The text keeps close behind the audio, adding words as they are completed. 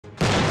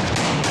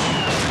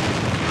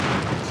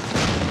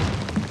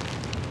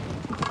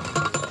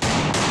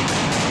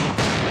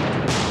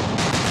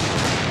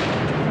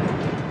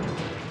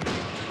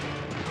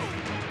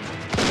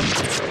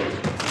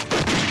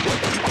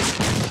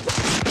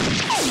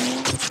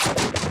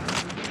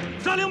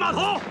占领码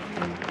头。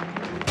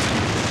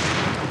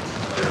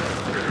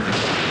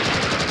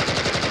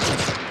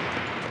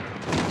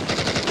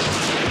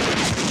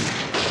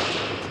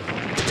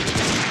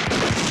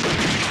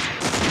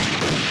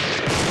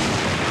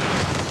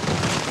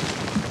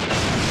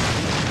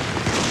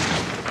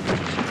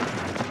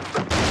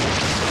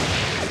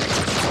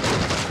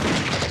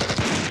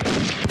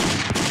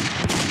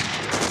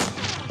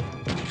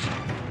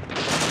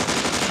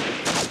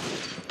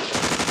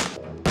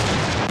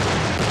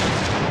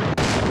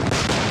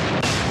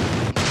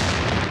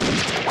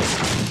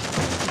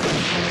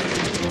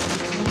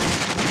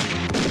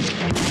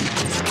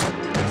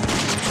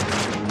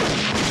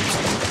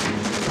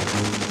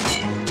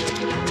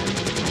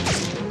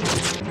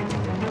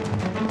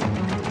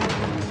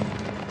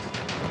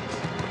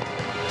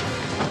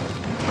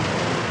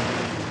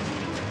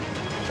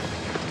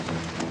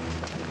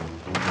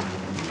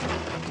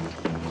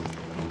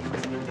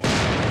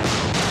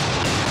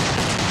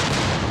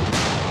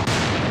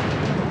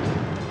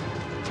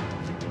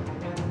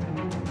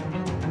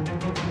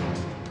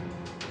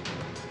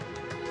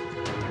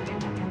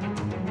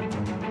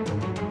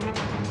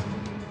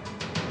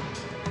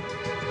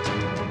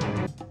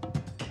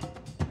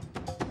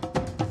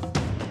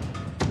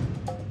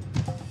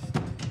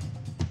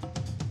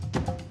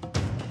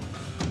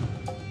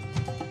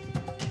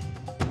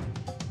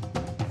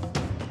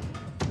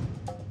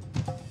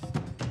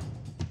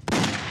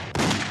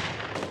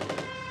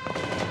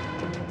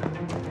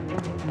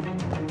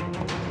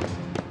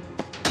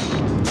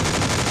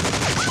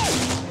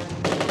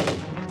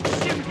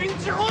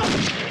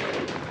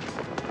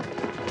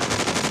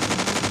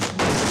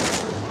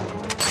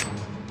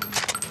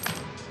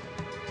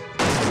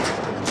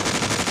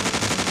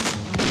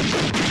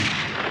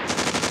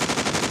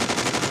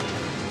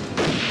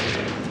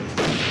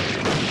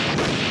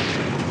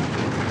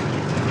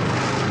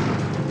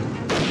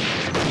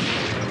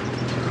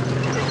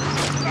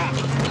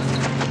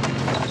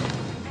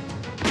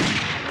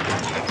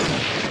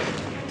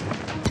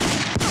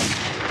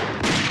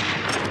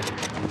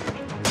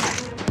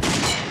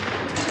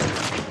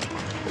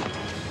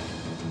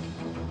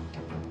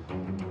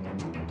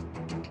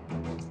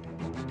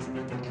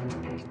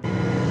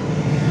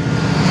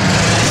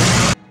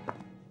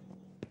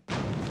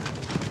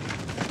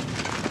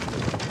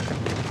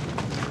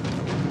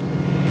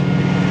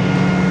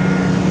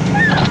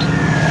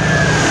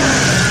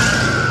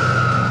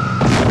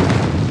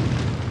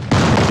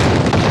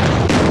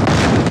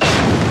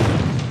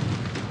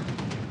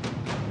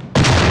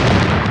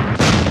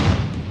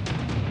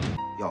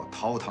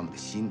 掏他们的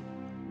心，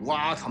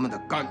挖他们的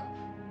肝，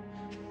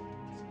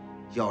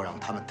要让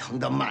他们疼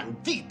得满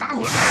地打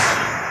滚。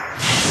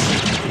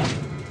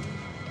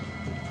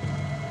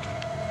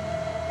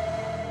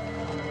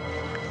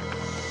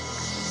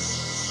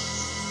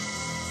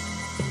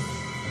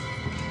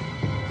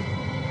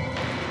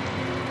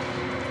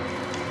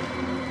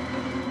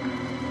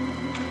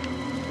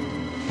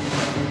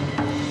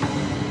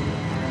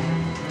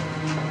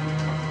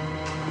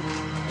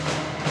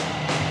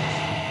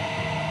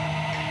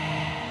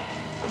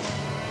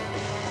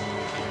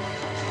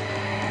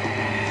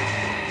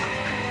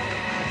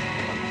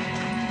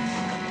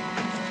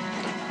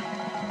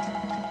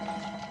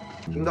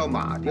听到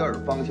马迭尔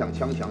方向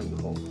枪响以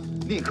后，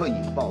立刻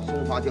引爆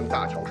松花江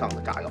大桥上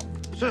的炸药。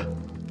是，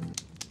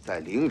在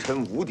凌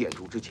晨5点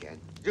钟之前，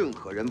任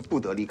何人不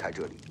得离开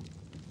这里。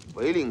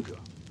违令者，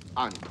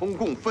按通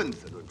共分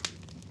子论处，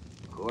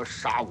格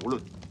杀无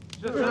论。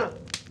是。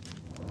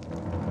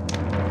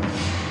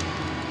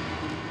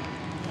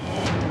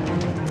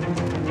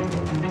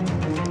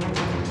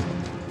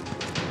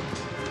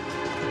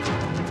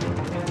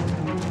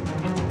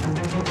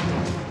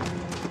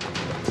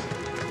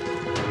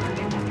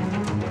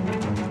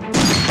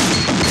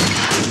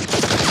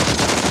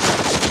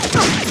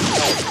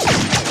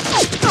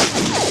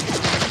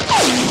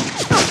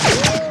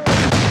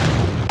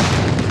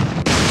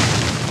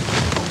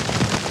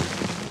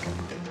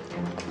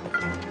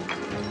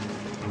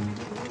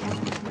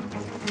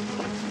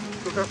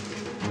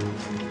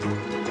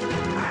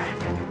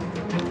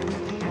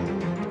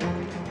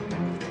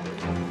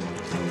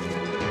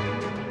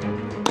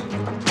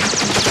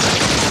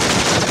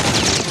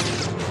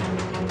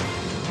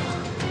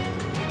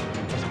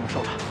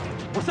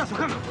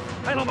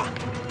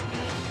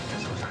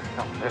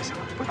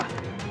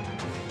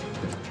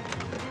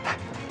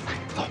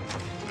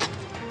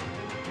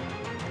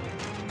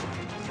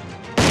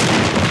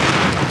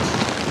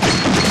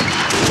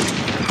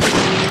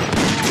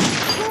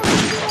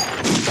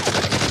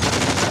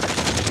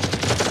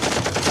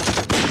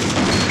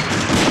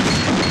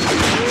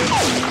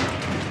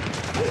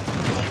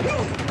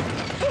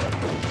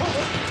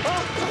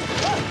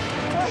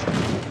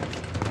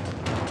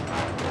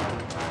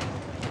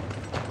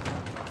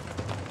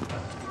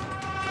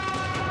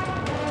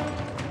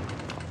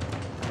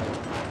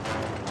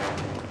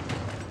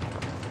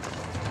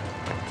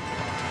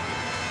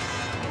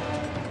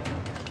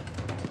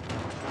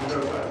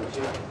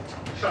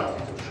 上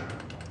去就是。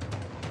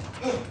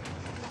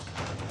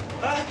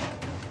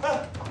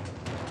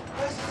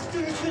这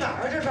人去哪哪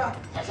儿啊？这是？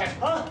快下去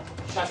啊！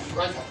下去取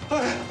棺材。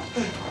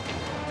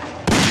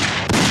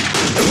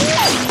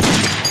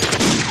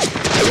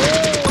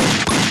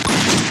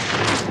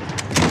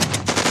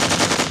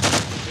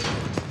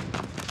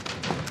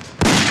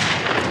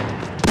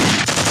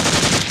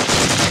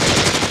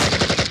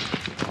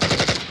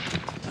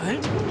哎。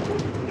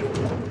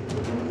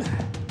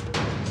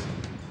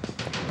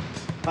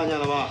 看见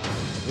了吧？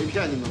没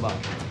骗你们吧？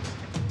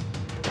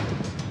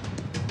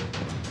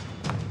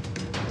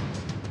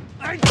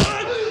哎！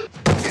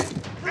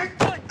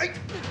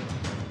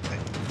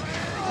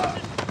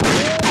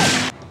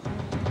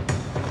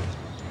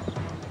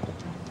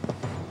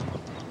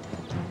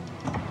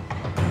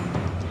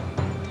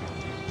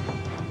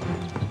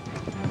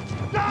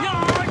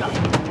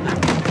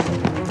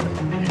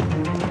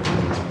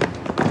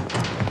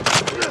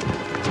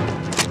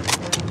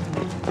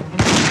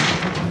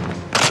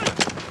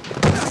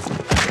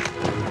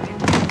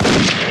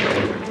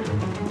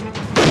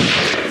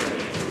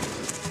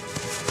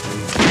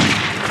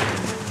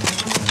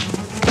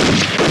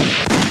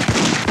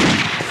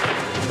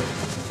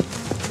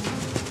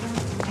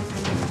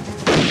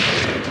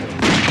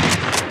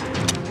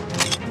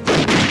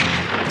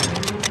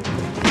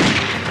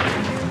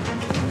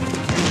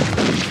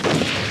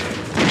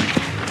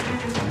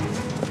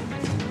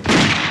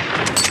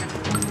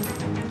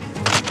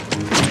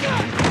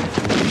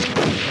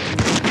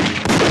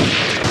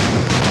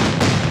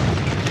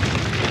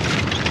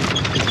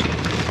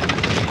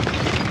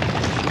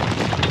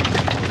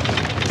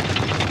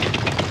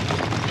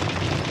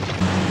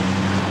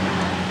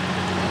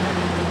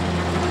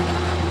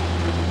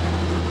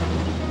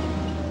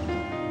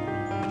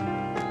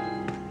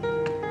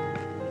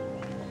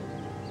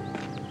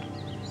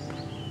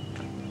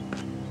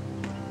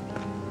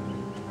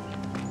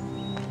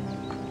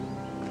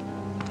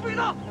飞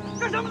呢？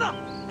干什么呢？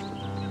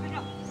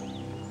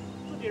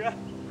自己人。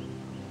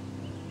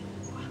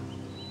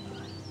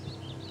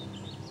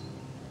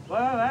喂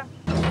喂喂！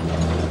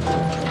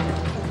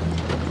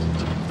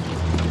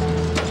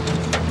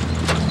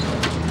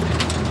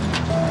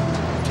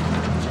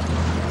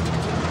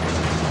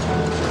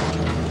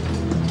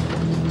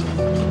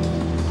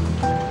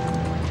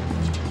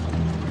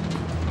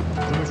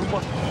准备出发。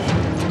 快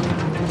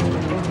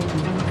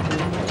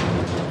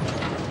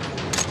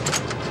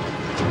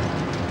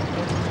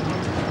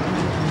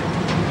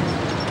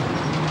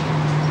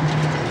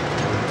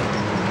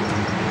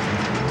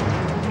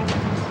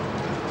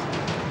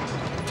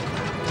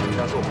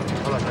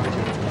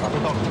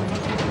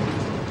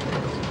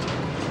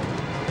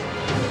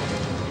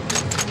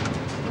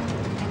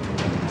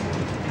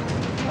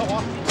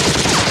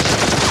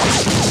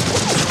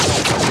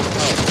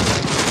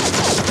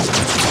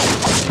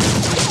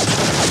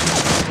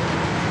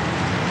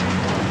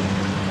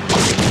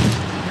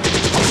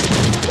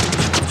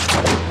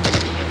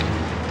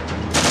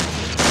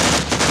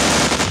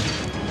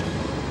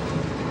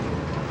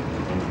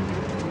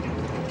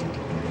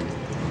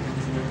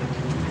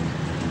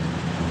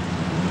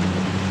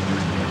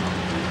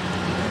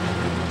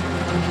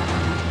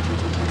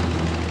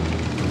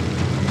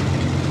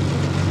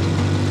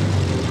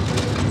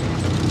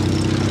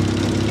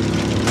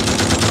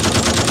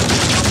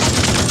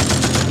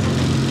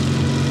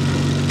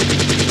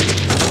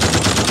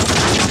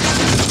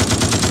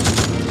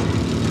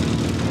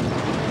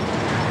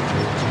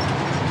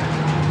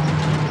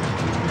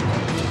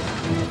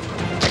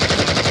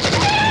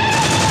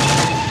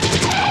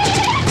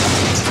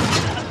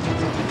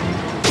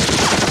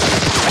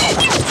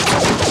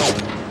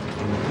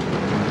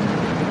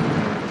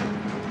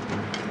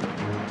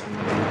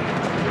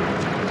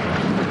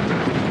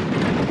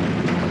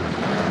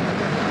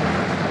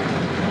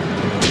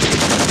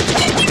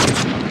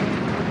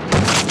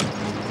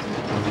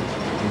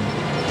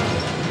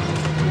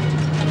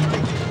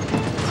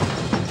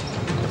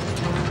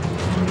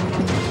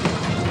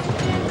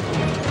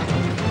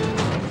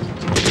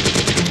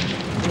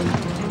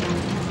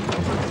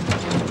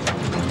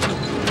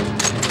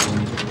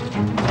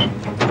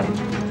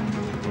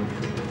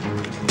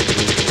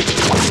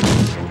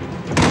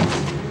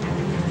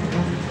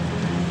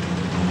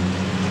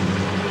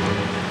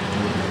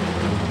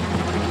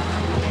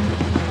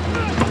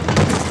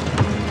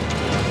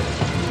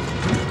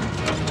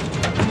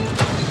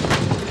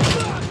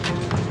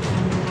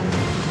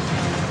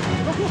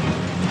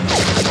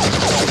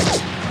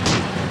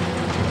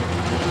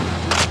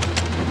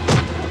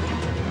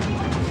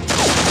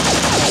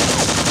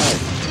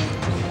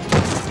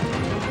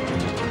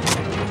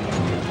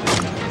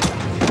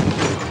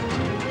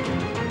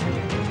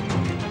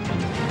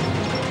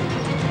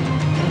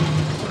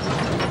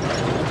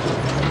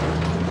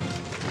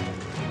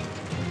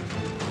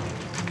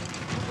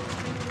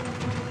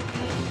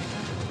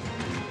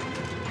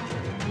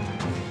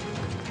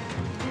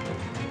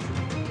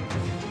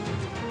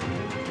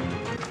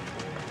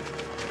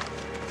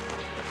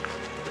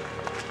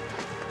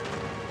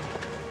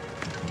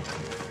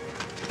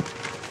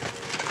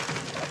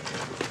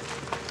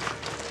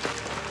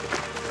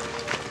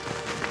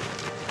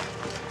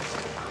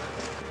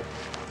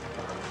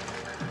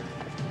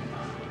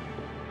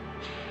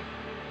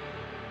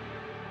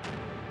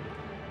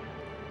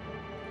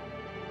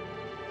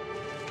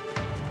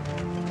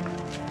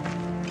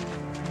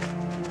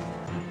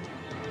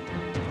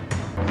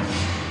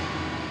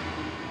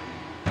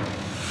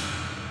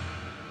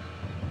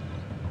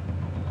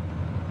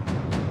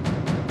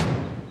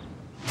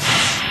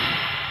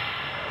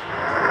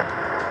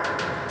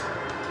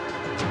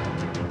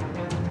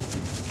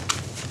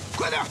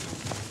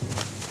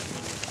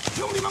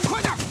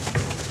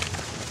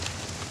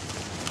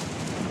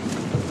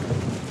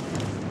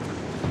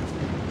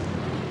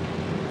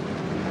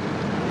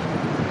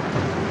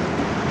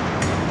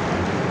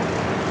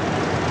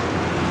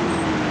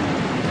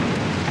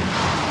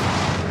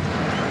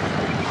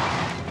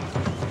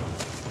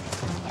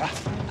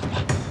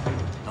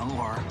等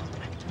会儿。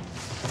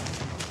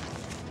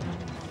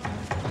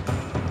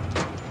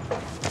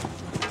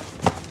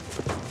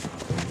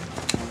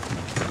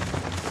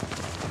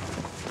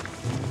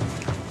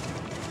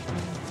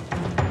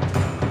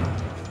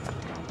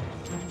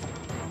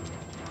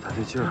不太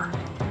对劲儿。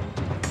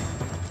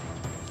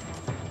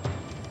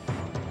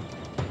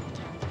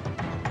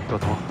掉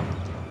头，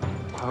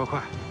快！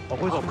往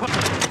回走，快！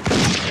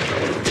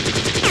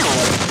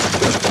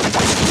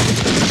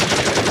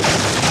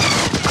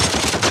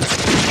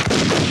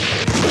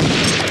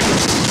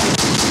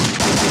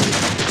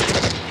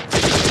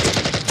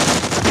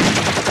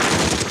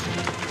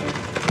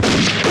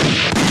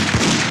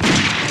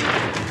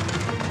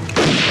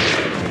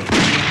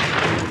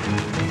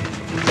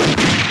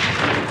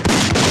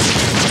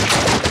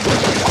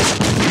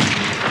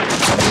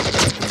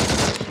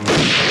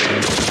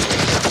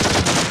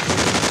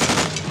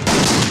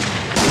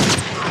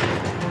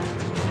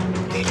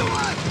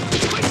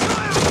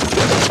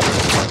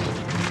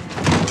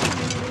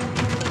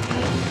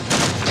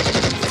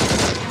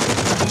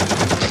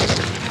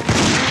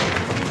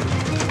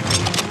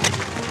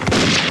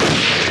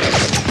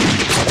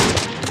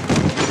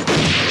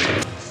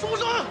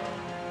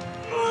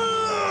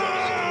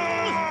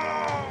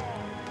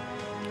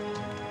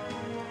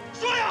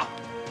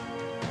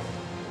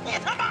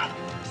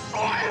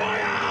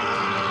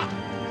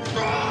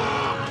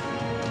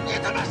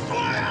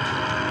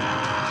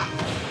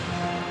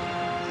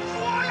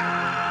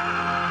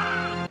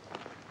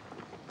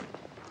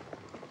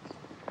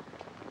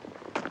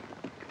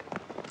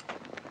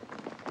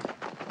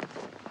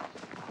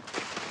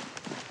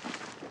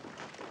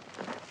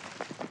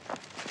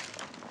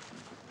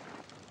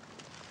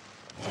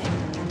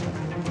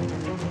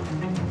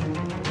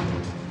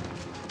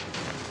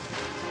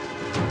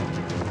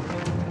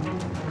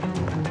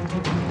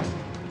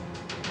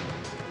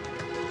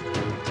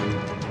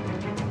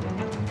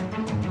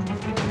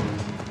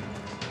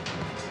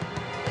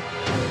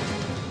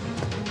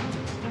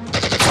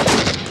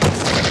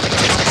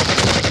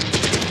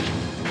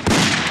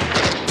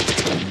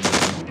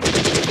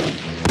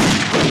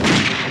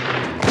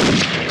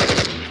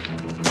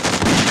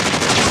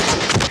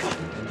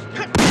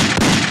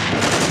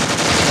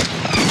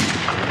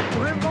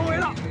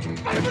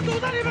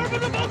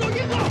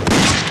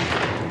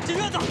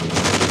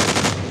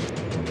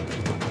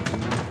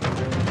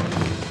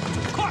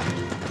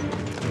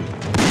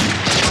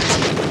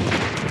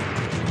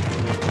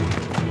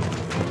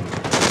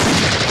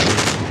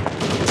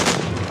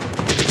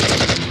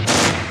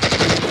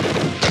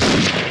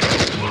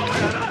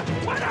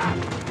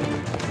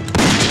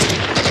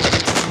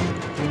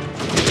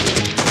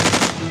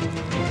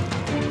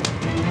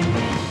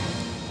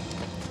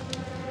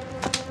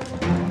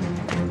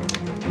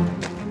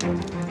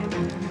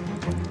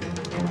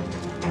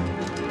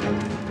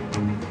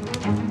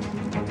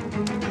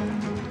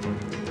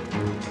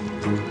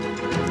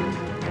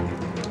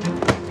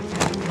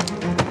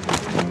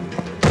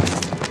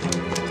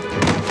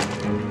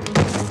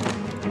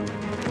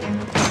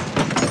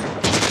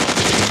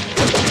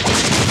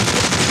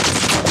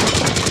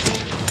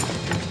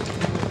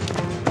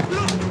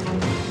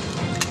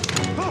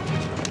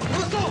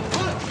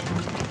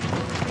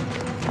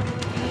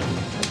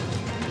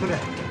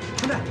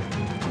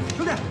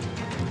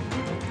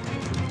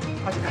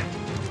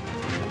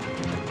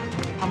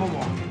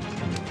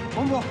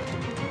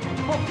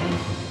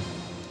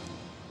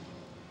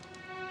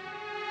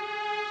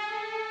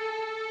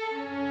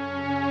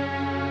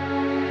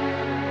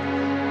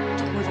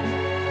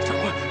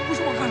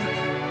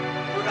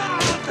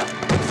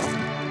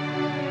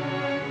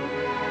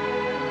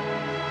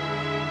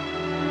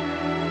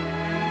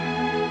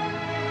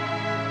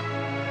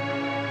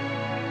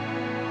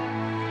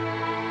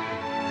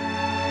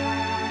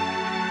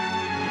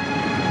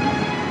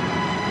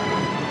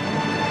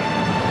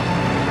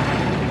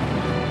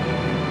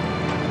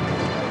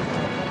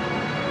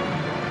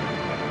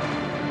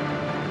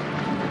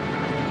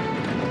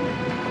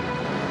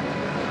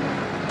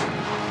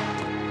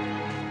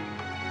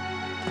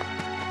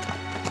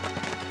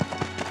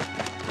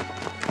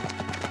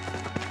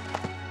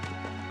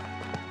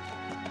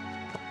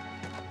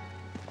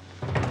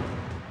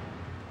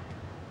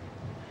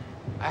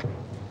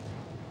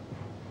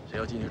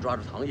 要进去抓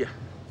住唐爷，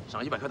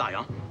赏100颗大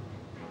洋。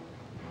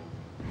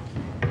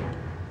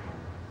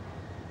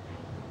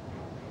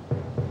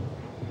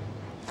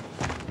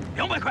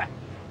200块。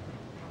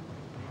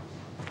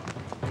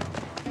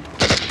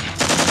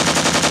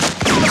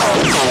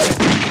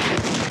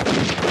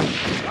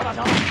拿大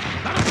枪了，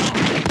拿大枪！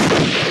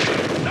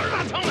哪儿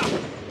拿枪的？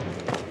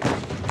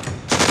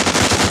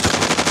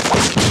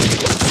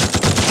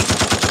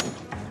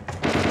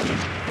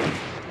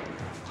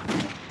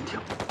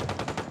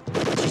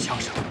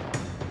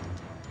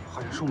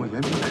 送我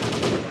援兵来了！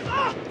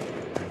啊！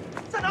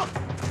在哪？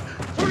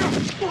同志，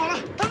不好了，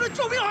他们的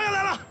救兵好像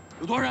来了！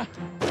有多少人？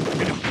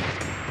连长，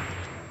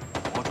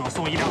我只要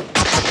送1辆。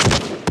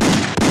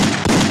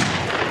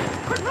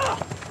快撤！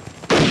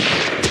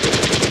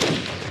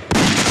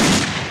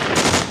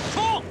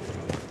冲！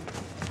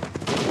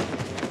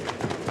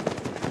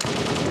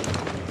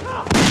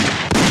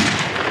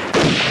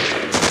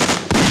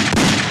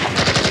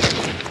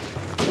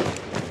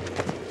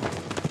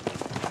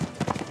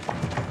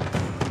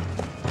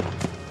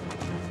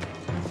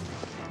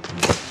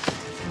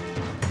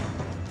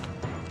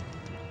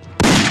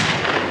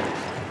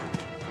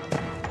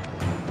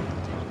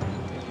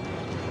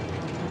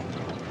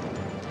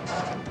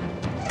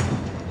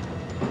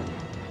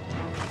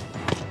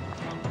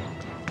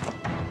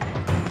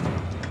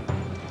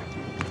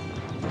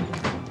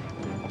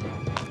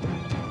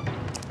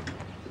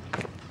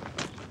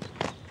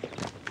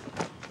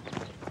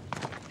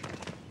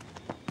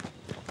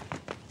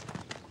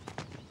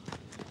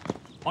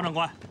方长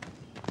官，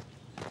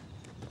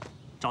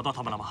找到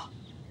他们了吗？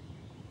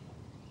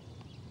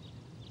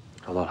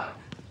找到了。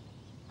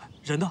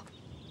人呢？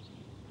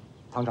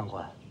方长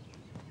官，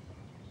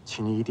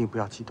请您一定不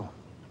要激动。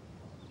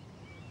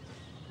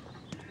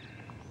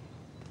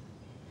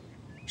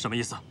什么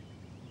意思？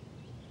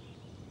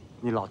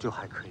你老舅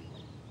还可以，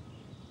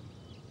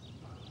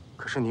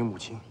可是你母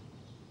亲，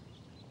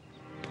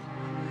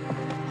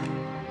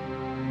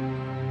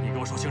你给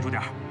我说清楚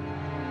点儿。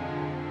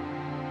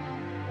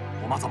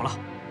我妈怎么了？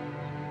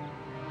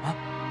啊？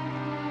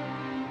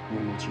你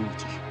母亲已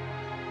经……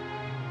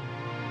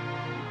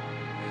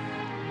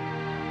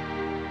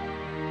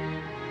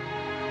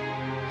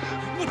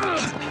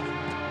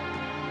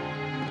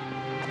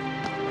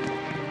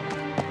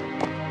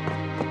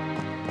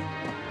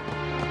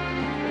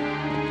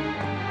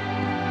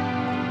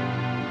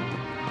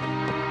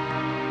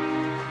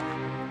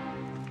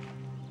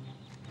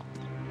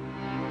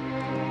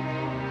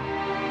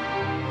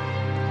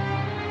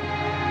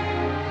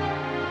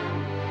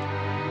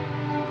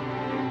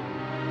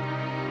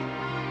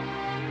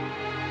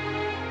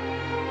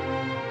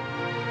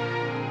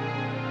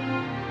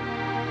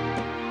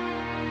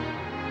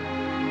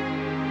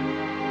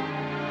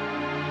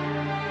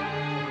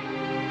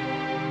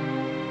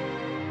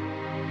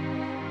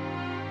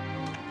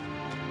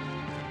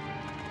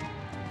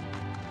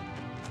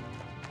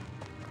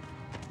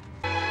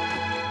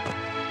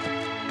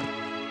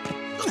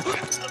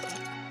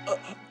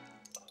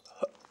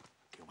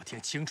听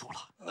清楚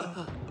了，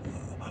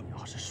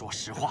要是说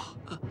实话，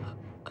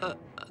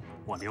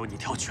我留你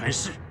条全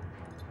尸。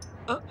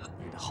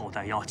你的后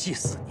代要祭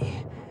祀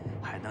你，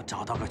还能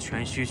找到个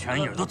全须全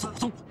影的祖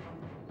宗。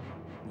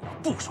你要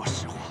不说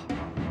实话，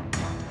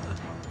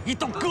一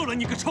刀割了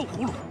你个臭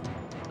葫芦，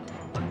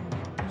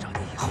让你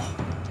以后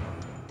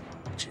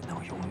只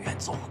能永远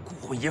做孤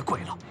魂野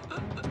鬼了。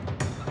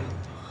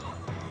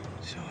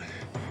小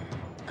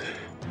姐，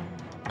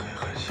给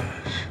很现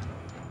实。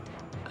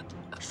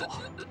说。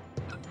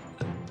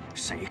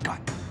谁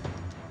干的？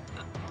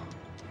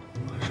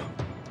马上，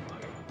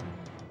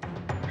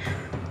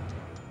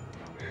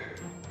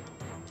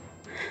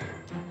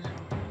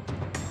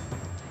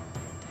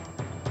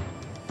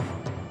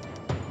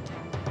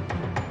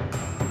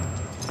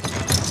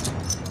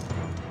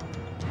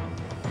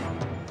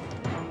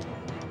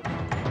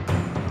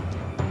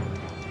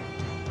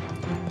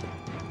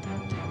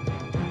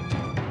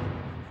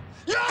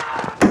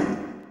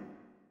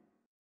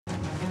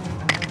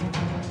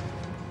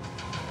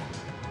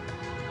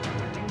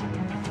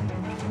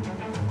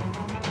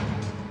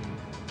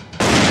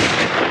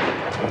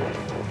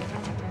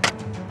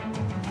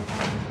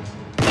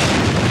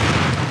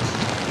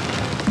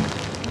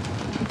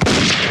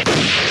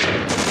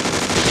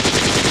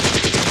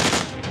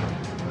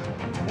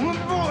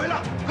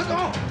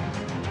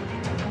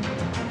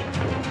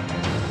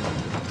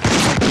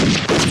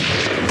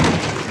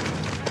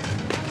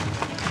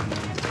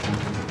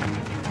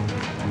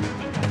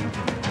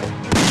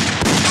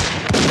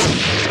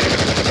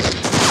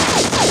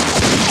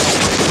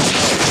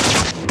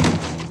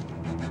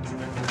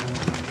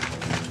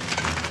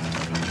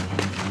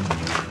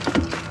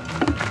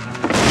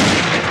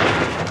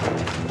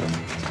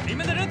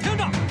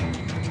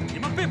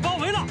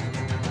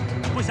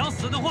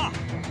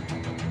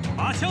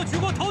把枪举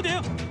过头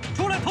顶，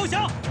出来投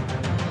降！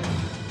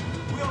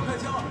不要开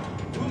枪，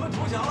我们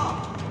投降了！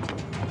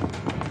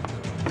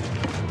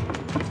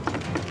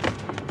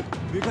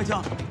别开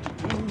枪，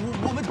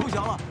我们投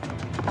降了！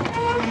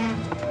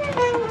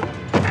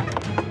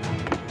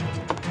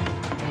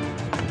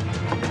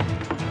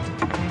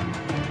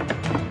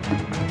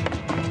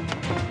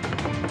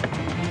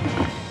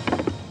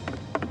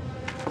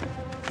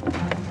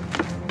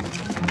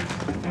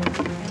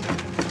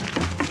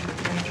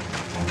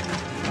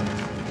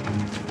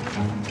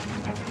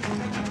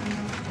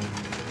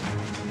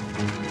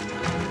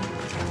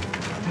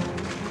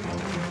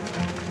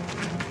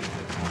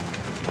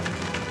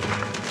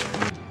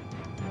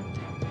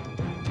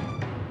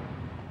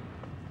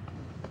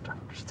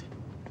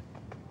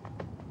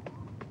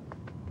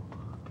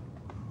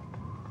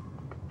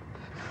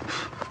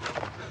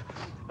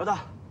老大，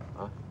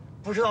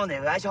不知道哪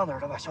个挨枪子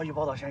的把消息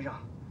报到山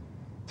上，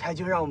太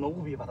君让我们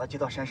务必把他接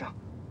到山上，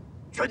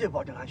绝对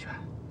保证安全，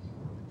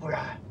不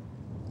然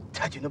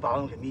太君都把我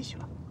们给密起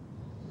了。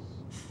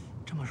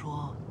这么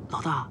说，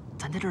老大，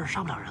咱在这儿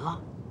杀不了人了？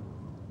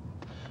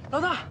老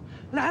大，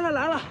来了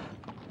来了！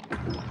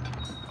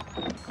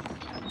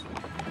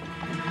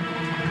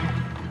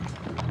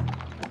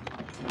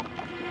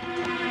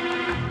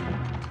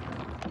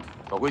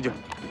老规矩，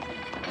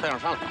带上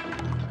山来。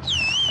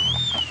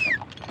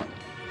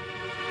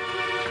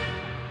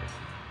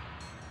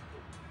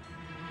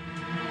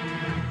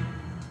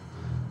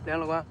 联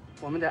络官，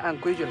我们得按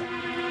规矩来。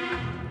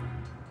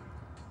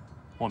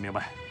我明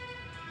白。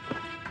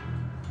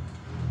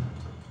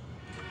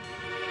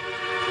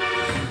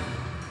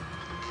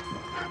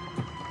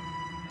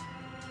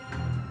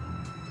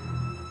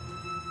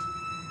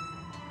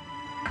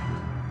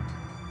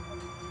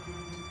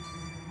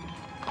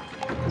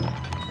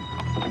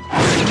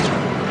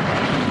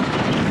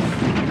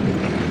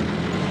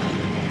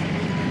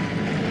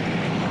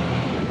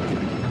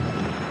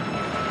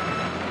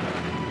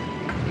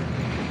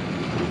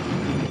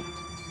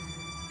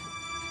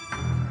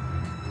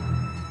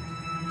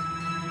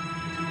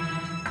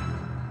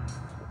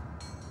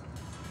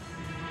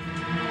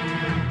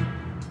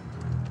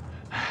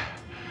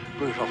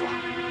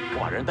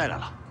人带来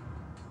了。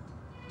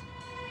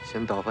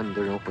先打发你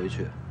的人回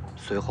去，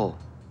随后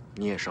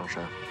你也上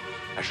山。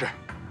哎，是。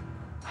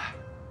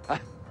哎。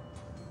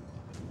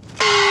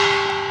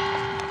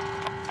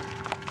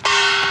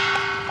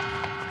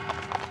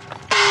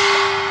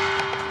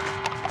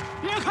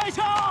 别开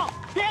枪！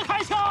别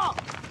开枪！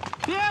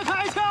别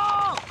开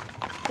枪！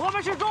我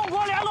们是中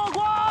国联络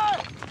官！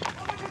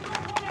我们是中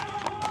国联络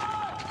官！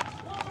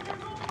我们是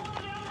中国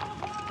联络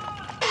官！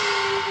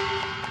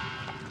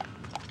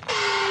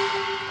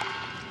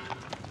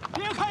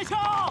别开枪！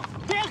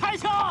别开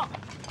枪！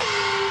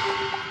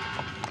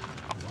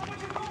我们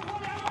是中国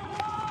联络官！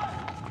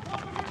我们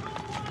是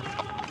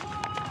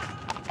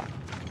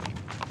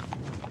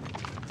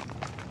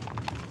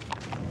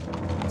中国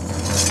联络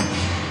官！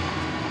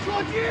射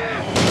击！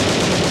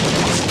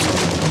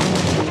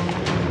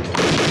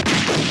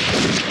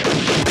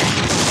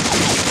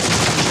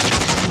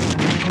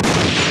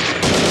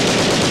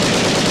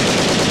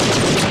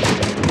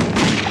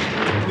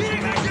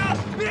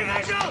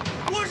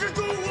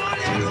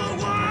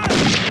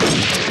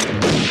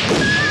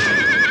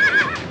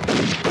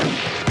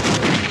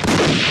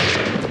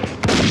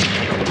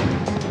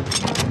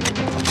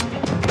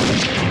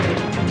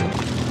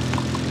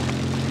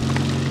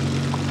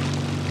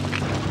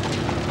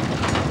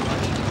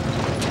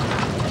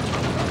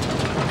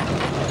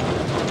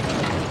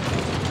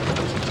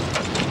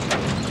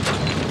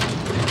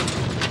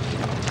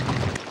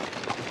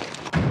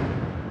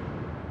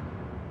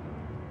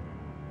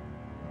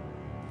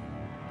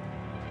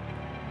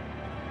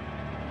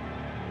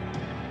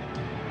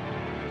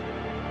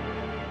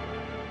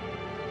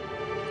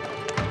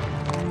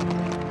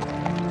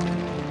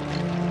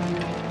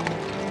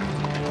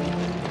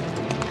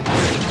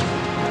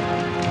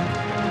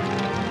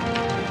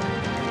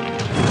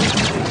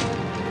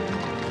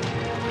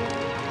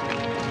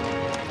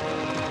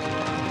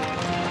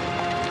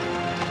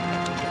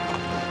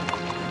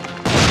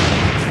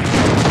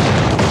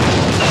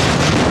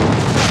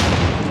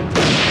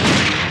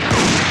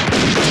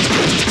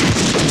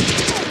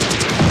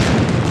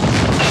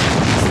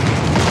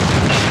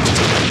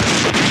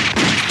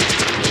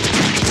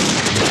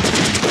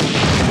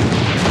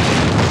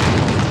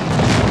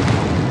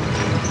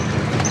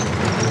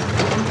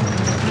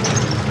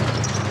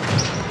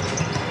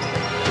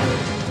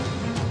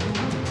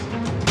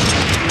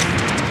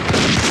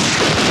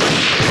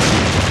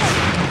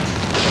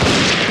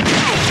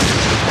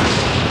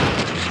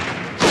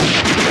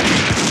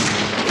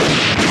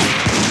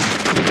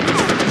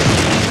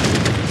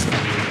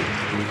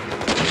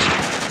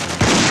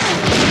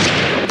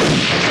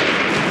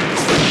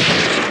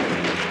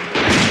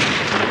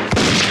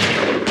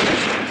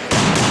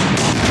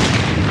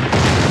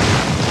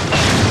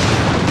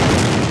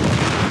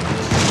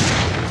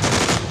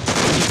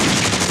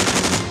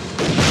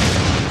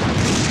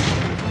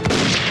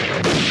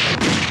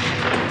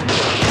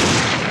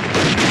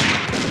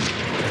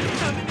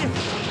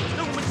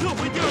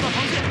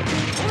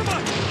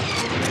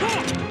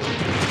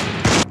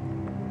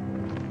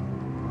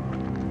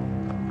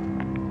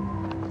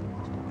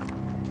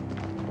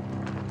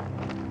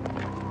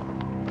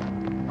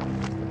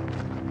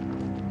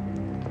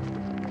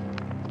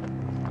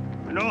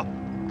 站住！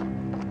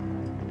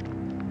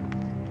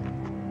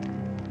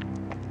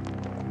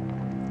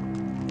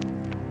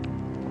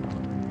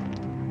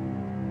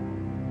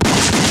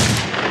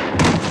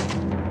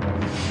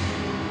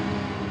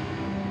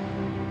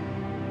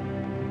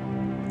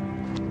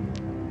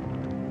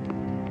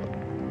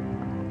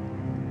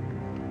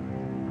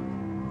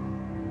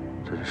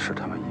真是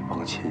他们一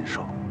帮禽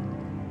兽，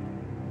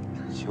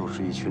就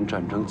是一群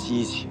战争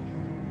机器，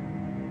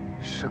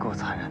是够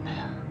残忍的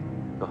呀。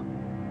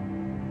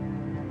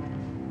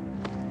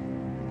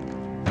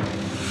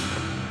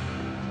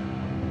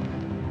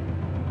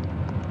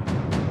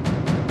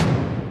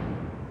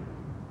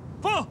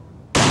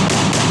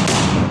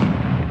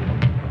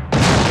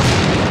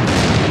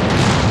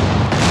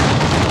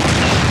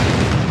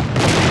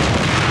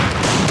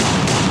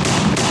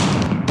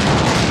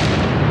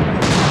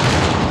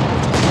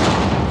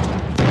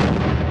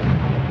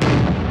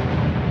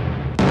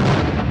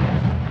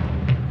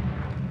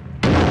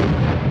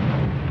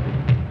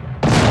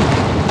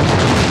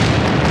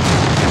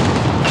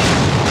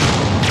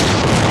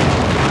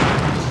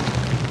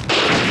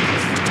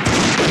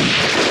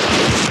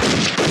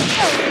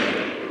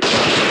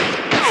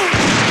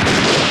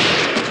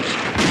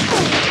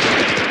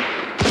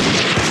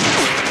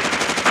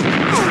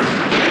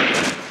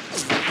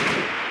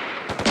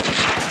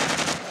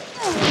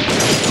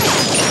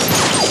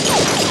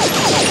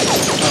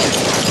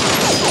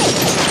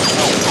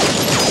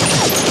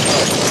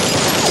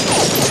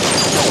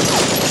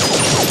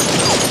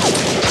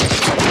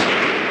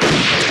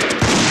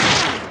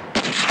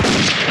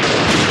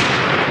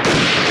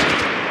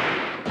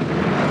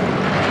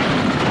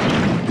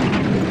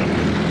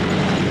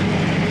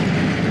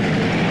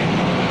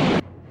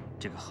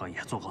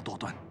 作恶多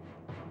端，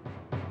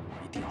我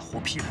一定要活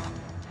劈了他！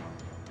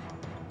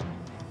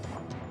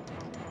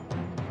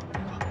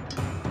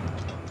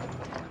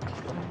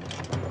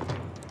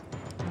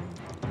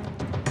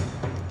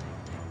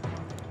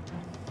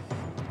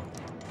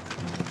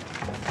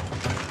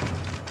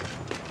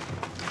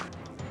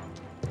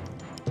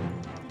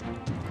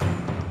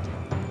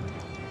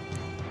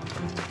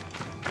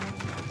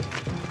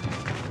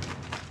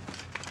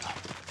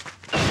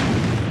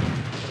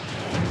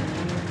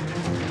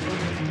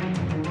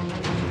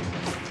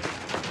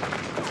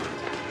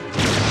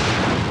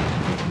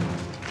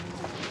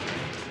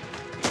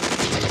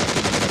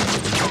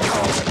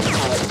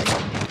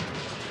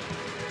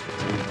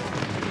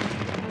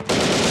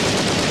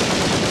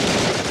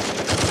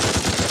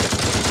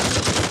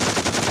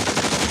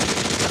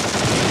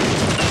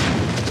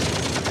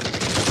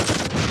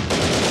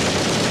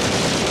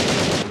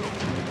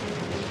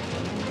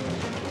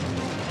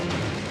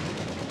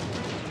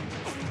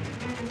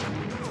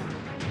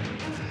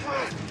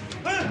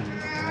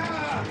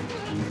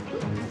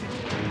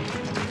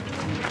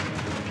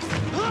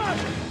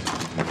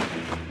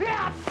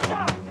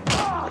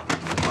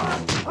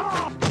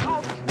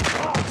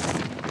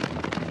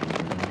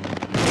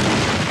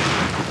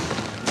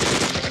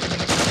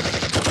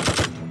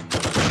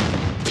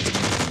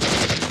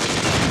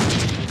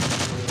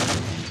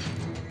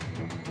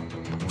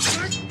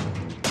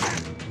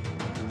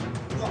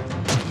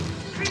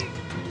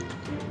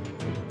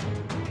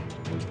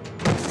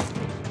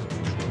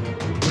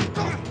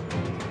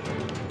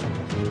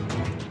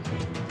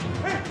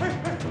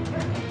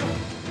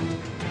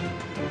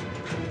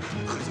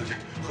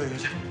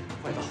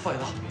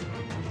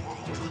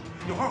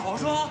好好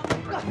说。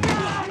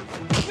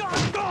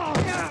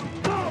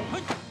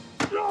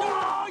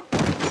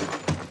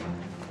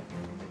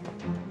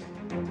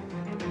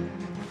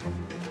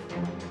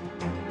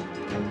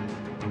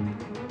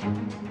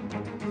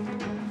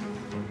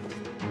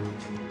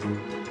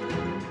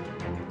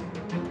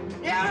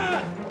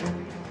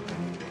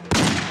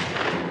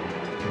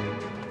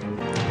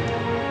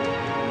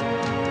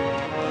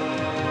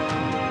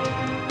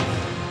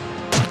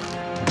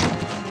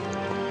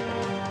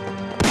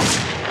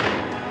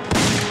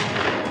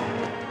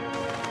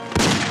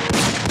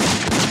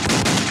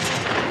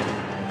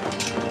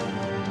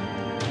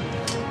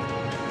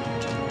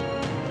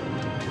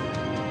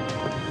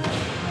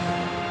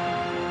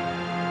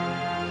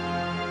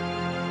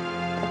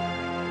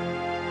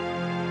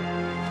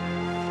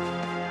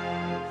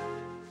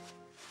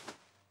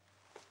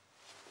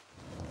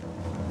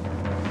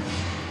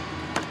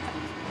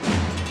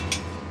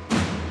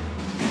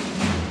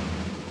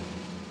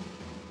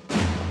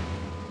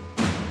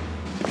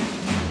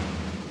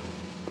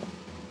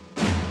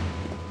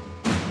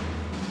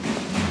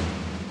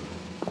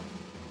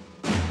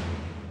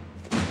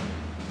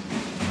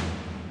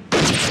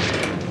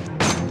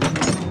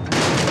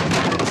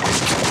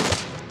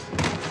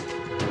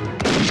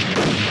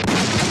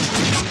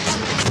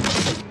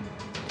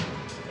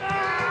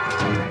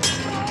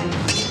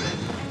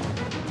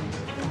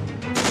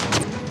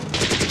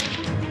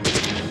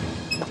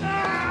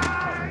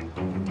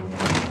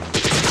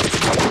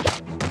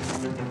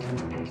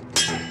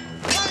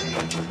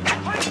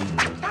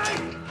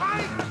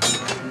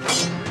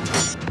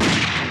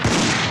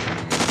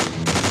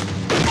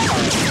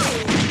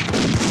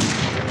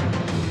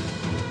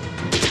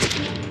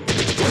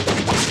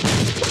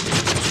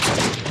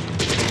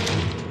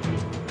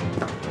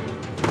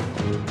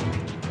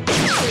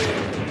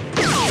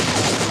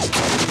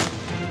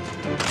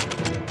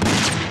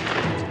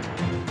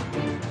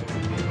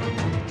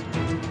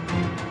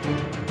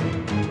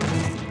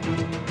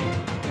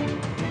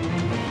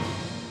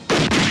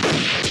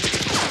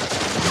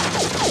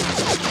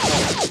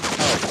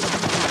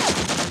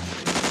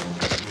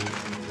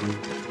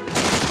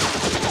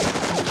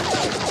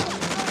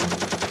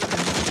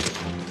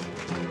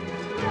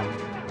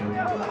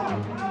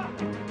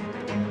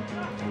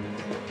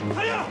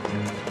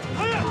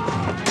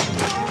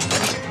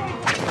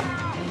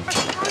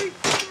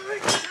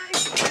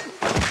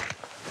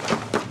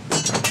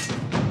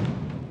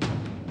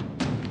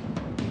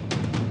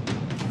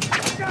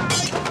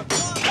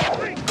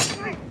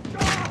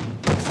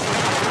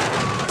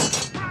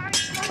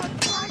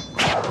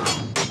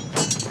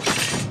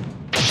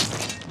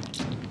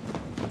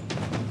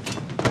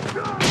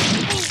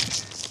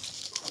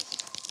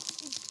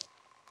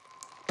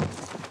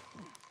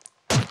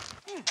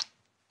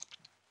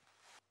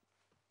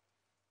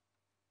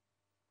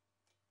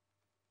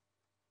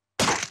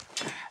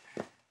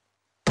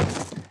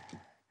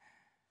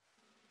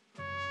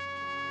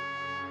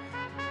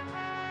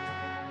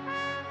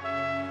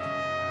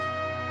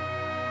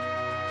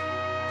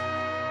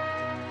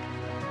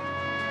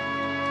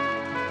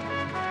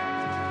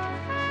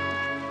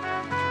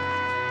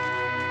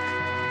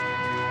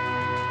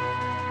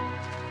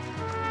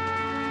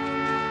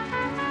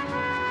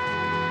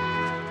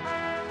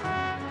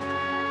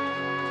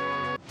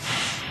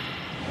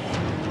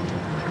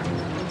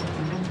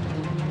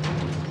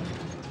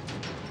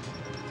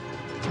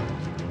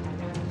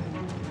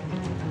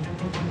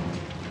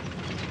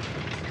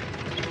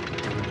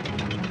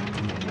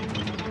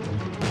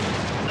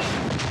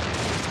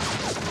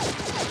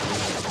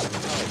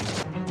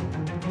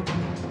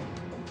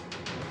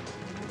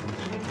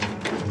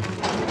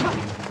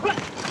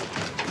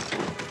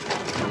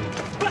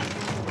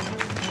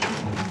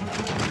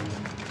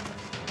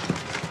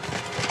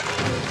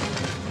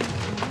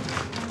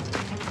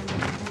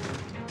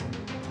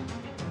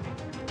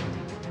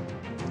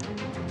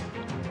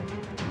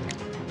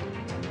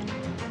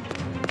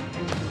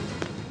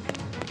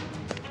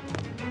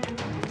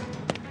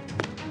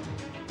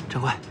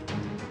长官，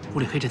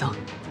屋里黑着灯，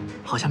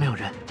好像没有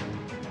人。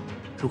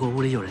如果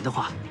屋里有人的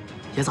话，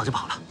也早就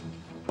跑了。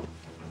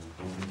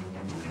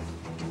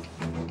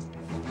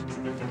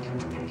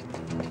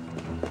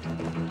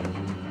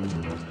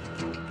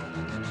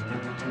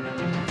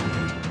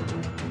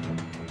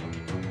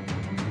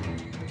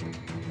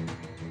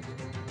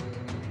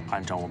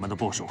按照我们的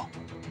部署，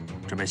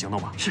准备行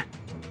动吧。是。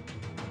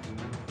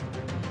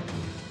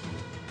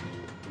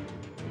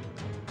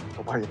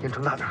我把眼睛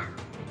睁大点，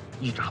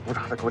一眨不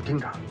眨的给我盯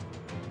着。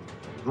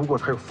如果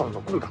他有放走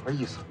共党的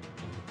意思，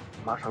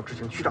马上执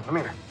行区长的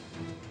命令。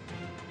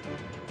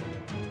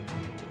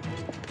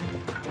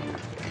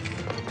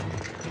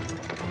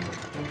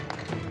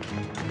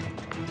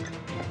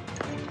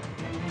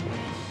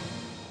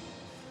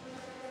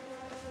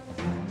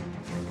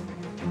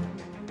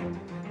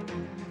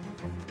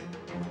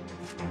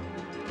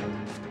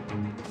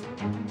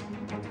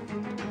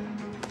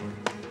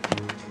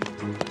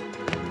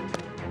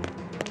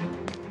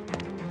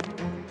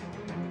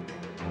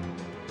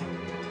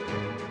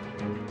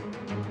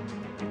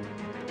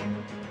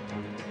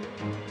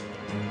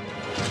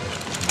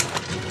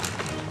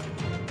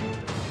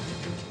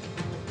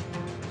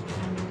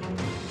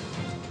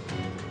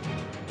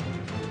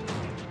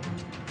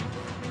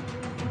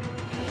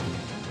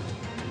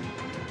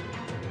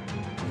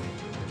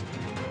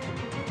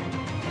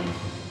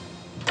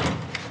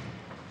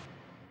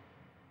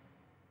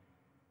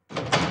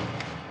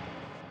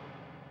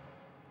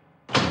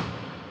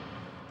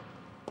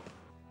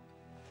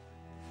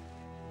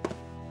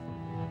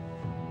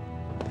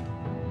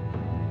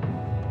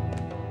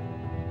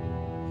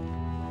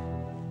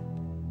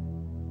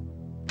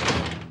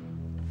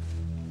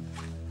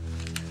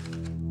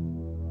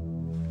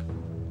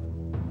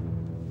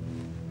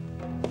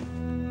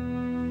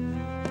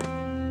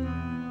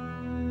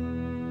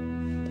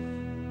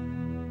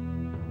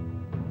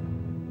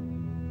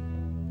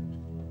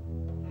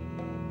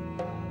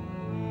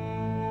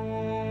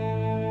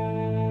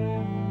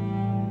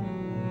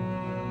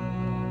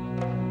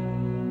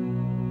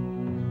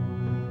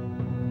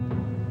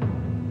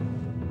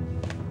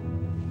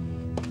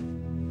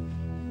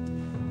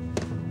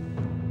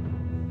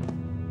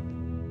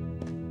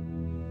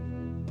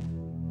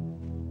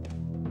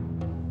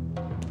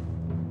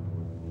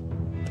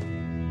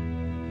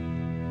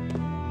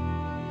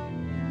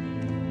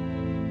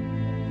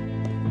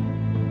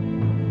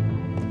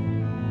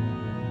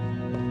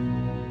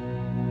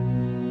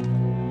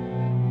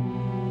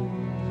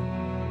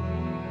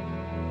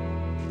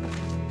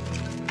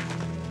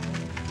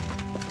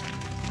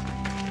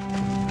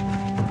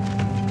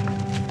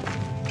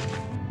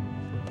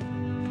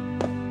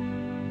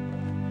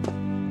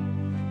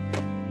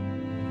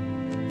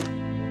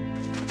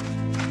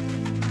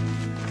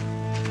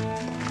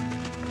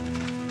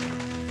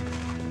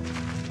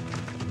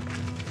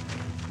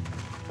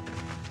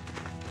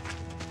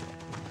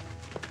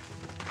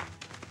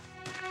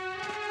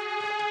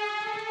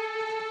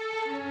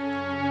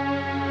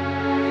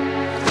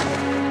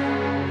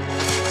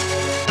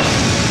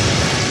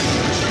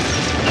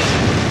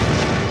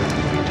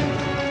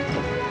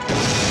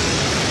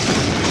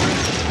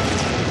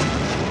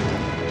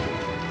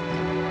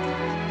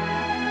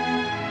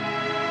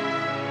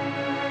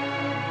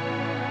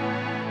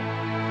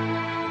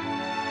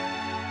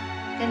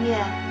干爹，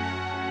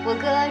我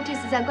哥这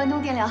次在关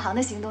东电料行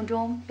的行动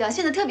中表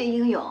现得特别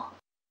英勇，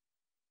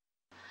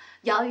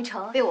姚玉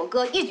成被我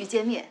哥一举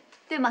歼灭，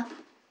对吗？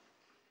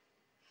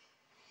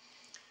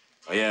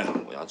老燕，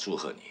我要祝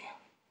贺你，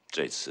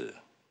这次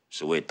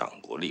是为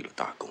党国立了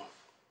大功，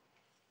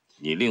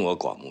你令我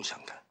刮目相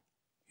看。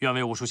愿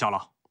为五叔效劳。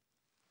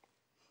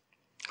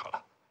好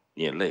了，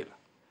你也累了，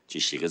去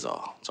洗个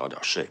澡，早点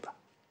睡吧。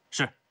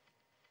是。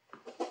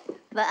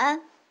晚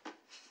安。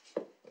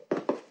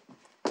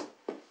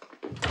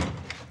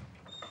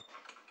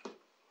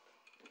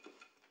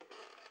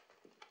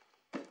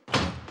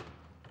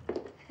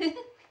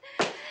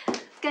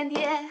干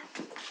爹，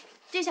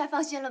这下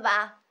放心了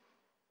吧？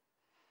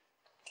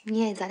你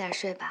也早点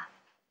睡吧，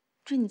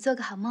祝你做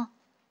个好梦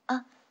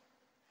啊，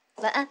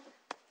晚安。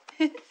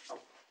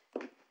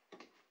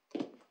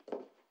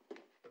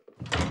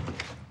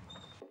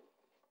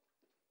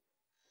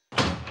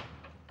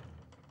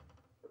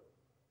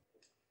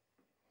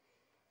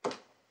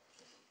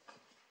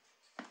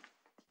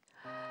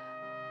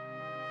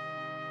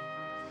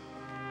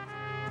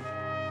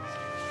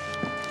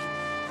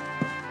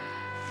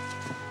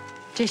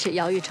这是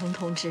姚玉成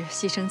同志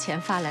牺牲前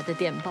发来的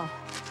电报。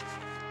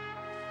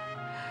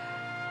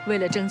为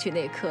了争取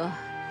那颗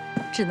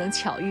只能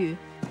巧遇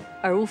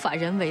而无法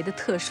人为的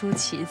特殊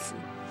棋子，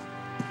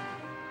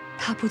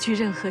他不惧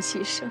任何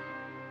牺牲。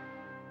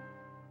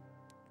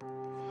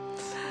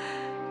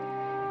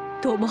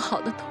多么好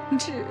的同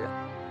志啊！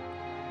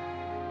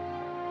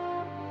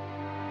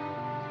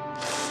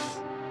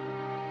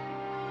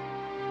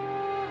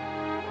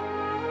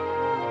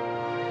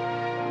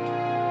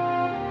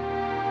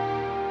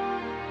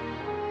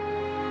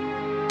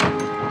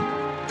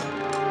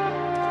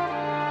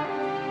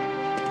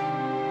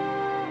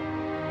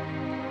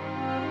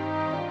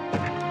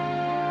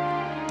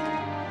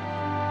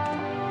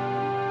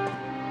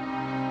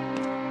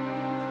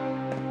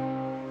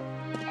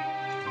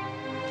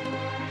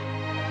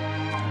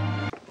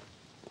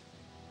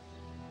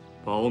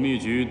保密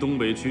局东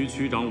北区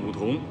区长武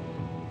同，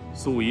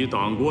素以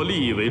党国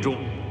利益为重，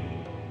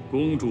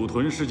公主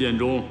屯事件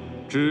中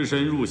只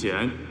身入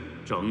险，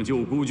拯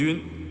救孤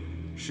军，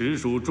实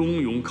属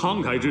忠勇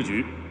慷慨之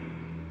举。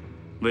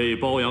为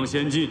褒扬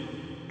先进，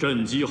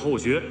振机后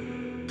学，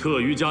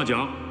特予嘉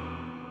奖。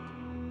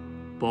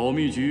保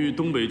密局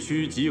东北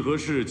区集合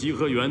室集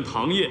合员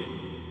唐烨，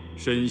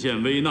身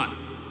陷危难，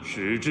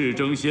矢志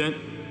争先，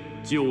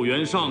救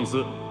援上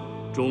司，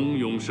忠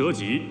勇舍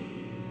己。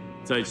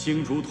在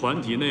清除团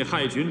体内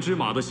害群之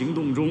马的行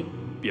动中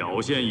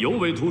表现尤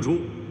为突出，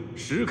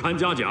实堪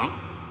嘉奖，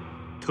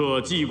特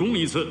记功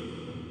一次，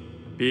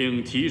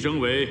并提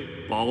升为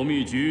保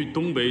密局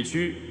东北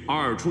区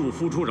2处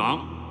副处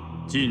长，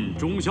尽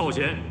忠孝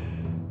贤。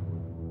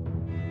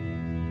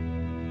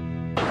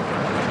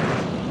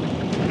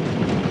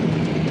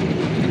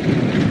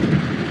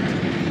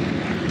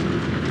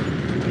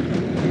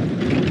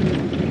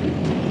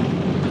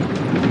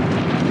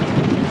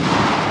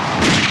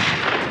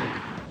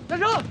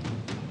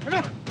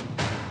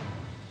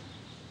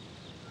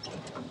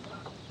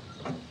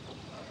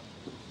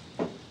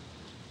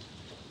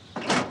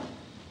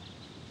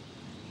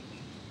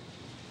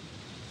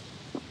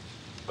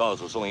告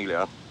诉宋一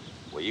良，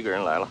我一个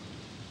人来了。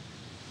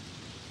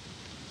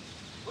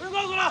不用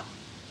告诉了，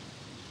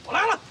我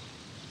来了。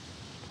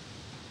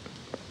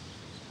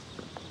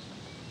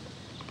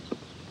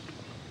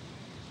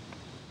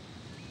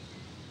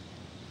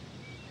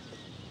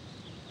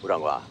吴长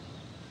官，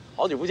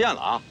好久不见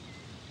了啊！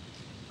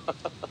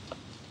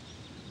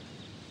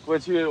过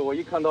去我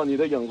一看到你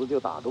的影子就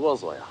打哆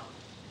嗦呀，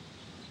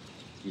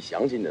一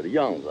想起你的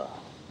样子，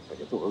我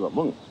就做噩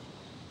梦。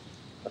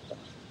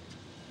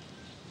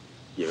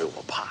因为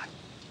我怕你，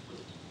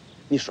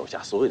你手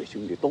下所有的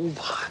兄弟都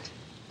怕你。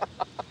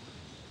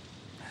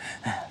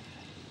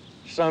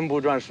山不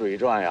转水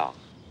转呀，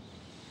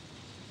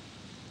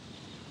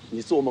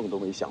你做梦都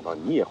没想到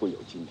你也会有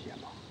今天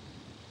吗？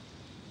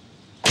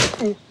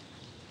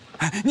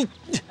你，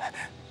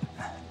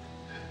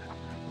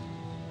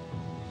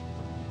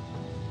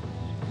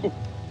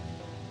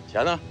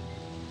钱呢？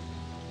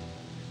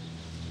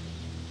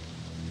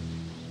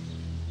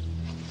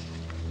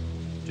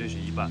这是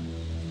一半。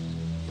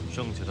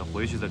剩下的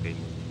回去再给你。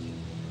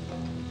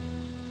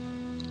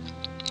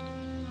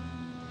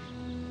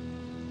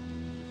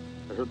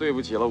可是对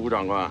不起了，吴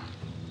长官，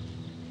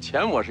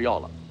钱我是要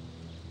了，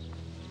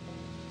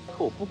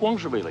可我不光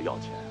是为了要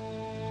钱，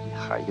你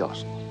还要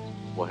什么？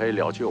我还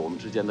了却我们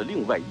之间的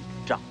另外一笔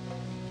账。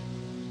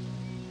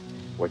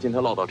我今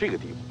天落到这个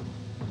地步，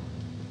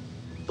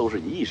都是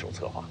你一手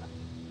策划的。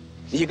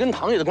你跟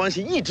唐爷的关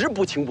系一直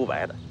不清不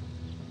白的，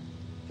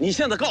你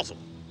现在告诉我，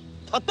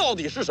他到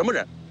底是什么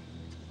人？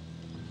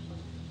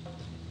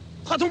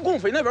他从共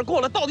匪那边过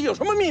来，到底有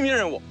什么秘密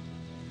任务？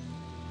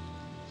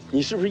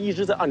你是不是一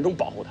直在暗中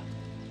保护他？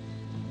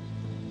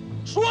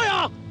说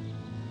呀！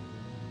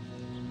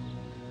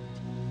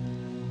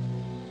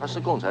他是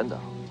共产党，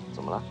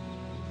怎么了？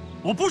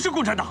我不是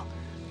共产党，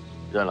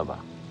认了吧，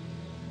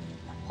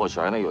或许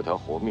还能有条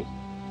活命。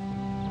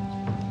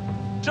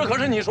这可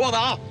是你说的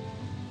啊！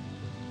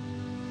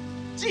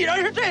既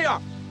然是这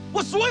样，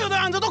我所有的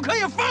案子都可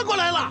以翻过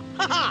来了，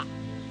哈哈！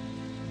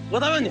我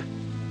再问你，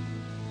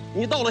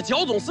你到了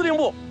剿总司令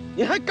部，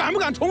你还敢不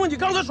敢重复你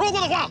刚才说过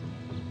的话？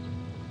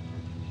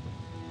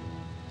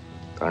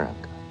当然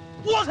敢。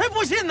我才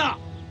不信呢！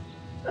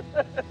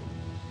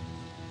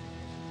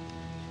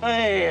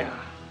哎呀，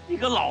你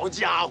个老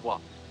家伙，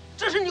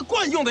这是你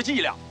惯用的伎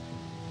俩，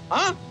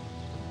啊！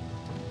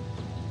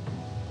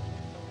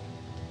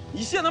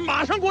你现在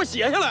马上给我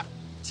写下来，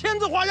签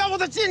字画押，我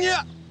再进去。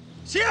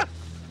写。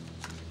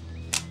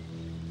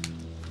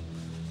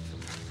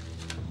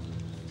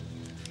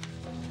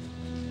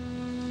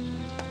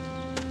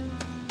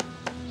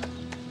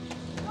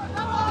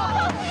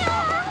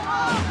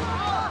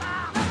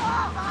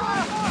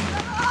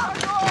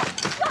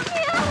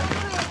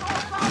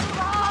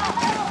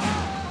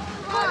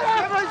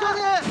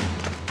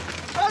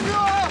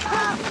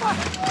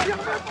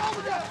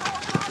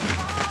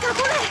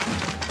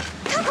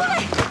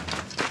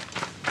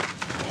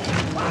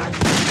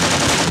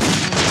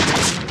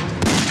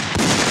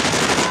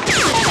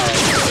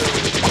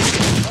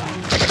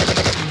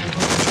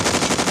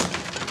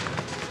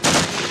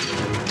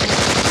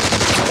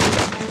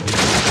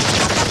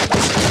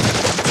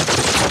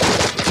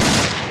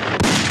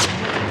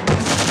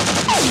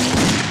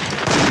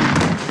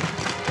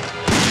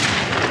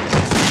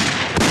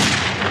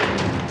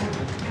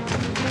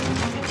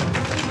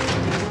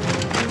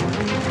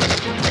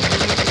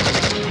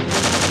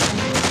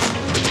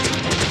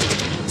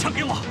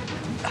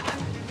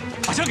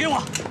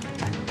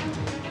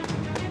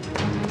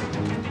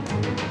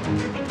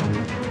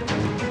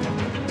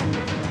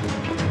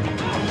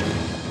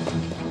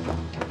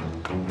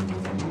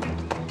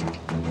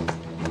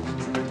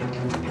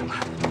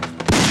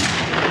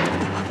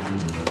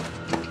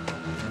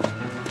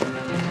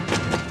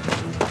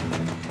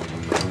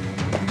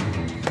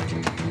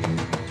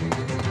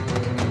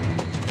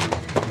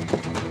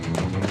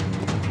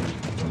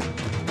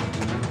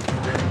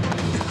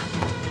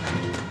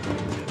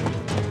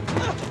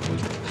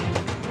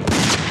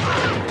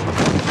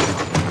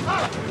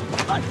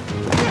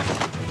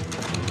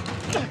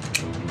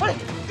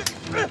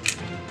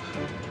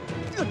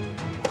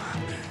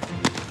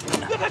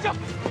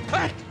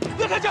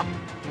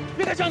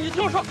你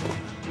听我说，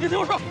你听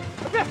我说，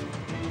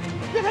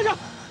别开枪！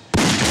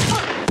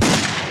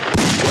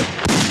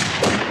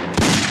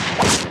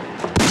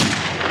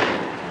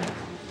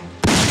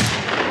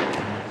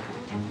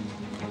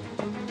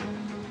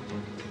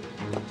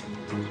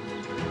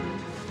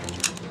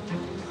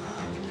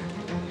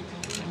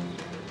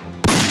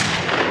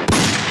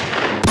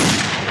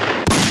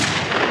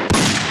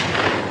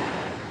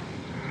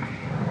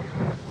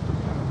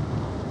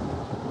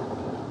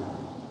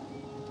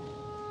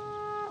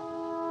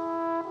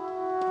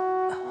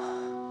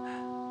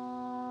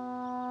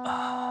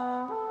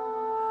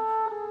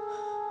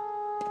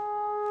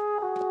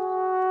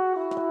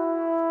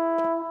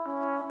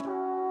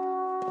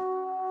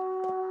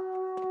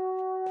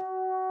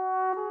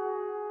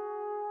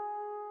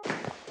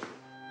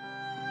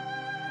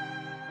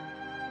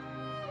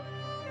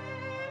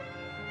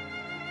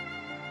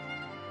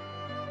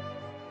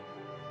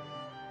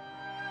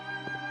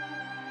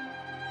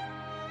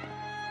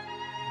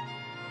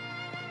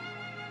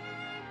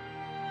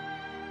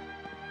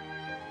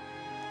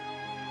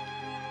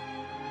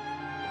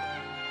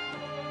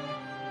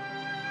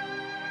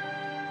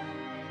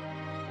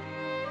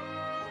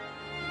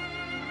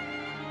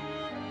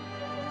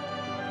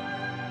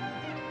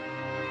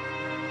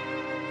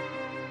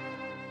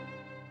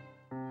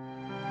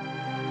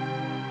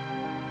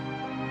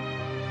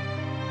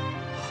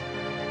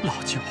老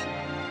舅，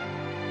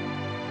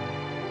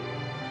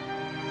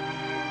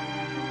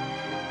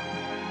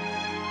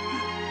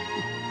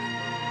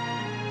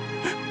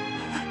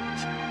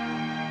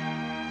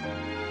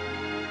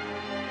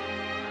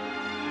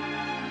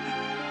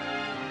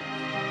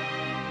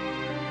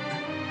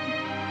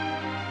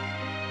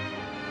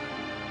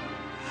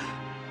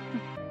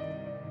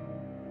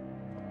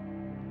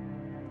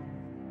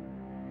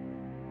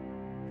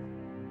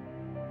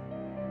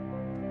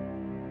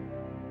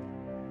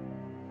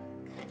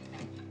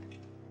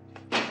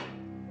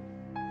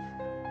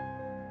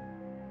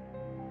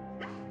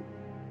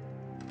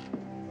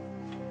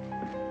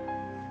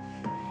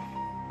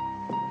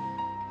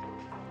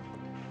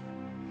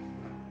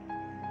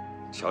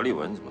乔丽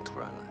文怎么突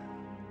然来？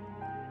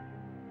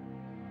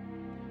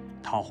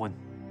逃婚。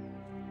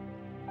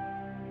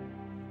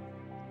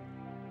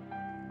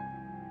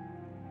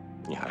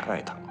你还爱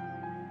她吗？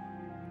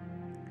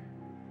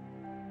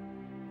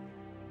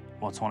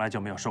我从来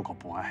就没有受过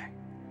不爱。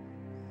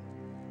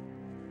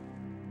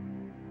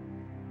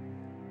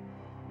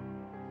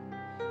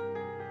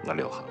那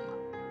留行吧。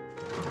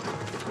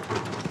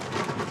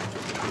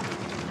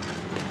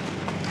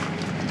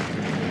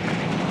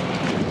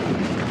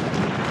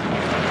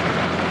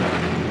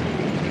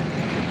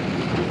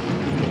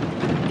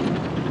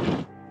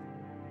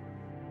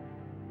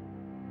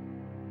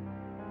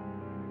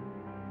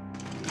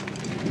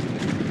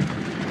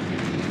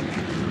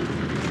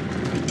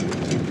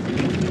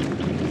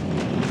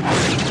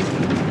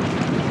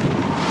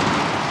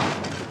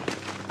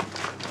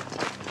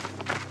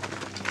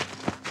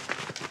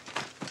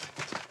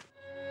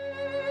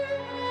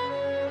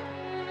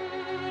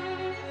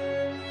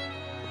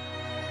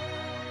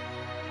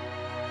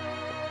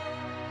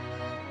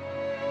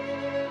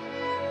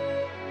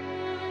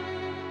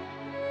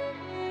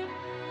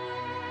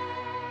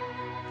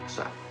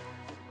算了，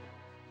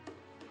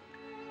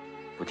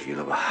不提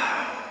了吧。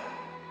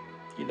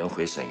你能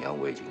回沈阳，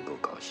我已经够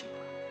高兴了。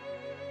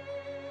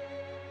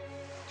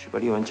去把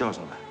丽文叫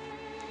上来，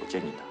我见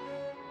你的。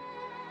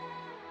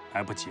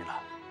来不及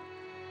了，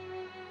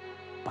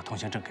把通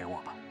行证给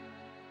我吧。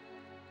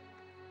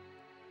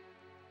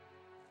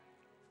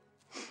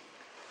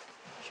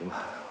行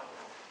吧。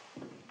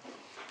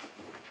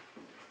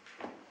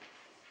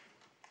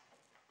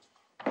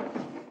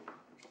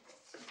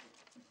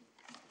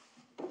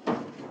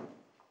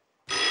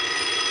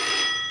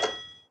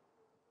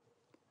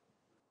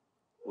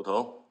 捕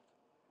头，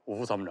五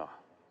副参谋长，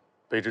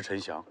卑职陈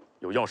翔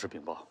有要事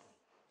禀报。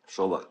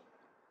说吧。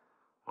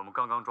我们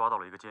刚刚抓到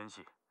了一个奸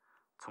细，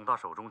从他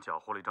手中缴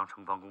获了一张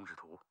城防工事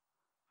图。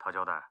他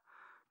交代，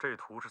这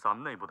图是咱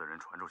们内部的人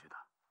传出去的。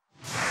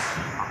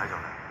他还交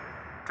代，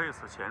这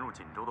次潜入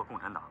锦州的共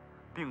产党，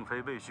并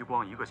非魏虚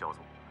光一个小组，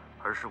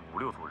而是5、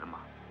6组人马。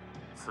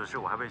此事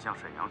我还未向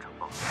沈阳呈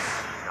报，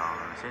想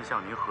先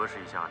向您核实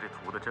一下这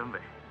图的真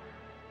伪。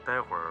待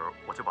会儿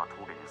我就把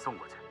图给您送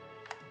过去。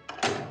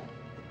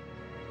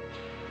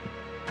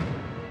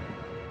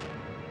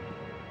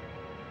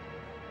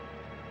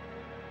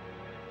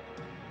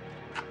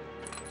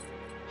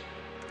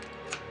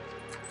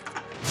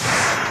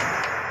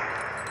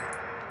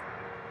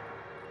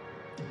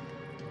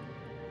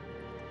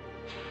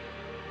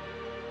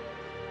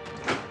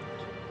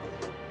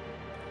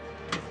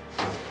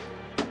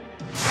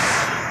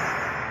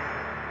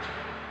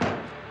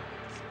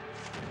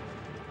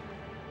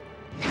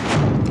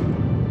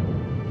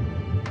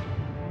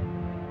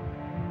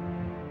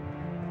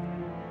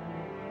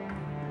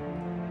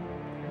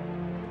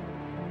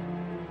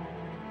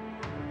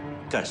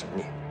 干什么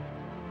你？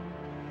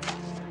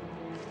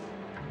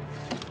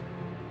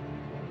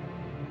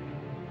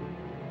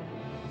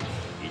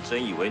你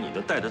真以为你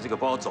能带着这个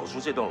包走出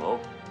这栋楼？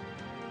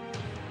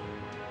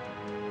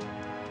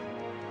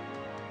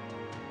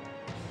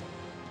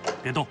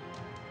别动！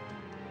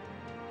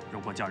如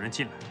果叫人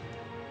进来，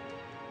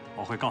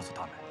我会告诉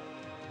他们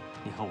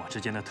你和我之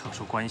间的特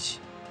殊关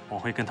系。我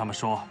会跟他们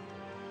说，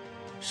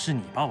是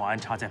你把我安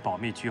插在保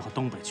密局和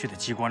东北区的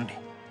机关里，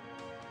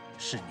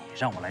是你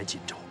让我来锦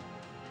州。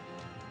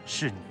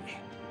 是你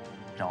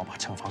让我把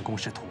城防工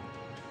事图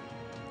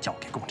交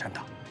给共产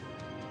党。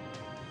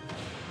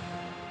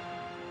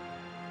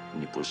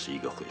你不是一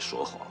个会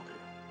说谎的人。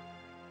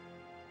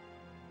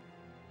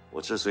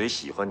我之所以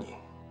喜欢你，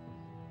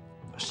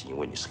是因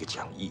为你是个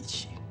讲义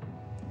气、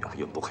永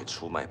远不会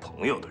出卖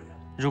朋友的人。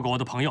如果我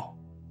的朋友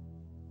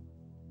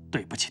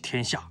对不起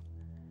天下，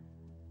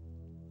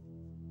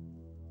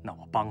那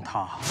我帮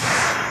他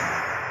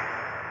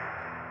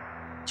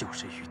就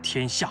是与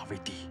天下为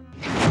敌。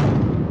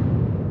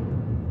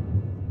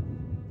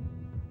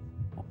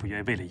 不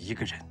愿为了一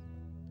个人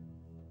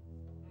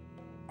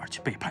而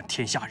去背叛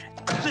天下人。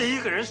这一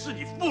个人是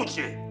你父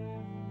亲。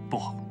不，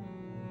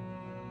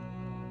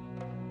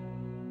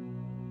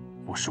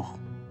吴叔，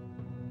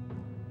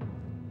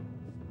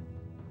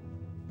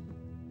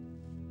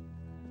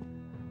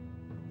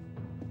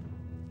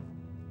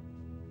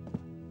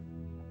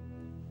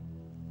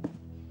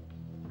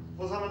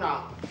副参谋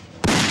长。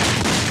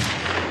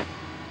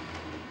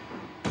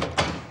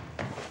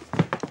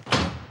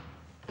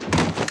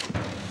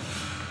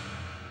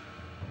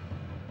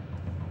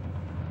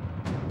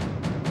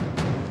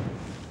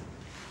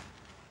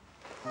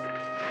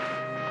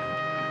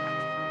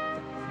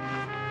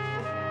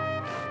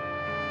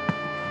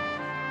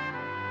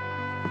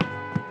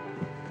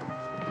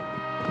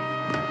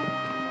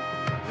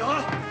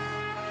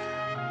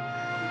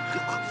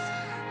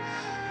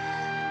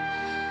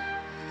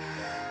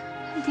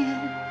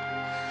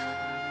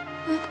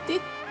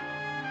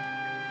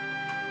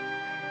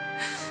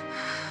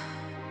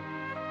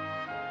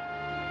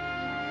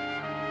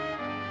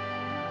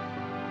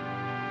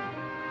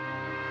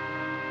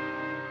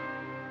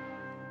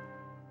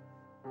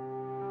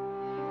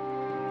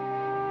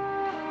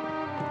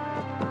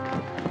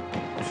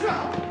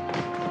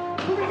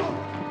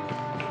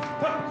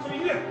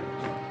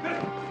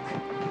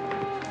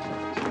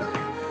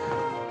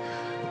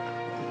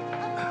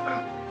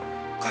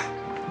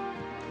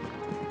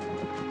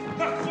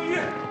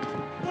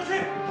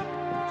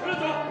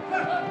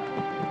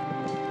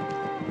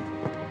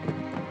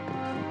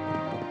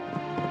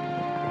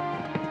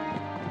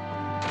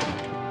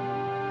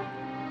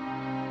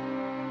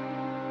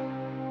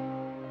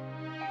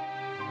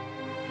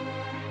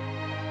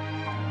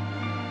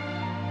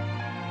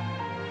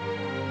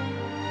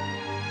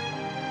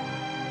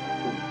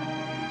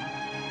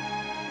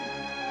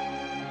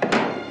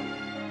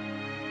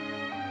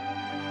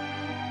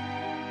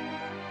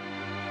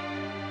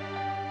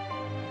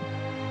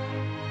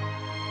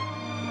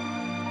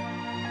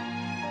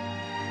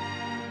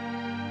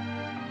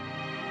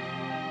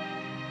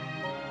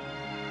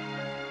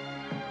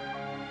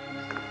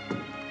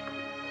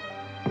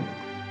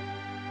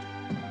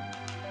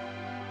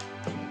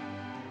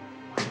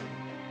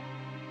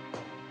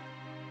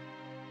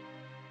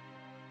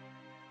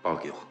 包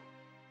给我。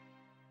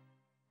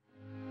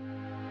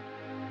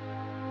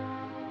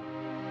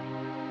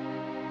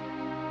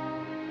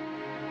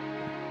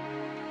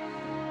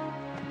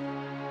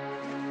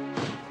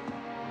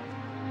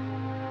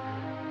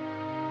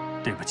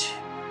对不起，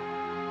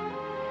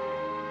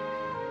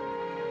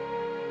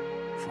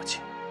父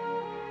亲。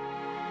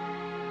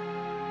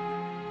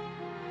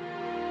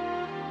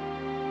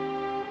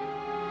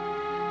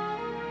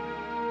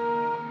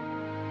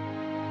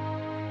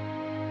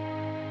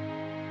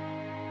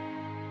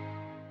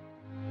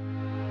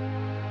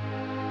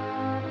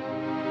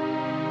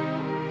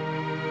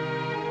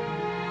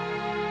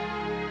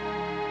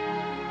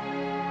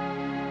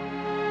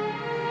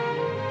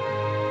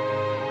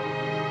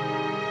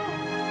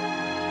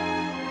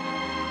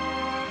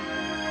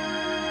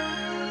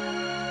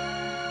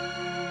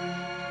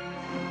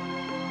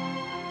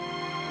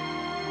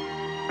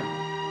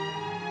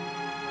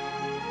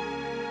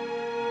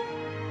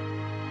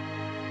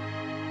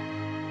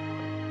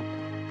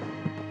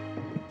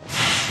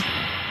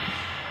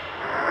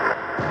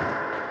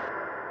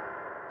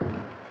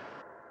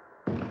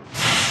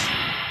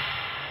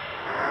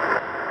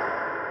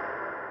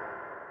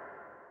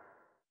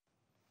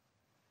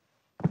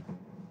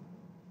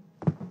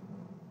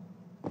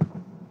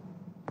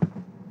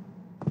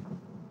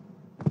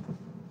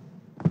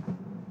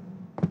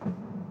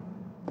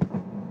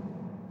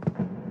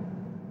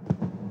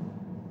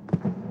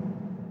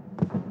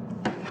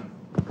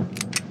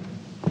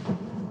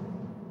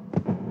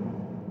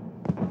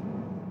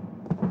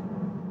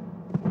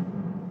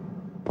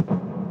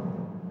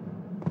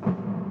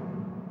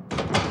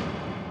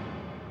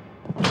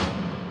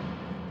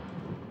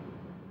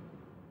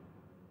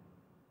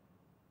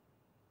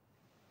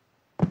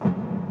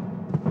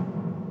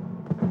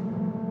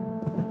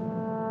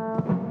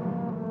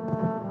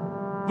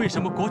为什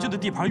么国军的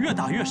地盘越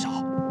打越少？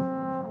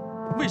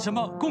为什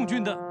么共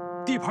军的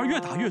地盘越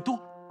打越多，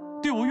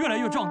队伍越来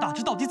越壮大？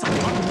这到底怎么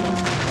了？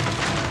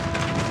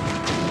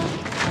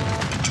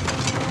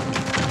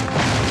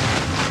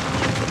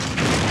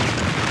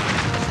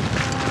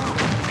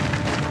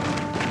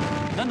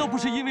难道不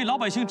是因为老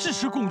百姓支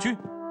持共军，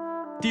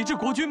抵制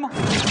国军吗？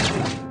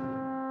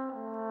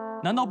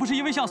难道不是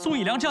因为像宋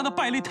义良这样的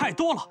败类太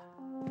多了，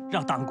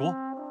让党国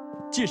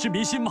尽失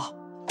民心吗？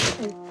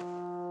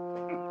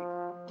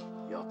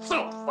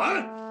造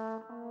反！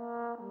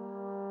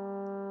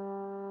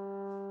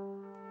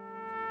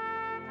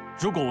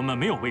如果我们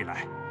没有未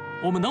来，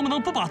我们能不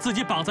能不把自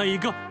己绑在一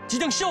个即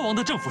将消亡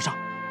的政府上？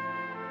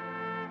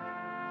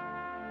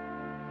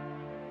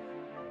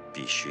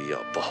必须要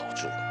保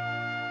住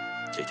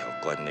这条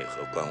关内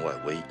和关外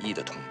唯一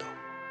的通道，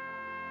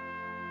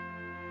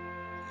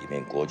以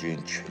免国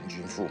军全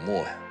军覆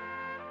没呀！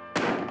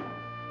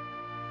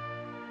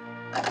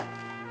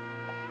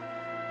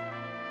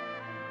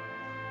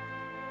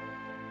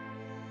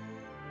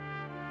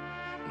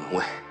门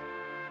卫，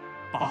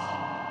报。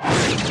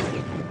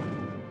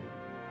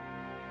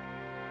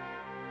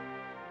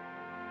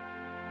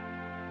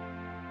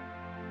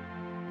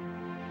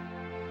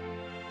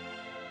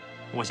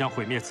我想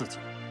毁灭自己，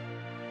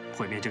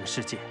毁灭这个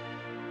世界。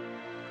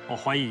我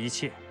怀疑一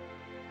切，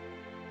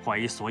怀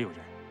疑所有人，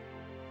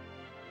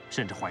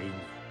甚至怀疑你。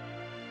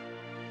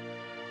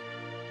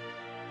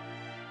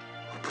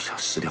我不想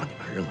失掉你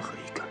们任何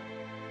一个。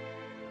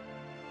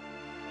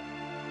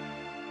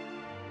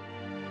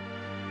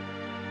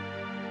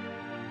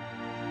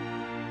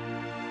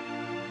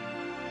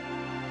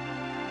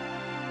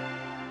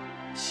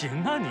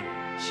行啊你，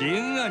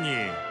行啊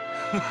你，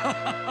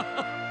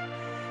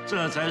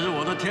这才是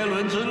我的天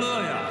伦之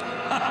乐呀！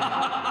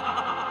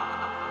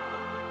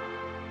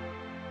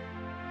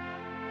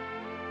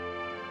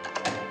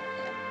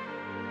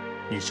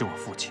你是我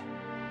父亲。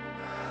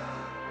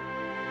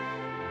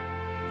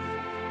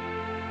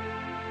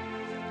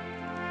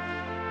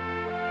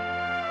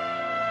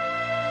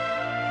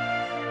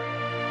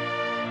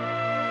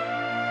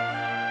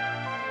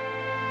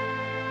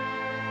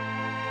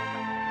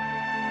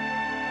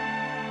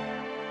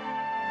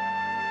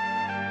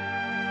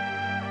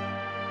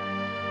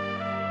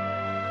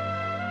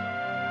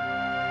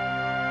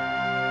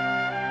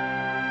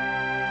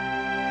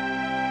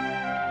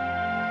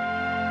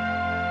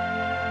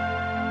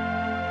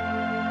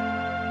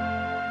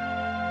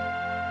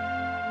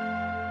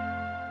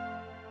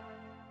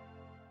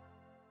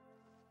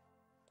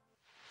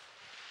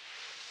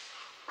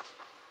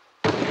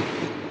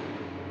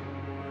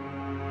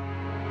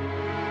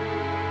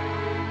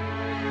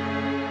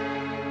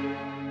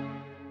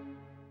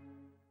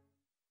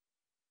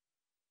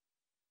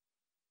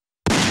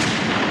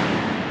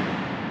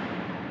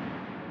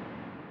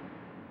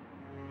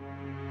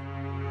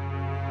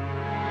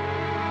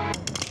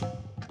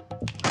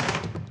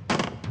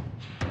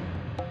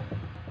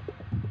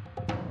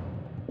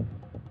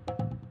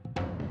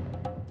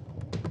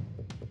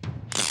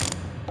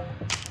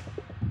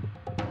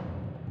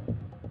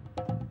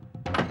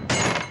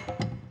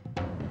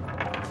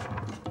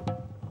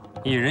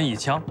一人一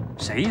枪，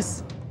谁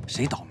死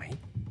谁倒霉。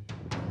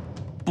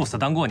不死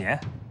当过年，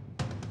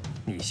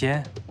你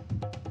先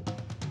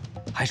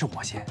还是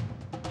我先？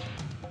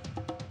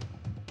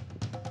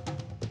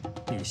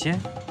你先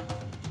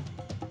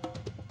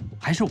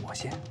还是我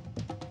先？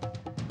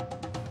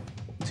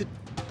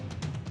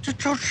这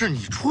招是你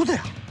出的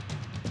呀，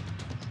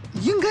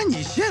应该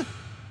你先。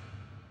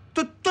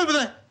对不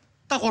对？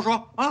大伙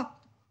说啊！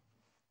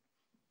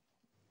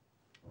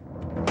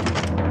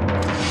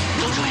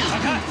闪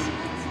开！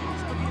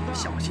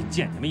小心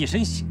溅你们一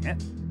身血！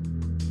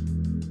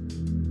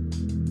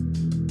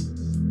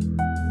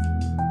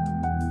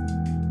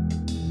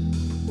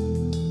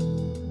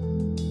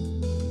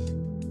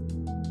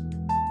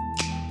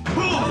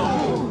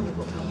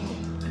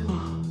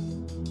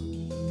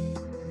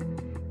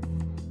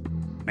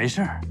没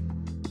事儿，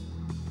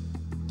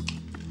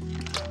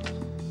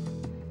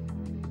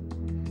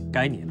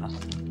该你了。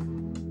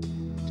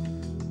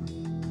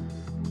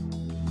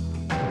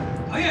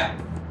唐毅，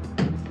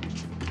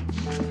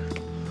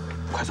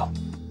快走！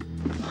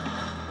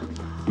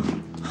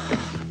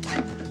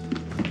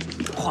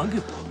还给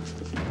我！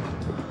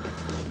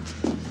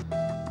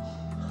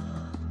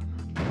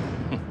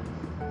哼，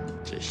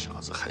这小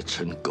子还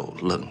真够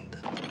愣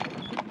的。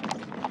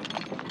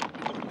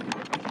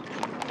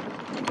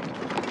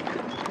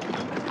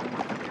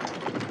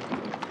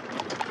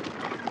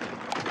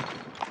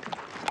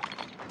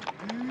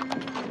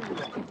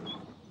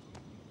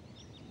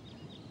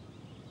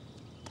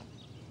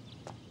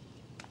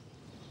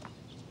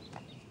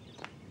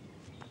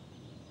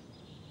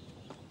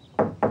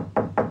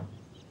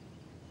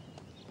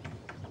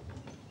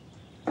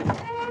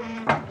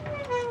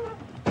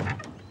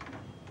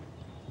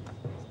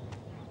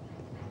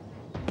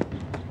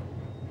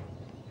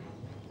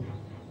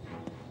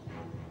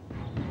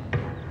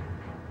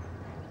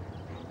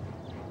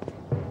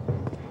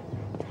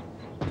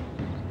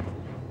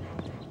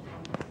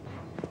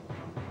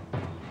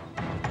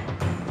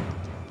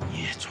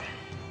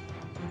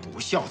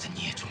 叫的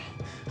孽种，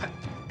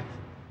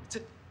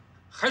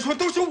还说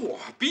都是我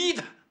逼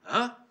的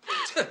啊！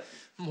这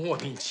莫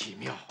名其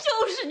妙。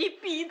就是你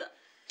逼的，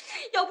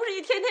要不是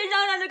你天天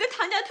嚷嚷着跟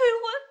唐家退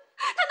婚，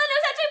他能留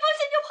下这封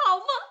信就跑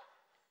吗？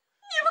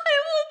你陪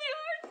我女儿，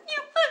你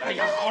陪……哎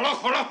呀，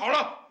好了，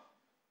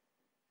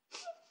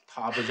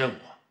他不认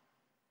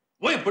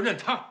我，我也不认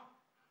他。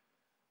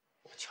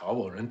我乔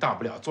某人大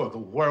不了做个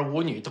无儿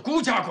无女的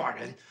孤家寡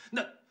人，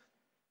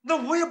那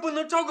我也不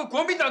能招个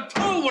国民党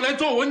特务来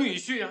做我女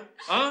婿啊！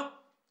啊！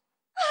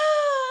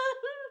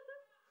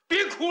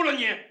别哭了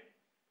你。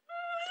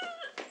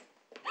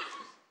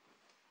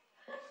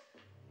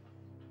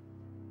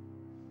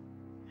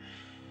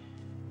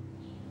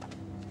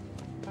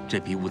这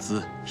批物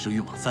资是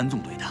运往3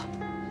纵队的，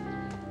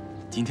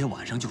今天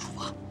晚上就出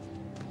发。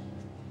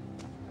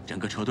整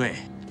个车队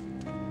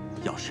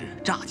要是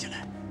炸起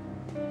来，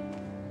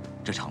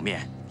这场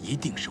面一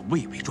定是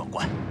蔚为壮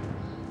观。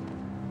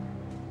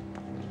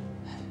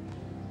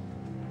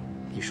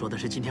 你说的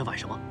是今天晚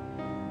上吗？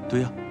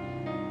对呀。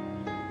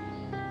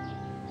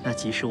那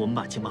即使我们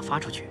把情报发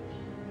出去，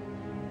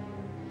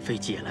飞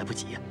机也来不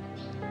及呀。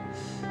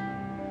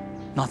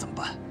那怎么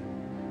办？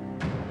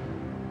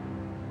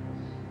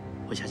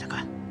我想想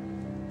看。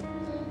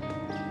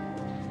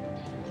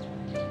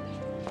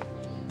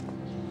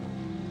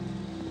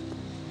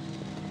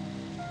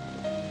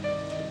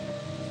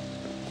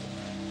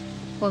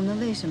我们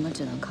为什么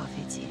只能靠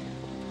飞机？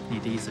你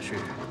的意思是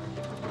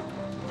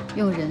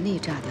用人力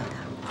炸掉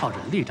它？ 靠人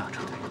力炸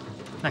车队，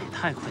那也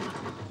太困难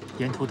了。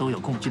沿途都有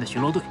共军的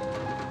巡逻队。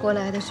我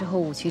来的时候，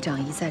武区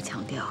长一再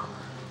强调，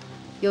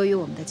由于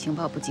我们的情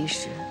报不及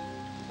时，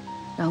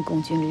让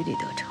共军屡屡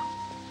得逞。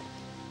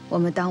我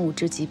们当务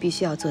之急必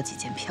须要做几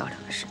件漂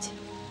亮的事情，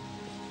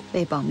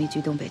为保密居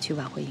东北区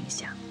挽回影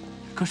响。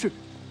可是，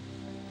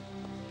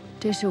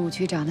这是武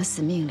区长的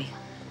死命令，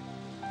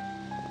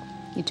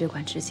你只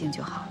管执行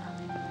就好了。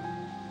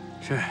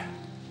是。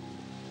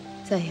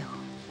再有，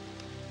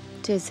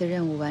这次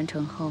任务完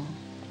成后。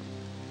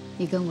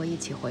 你跟我一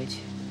起回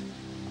去。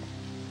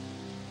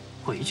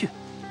回去？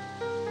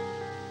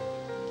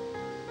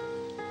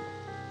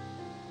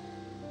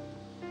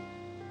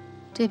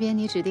这边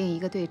你指定一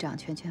个队长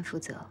全权负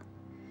责，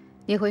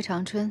你回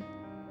长春，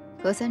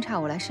隔3差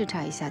5来视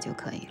察一下就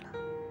可以了，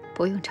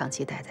不用长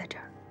期待在这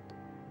儿。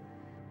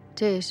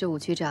这也是武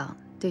区长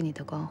对你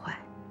的关怀。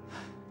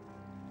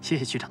谢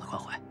谢区长的关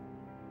怀。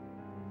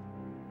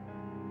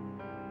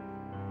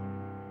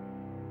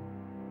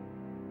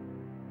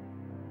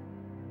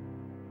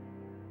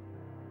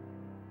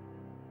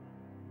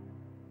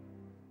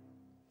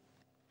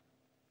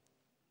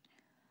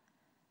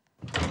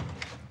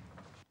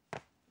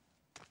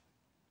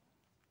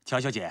 乔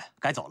小姐，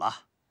该走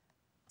了。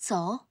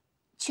走？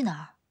去哪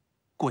儿？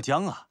过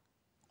江啊。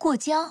过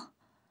江？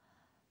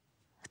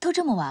都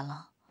这么晚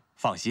了。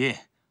放心，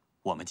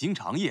我们经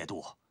常夜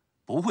渡，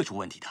不会出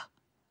问题的。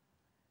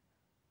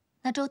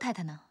那周太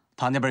太呢？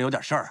她那边有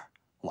点事儿，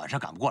晚上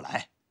赶不过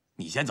来。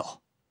你先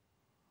走。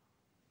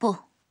不，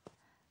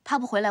她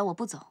不回来，我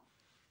不走。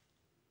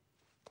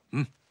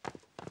嗯。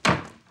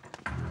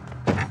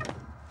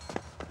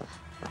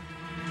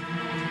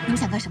你们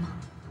想干什么？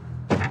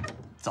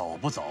 走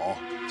不走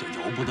就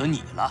由不得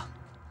你了。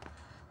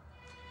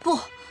不，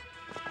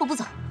我不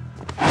走。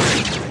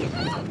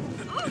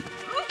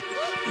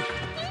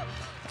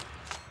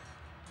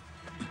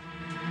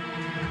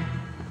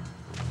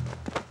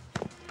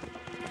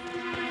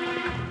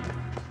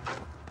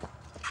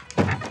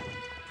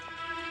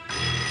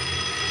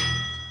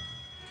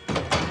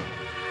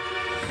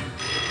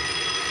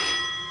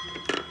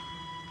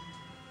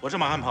是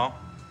马汉鹏。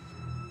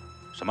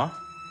什么？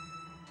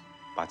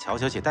把乔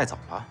小姐带走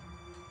了？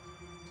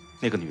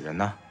那个女人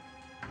呢？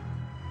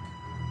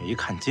没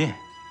看见。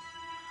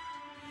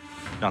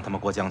让他们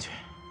过江去，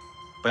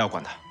不要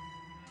管她。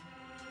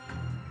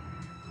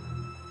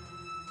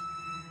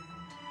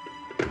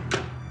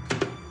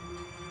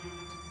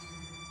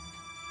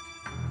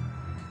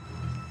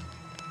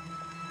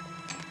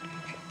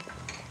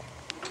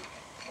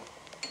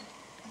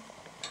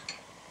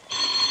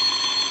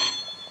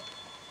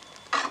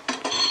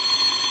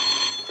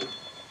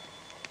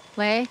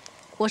 喂，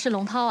我是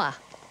龙涛啊。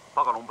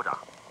报告龙部长，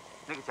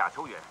那个贾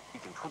秋远已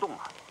经出动了。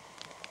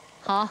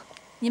好，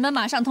你们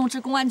马上通知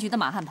公安局的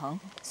马汉鹏，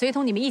随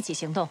同你们一起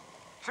行动。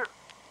是，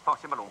放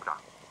心吧，龙部长。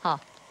好。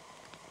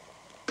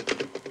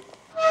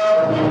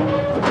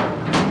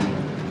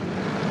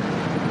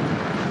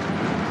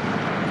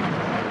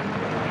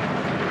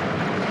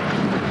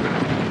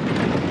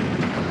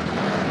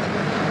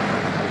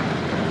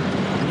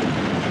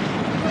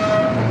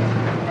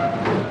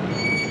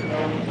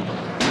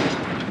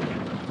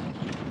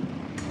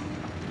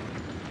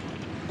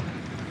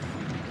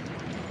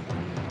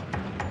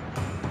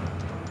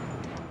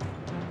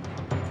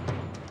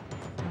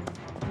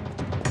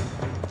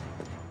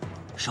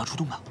是要出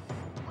动了。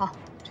好，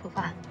出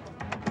发。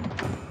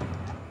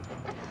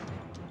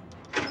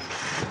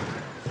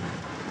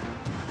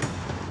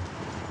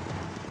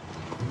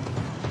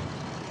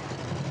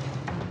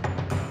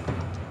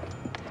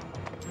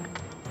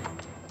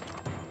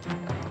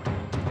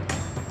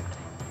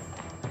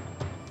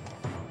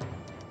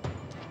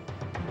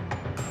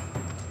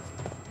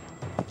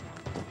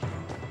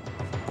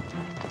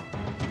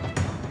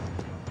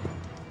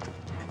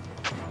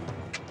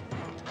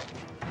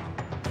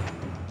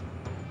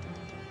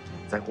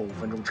再过5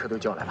分钟，车队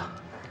就要来了，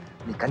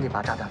你赶紧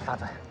把炸弹发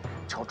在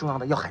朝中央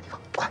的要害地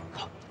方，快！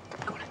好，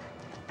跟我来。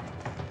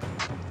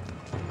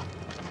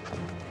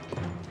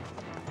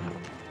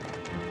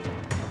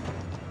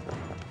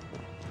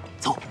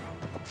走。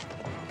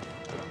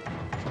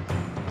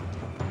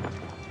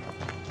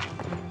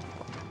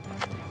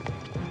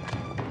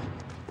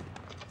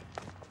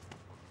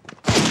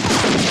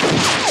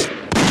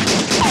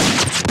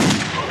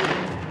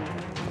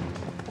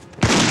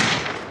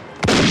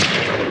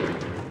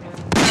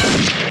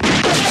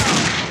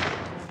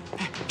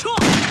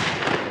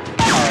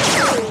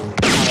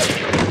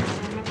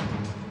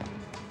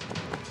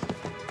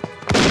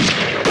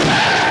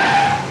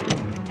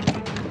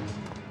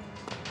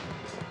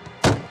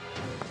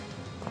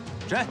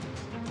谁？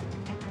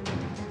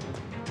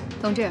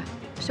同志，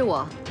是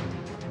我。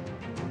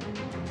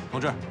同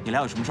志，你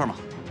来有什么事吗？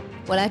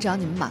我来找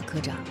你们马科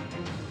长。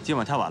今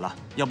晚太晚了，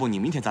要不你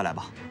明天再来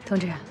吧。同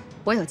志，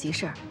我有急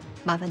事儿，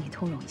麻烦你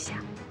通融一下。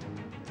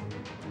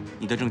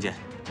你的证件。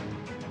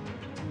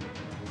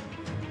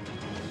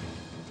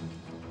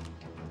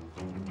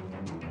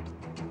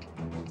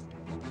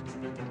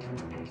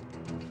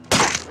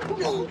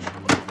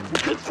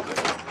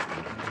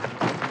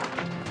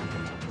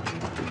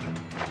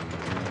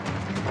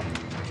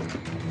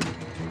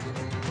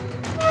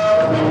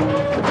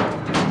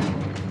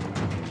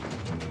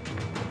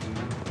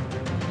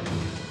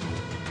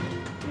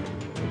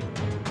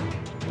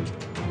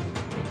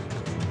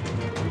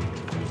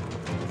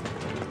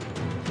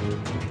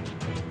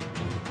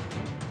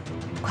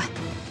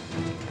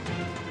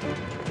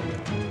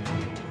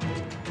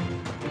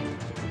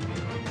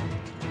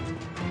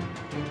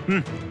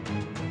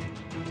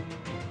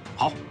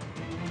好，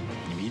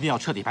你们一定要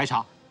彻底排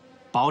查，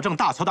保证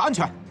大桥的安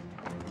全。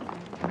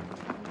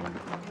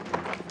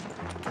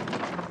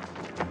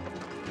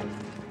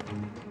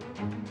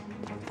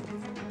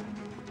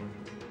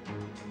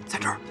在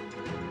这儿。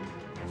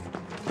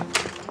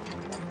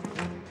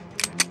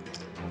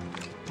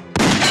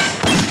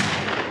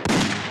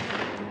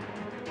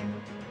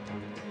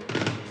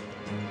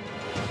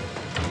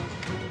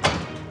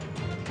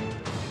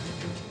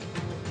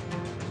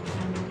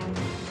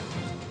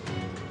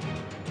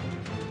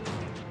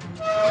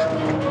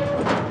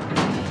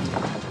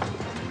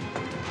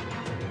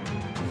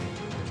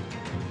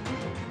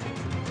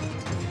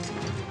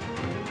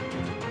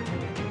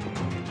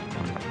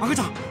马科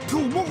长，给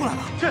我摸过来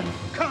了。去，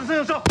看看摄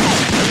像摄。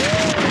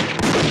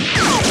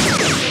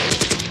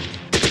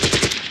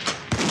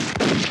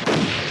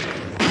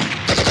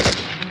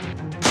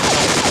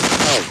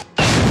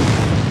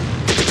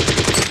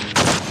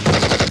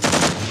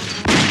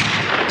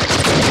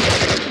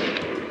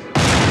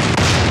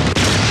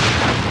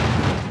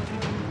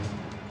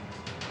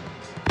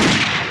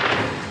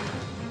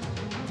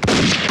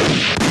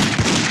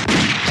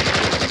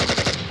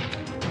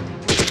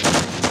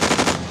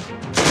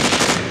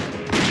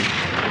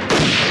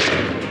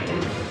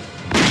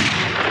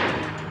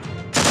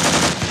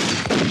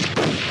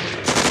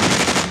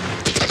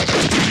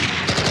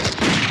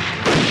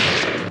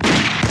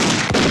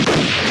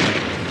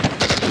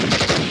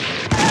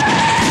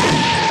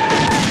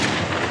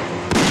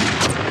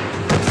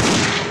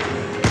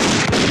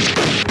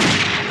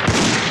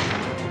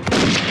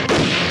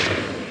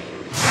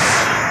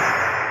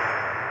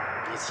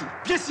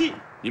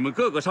你们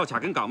各个哨卡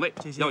跟岗位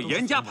要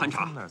严加盘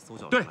查。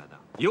对，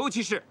尤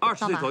其是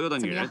20岁左右的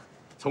女人，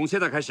从现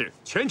在开始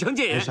全程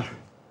戒严。没事，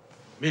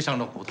没伤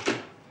着骨头。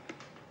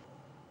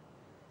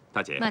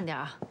大姐，慢点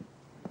啊！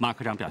马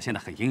科长表现得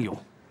很英勇，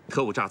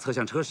特务炸侧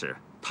向车时，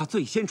他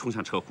最先冲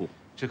向车库。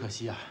只可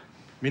惜啊，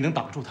没能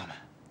挡住他们。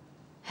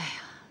哎呀，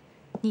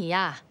你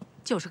呀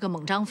就是个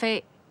猛张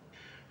飞。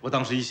我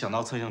当时一想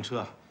到侧向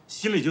车，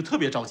心里就特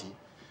别着急，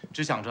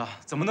只想着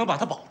怎么能把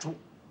他保住。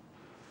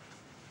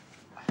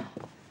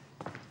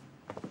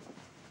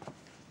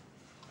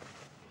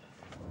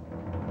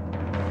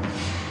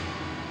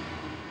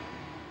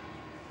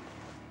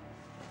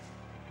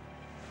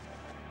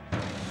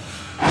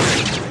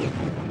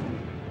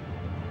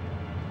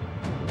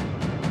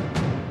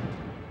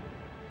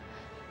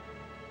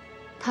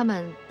 他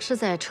们是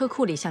在车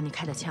库里向你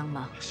开的枪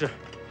吗？是，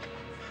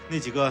那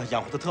几个养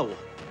活的特务，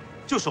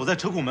就守在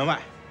车库门外。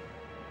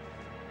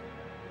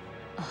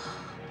啊，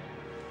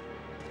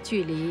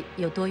距离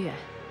有多远？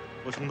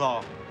我冲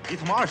到离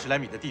他们20来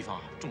米的地方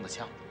中的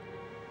枪，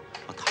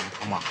我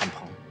堂马汉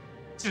鹏，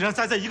竟然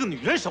栽在一个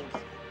女人手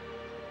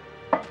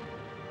里。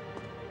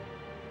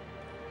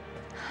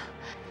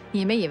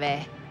你们以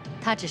为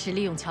他只是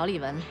利用乔丽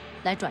文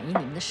来转移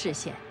你们的视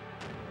线，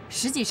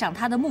实际上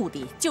他的目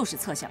的就是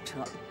侧向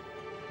车。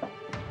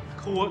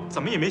 可我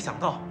怎么也没想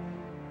到，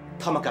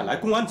他们敢来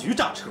公安局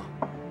炸车。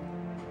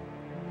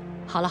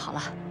好了好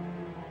了，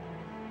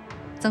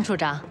曾处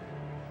长，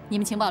你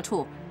们情报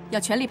处要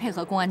全力配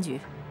合公安局，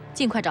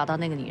尽快找到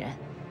那个女人。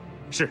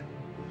是，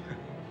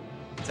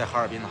在哈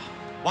尔滨呢，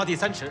挖地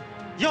3尺，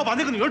也要把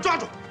那个女人抓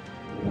住。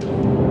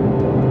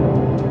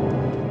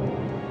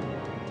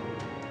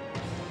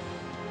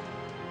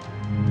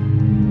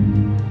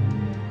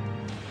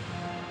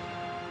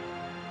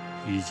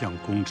一将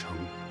功成。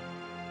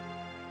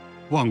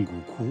 万骨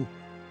枯，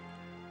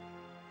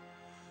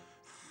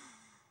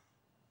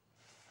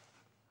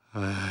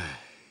唉，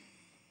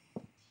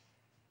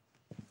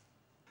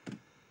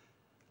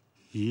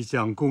一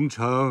将功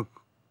成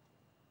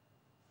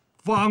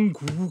万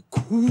骨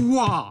枯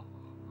啊！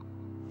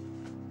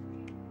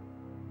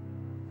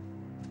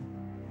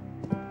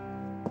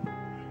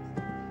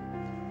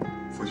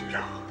副局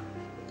长，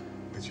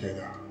我觉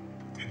得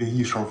他这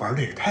一手玩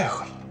的也太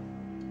狠了，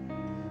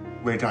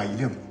为炸一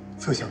辆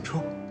侧向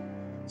车。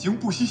 竟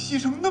不惜牺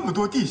牲那么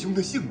多弟兄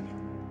的性命，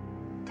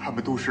他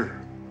们都是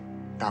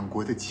党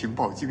国的情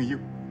报精英，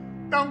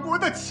党国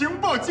的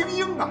情报精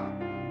英啊！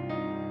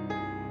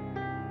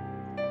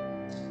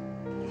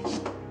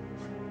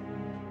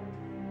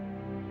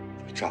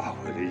你炸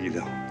毁了一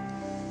辆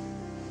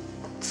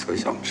侧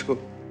向车，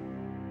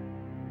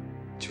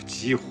就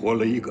激活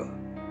了一个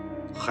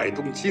海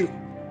东精，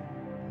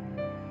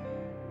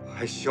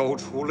还消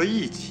除了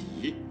异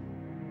己，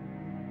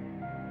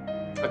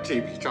他这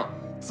笔账。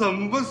 怎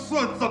么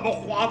算怎么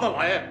划得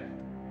来？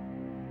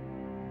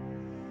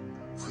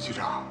副局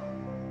长，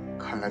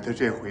看来他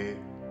这回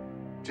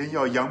真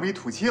要扬眉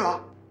吐气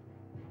了。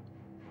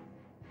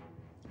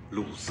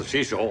鹿死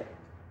谁手，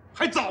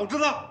还早着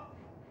呢。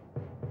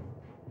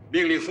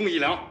命令宋一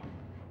良，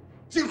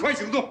尽快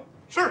行动。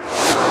是。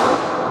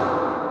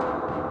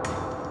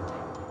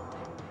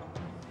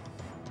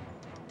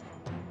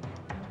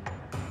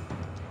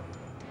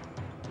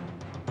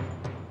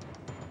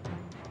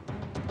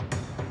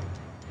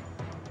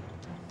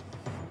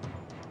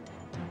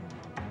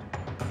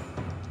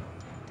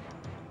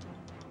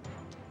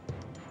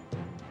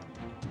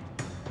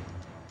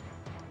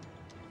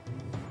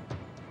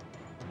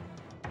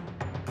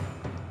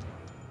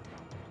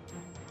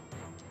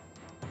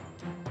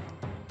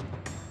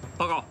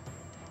报告，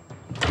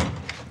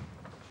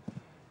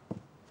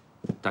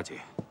大姐，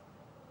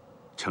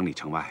城里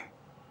城外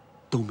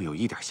都没有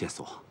一点线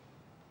索。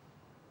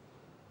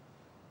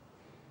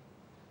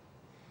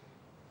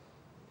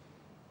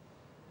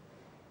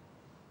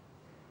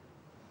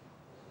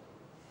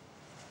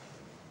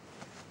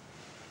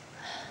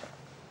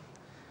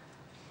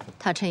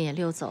他趁夜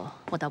溜走，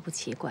我倒不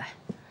奇怪。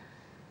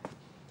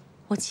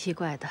我奇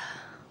怪的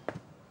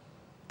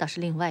倒是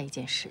另外一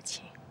件事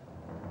情。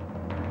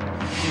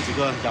 那几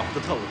个养活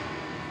的特务，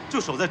就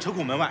守在车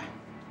库门外。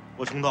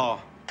我冲到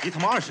离他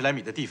们20来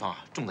米的地方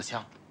中的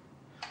枪，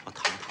我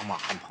堂马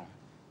汉鹏，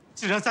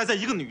竟然栽在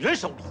一个女人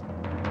手里。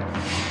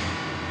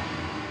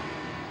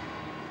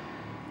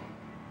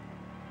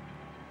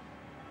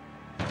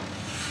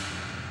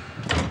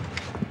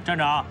站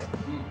长，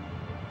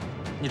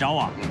你找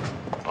我？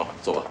好，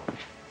坐吧。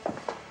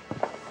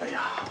哎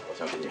呀，我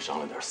想跟你商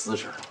量点私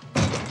事。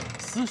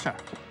私事？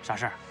啥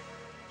事儿？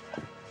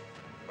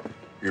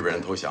日本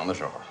人投降的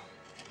时候。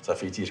 在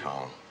飞机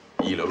场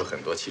遗留了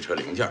很多汽车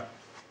零件，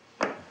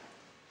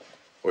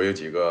我有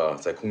几个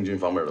在空军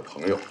方面的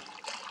朋友，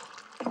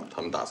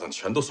他们打算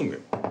全都送给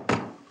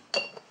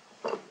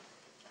我。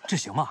这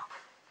行吗？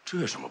这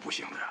有什么不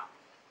行的呀？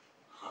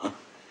啊，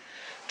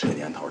这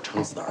年头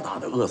撑死胆大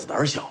的，饿死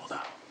胆小的，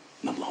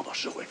能老到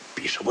实惠，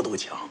比什么都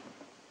强。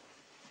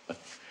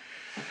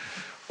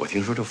我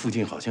听说这附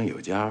近好像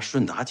有家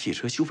顺达汽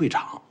车修配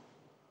厂，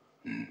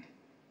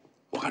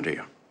我看这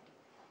样，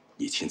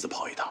你亲自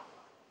跑一趟。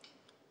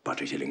把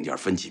这些零件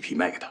分几批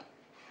卖给他。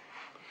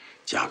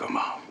价格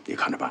嘛，你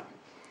看着办，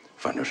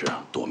反正是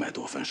多卖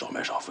多分，少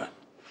卖少分。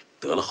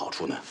得了好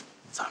处呢，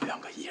咱们2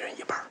个1人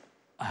1半。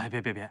哎，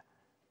别，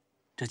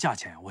这价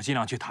钱我尽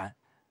量去谈，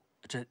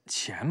这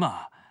钱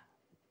嘛，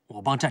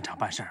我帮战场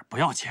办事儿不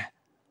要钱。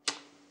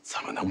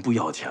怎么能不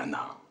要钱呢？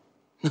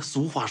那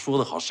俗话说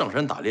得好，上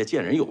山打猎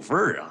见人有份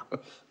儿啊。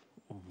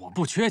我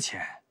不缺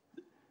钱。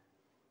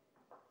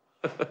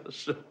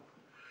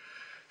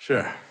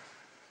是，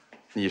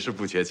你是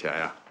不缺钱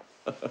呀。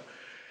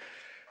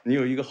你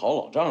有一个好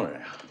老丈人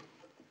呀，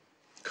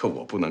可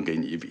我不能给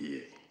你一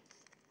笔，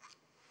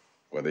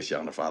我得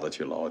想着法子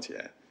去捞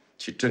钱，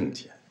去挣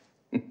钱。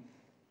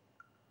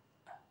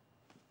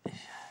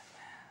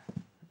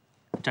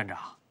站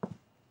长，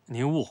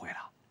您误会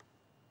了，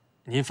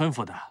您吩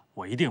咐的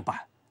我一定办，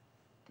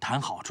谈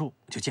好处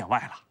就见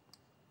外了。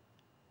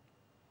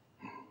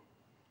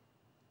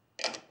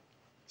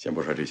先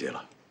不说这些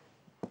了，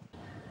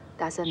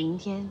打算明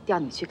天调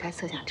你去开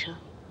测向车。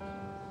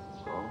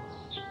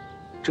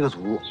这个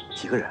组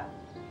几个人？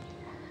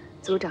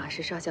组长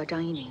是少校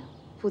张一鸣，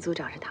副组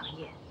长是唐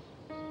烨，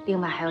另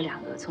外还有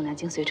2个从南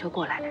京随车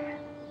过来的人。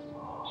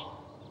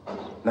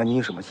那你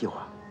有什么计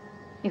划？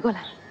你过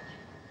来，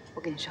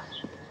我跟你说。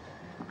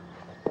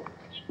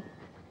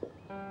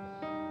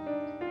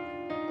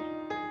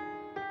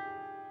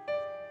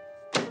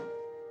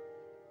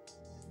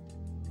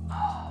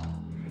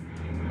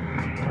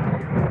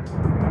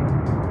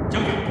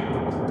将军，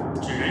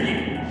指人命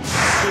令，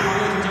对方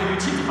要求将军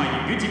亲自翻译，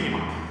严禁密码。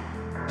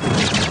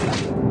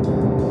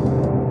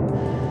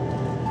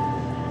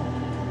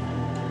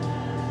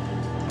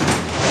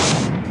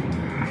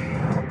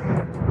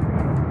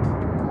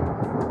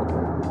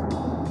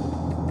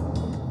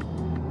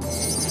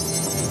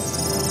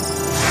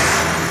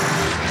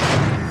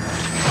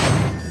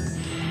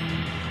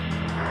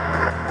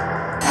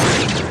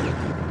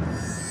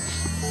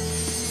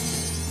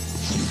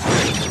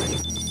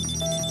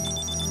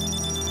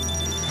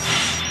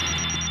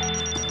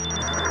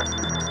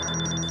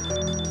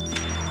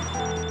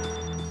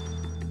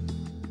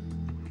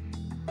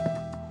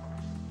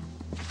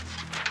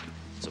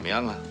怎么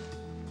样啊？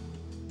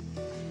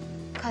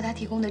靠他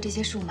提供的这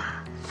些数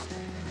码，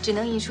只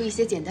能印出一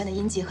些简单的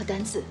音节和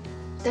单字，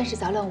但是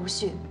杂乱无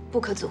序，不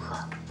可组合。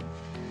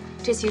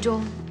这其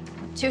中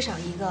缺少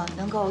一个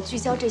能够聚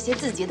焦这些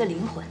字节的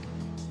灵魂，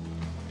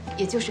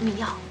也就是密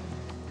钥。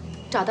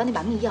找到那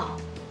把密钥，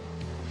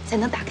才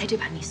能打开这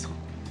把密锁。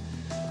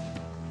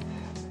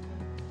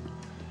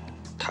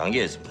唐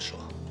烨怎么说？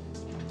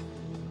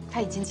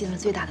他已经尽了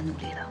最大的努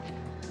力了，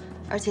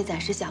而且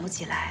暂时想不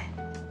起来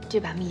这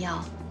把密钥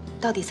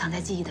到底藏在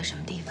记忆的什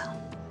么地方。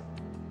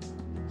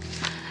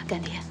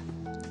干爹，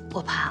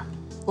我怕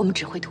我们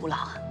只会徒劳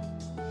啊。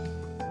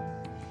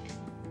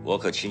我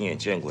可亲眼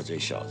见过这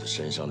小子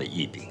身上的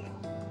异禀。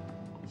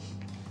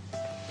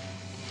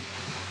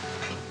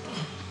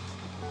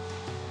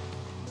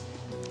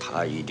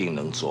他一定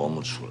能琢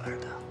磨出来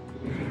的。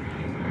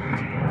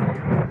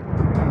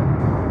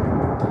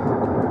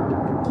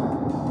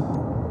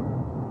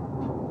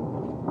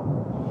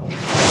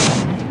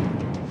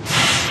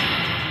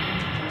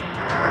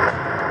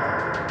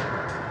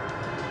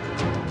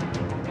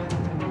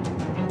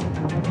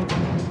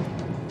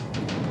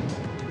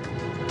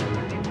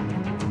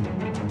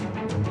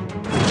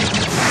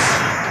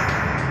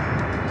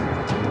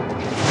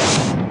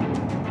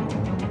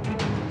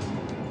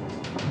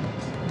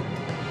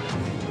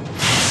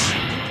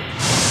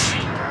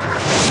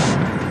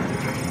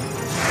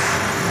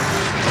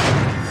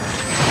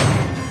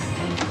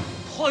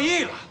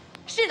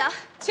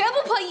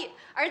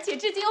而且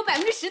至今有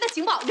10%的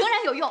情报仍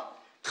然有用，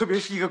特别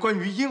是一个关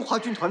于樱花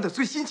军团的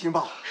最新情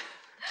报。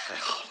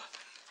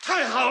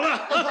太好了，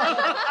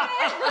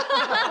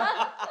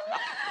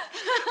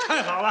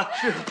太好了，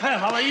是太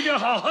好了，一定要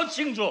好好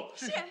庆祝。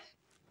是。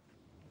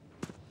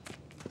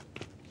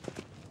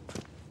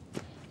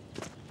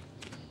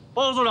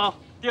报告组长，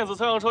电子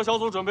测量车小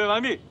组准备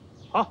完毕。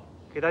好，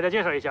给大家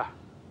介绍一下，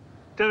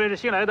这位是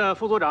新来的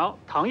副组长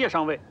唐烨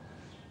上尉。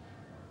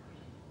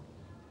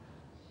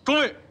中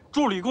尉。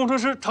 助理工程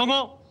师常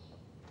光，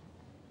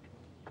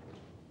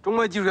中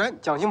尉技术员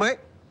蒋兴培，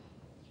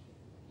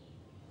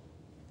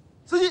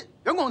司机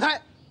袁广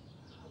泰。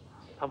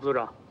唐副组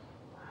长，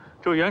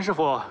这位袁师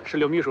傅是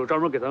刘秘书专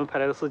门给咱们派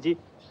来的司机。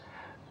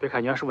别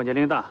看袁师傅年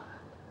龄大，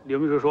刘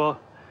秘书说，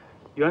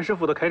袁师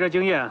傅的开车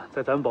经验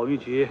在咱们保密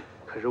局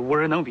可是无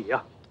人能比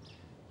呀。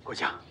过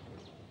奖。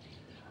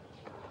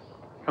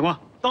常光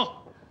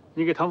到，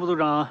你给唐副组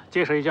长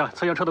介绍一下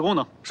测向车的功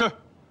能。是，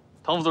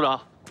唐副组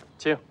长，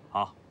请。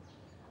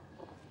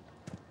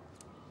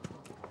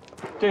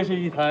 这是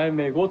一台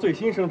美国最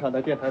新生产的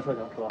电台测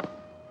向车，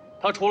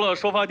它除了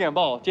收发电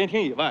报、监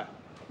听以外，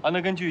还能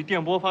根据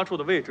电波发出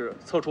的位置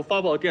测出发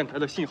报电台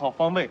的信号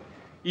方位，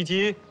以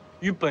及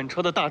与本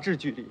车的大致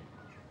距离。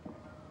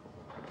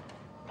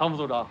唐副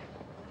组长，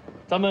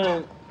咱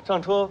们上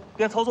车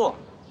边操作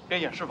边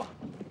演示吧。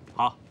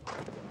好。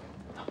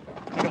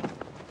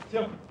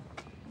行。 1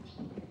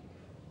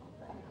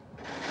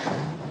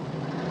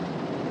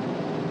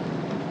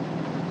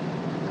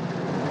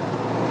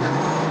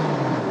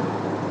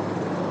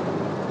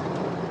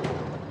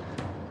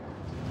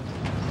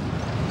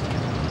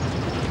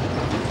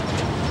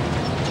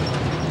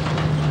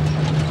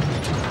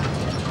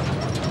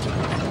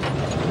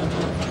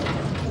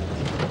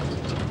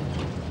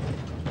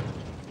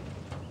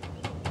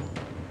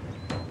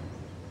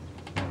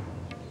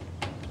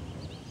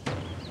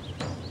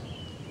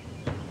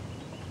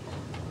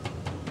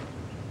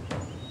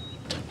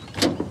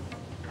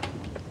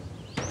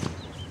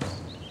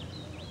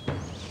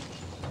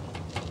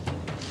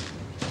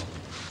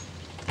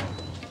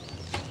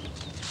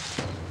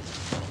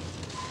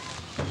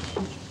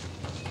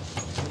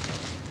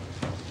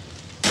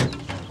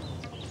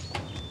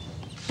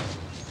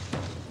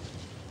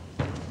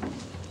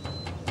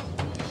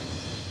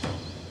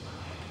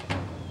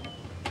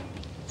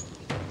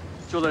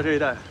就在这一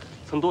带，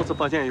曾多次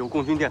发现有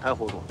共军电台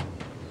活动。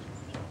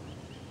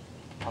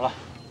好了，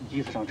你第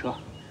一次上车，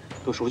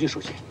都熟悉熟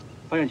悉，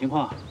发现情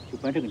况就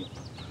搬这个钮子。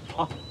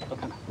好，我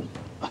看看。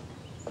啊，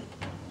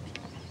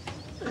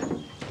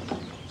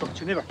走，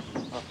去那边。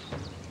啊。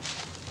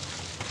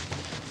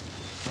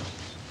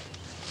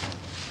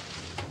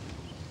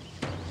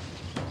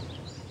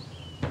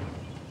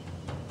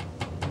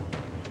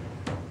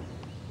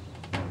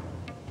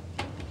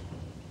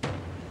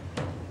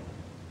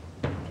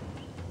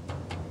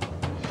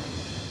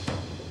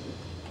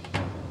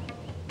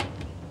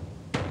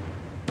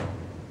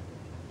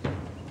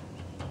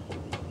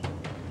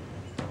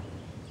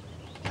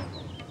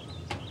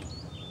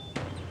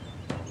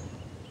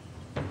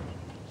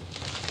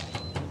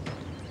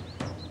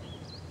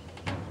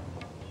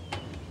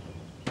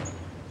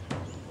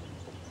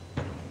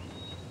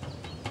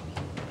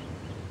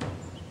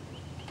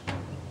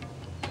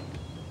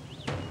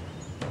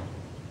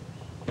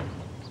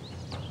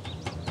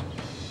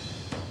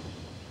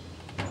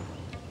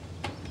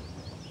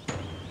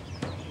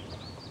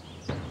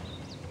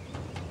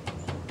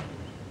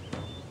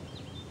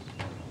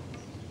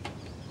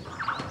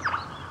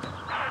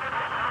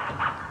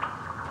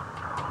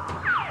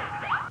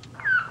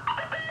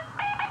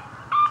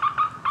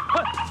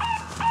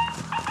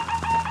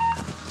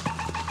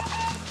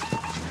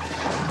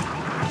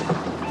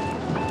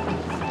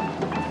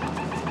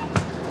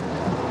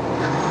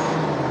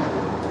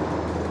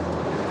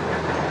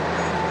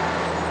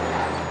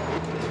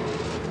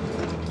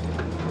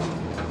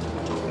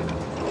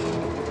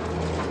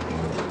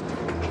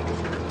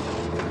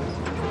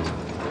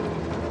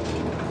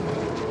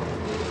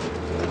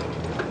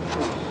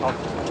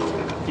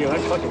 底盘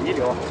朝鲜一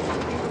流，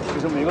就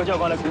是美国教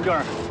官来评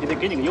卷也得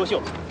给你个优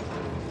秀。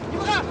你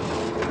们看，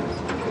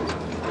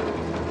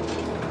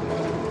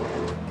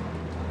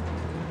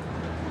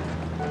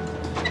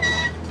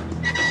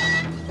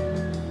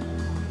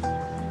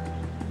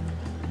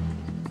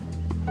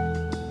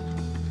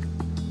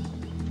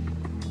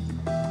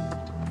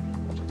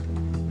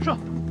上。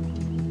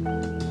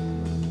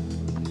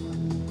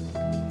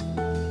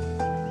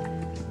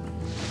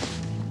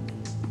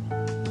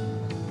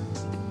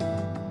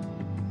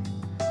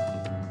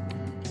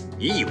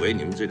你以为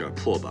你们这点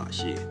破把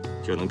戏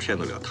就能骗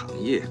得了唐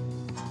烨？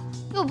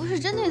又不是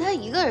针对他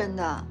一个人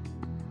的，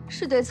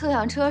是对测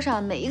量车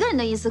上每一个人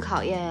的一次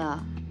考验呀。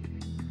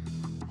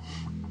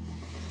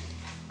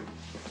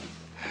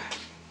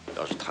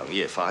要是唐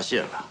烨发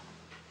现了，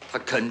他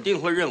肯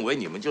定会认为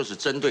你们就是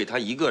针对他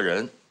一个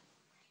人。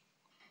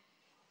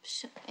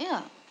什么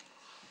呀？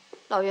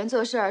老袁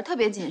做事儿特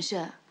别谨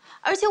慎，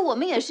而且我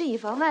们也是以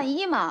防万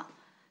一嘛，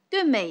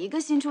对每一个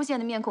新出现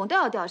的面孔都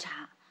要调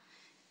查。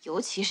 尤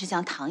其是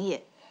像唐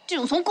烨这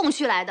种从共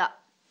区来的，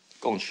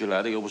共区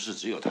来的又不是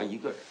只有他一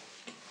个人。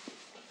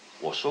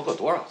我说过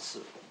多少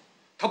次，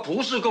他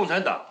不是共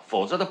产党，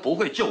否则他不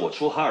会救我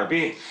出哈尔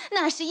滨。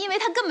那是因为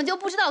他根本就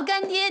不知道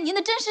干爹您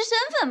的真实身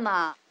份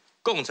嘛。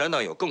共产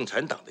党有共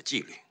产党的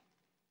纪律，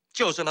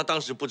就算他当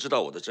时不知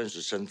道我的真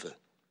实身份，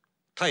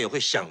他也会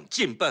想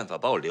尽办法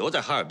把我留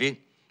在哈尔滨，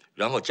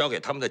然后交给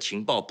他们的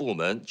情报部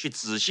门去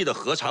仔细的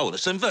核查我的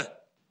身份。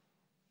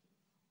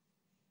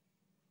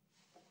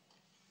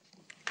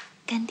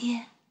 干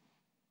爹，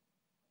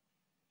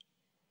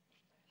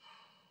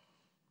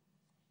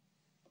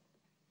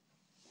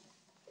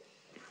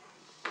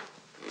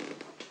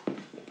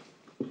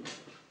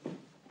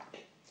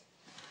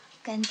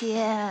干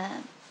爹，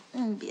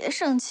别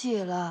生气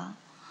了。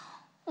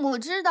我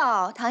知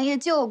道唐烨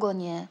救过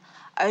您，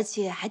而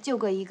且还救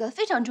过一个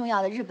非常重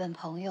要的日本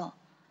朋友。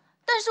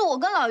但是我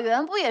跟老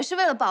袁不也是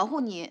为了保护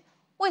你，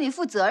为你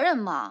负责任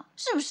吗？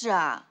是不是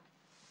啊？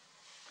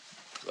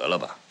得了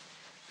吧。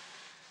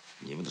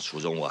 你们的初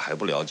衷我还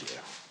不了解，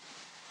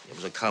也不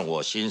是看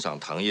我欣赏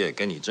唐烨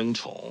跟你争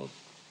宠，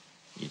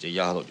你这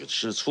丫头就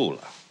吃醋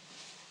了。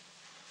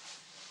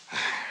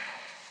唉，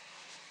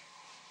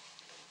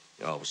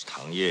要不是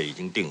唐烨已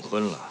经订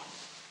婚了，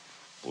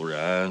不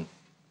然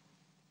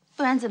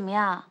怎么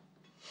样？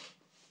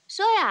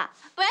说呀，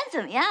不然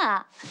怎么样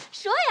啊？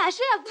说呀，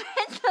说呀，不然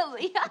怎么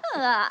样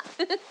啊？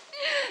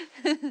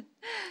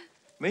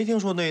没听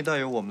说那一带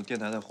有我们的电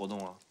台在活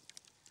动啊。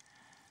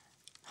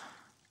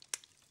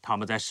 他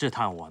们在试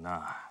探我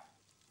呢。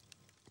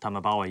他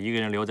们把我一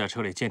个人留在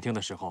车里监听的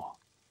时候，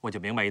我就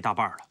明白一大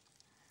半了。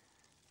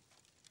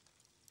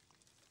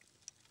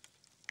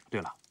对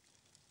了，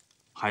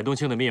海东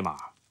青的密码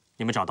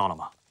你们找到了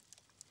吗？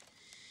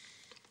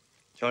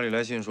家里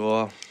来信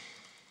说，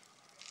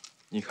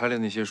你开的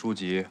那些书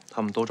籍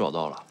他们都找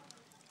到了，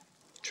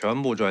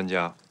全部专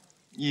家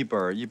一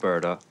本一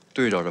本的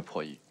对照着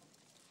破译，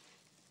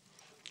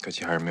可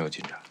惜还是没有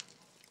进展。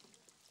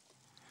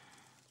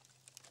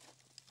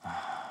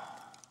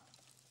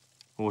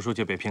 吴书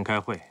记北平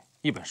开会，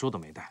一本书都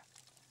没带，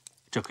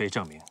这可以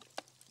证明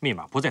密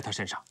码不在他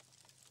身上。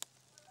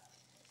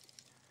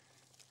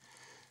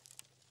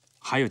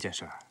还有件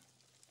事儿，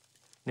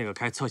那个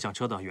开测向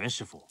车的袁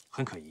师傅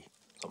很可疑。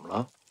怎么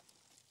了？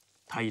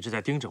他一直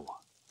在盯着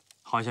我，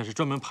好像是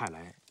专门派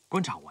来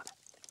观察我的。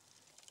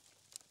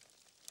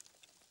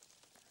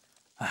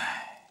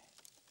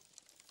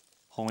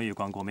红玉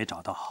棺椁没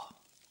找到，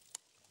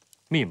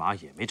密码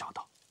也没找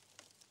到，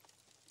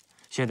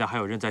现在还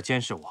有人在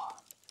监视我，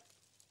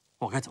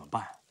我该怎么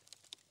办？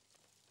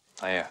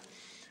唐爷，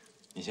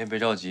你先别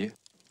着急，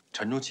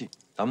沉住气，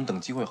咱们等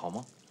机会好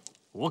吗？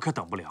我可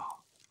等不了。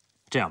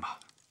这样吧，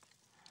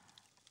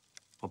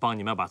我帮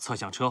你们把测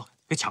向车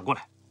给抢过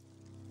来。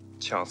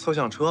抢测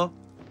向车？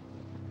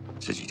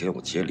这几天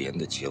我接连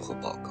的截获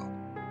报告，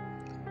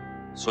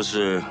说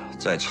是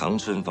在长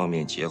春方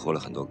面截获了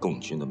很多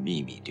共军的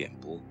秘密电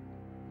波。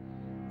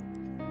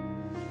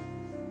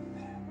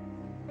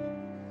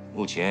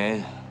目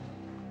前，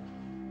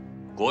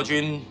国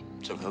军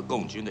正和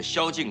共军的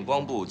宵禁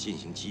光部进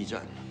行激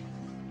战。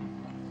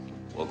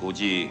我估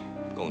计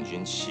共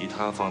军其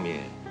他方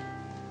面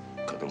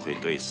可能会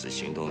对此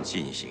行动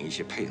进行一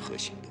些配合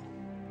行动，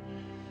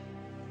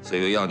所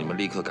以我要你们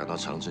立刻赶到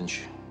长春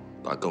去，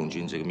把共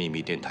军这个秘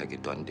密电台给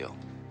端掉。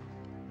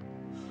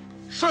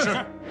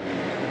是。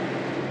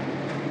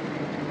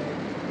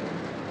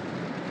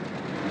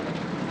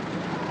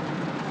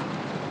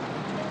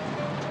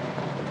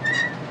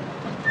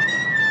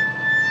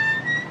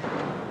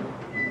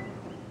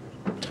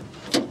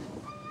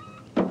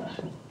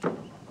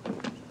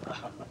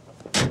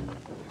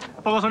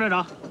报告孙站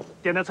长，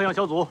电台测向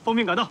小组奉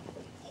命赶到。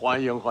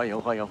欢迎欢迎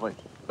欢迎欢迎！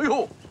哎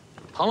呦，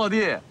唐老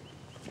弟，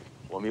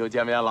我们又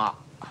见面了。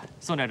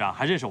宋站长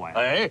还认识我呀？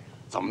哎，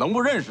怎么能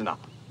不认识呢？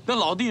那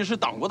老弟是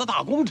党国的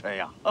大功臣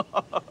呀！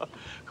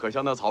可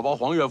像那草包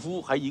黄岳夫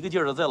还一个劲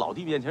儿的在老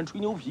弟面前吹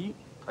牛皮，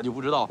他就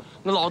不知道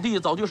那老弟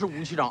早就是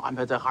武区长安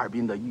排在哈尔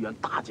滨的一员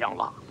大将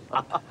了。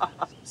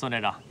宋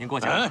站长，您过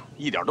奖了。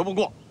一点都不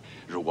过。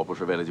如果不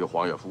是为了救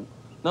黄岳夫，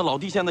那老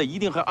弟现在一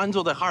定还安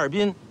坐在哈尔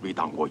滨，为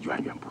党国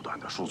源源不断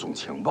的输送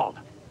情报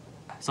的。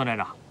宋站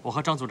长，我和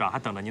张组长还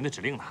等着您的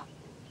指令呢。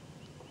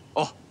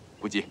哦，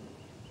不急。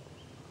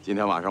今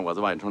天晚上我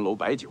在万春楼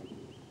摆酒，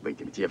为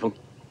你们接风，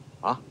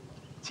啊，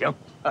请。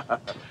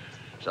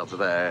上次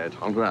在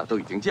长春啊都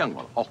已经见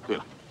过了。哦，对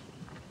了，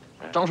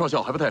张少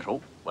校还不太熟，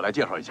我来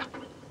介绍一下，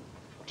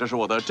这是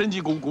我的侦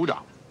缉股股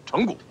长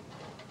程谷。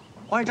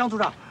欢迎张组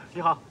长，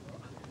你好。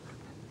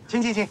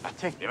请，里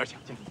边请，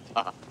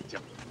啊，请。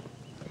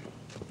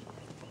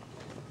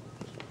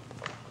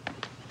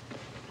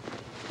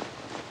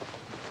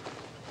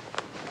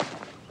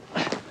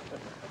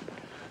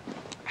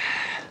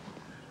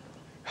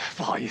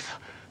不好意思，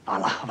晚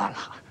了。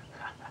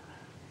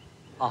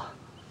啊，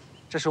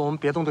这是我们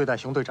别动队的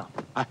熊队长。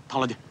哎，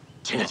唐老弟，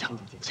请，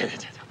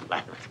来，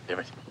里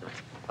边请。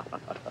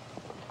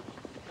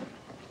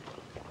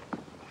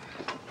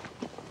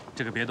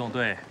这个别动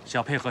队是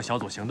要配合小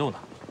组行动的，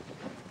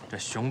这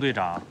熊队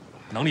长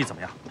能力怎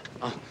么样？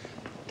啊，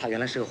他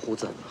原来是个胡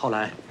子，后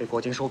来被国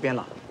军收编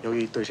了。由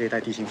于对这一带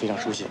地形非常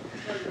熟悉，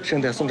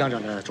深得宋厂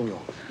长的重用。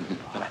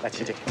来，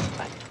请，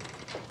来。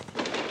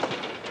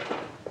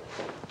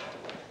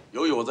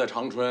由于我在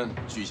长春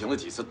举行了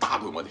几次大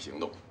规模的行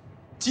动，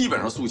基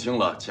本上肃清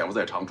了潜伏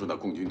在长春的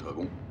共军特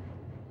工。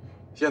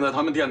现在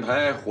他们电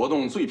台活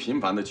动最频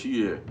繁的区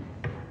域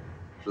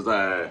是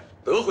在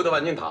德惠的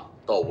万金塔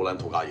到乌兰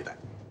图嘎一带。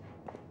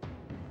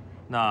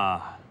那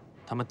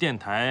他们电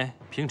台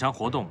平常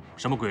活动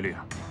什么规律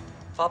啊？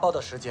发报的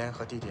时间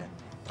和地点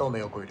都没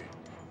有规律。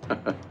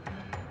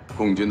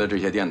共军的这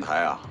些电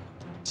台啊，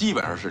基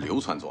本上是流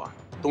窜作案，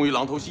东一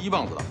榔头西一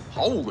棒子的，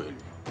毫无规律。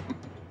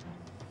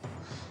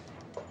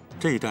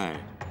这一带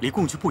离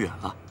共区不远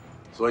了，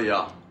所以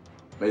啊，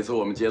每次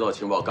我们接到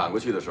情报赶过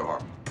去的时候，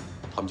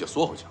他们就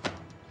缩回去了。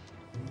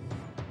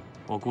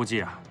我估计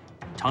啊，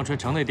长春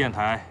城内电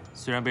台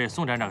虽然被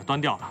宋站长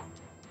端掉了，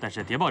但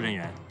是谍报人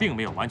员并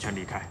没有完全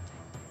离开，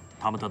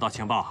他们得到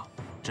情报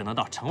只能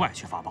到城外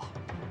去发报。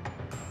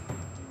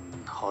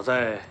好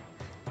在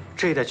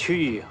这一带区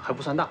域还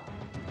不算大，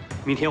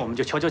明天我们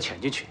就悄悄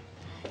潜进去，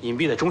隐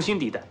蔽在中心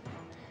地带，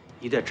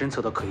一旦侦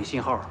测到可疑信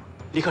号，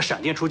立刻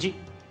闪电出击，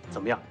怎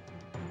么样？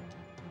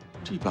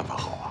这办法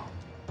好啊！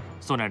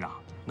宋站长，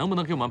能不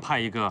能给我们派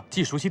一个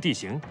既熟悉地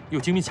形又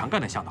精明强干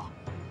的向导？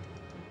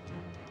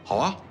好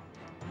啊！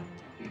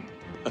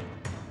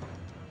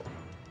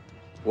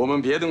我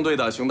们别动队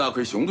的熊大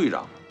奎熊队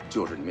长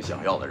就是你们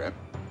想要的人，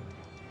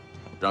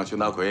让熊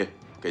大奎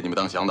给你们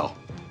当向导。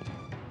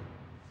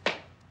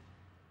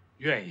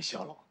愿意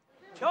效劳。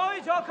瞧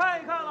一瞧，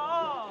看一看了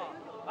啊！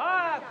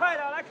哎，快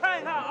点来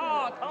看一看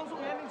啊！唐宋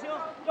元明清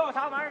要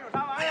啥玩意儿有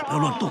啥玩意儿。别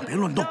乱动，别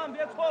乱动！千万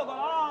别错过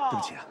了啊！对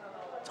不起啊，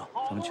走，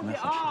咱们去买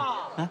好吃的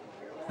啊！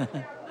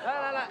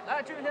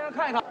来，这位先生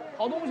看一看，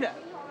好东西，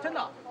真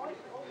的。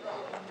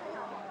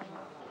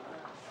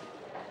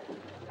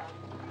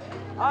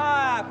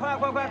哎，快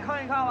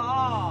看一看了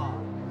啊！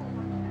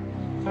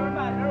今儿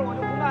半瓶我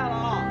就不卖了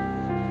啊！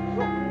哟，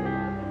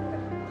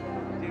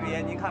这位爷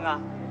您看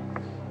看，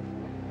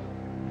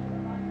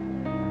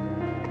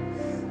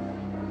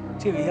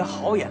这位爷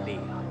好眼力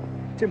啊！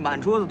这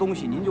满桌子东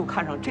西，您就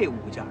看上这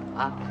物件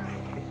了啊？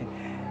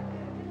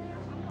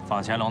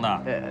仿乾隆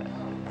的。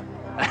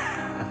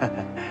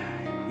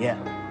爷，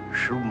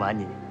实不瞒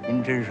您，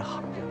您真是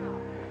行家。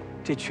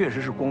这确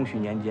实是光绪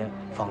年间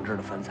仿制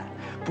的凡彩。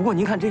不过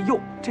您看这釉，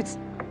这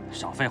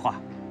少废话，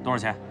多少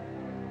钱？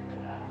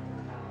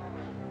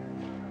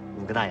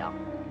 5个弹药，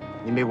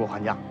你没给我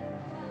还价。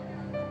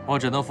我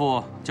只能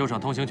付9省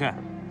通行券。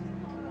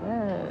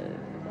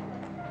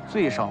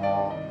最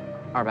少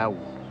250。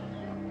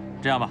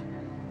这样吧，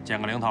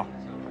减个零头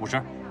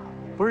，50。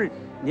不是，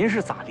您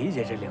是咋理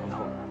解这零头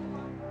的？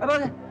哎，不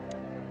对，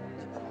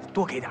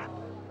多给点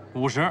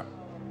50。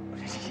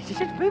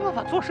这没办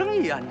法做生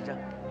意啊，你这。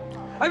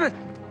哎，不，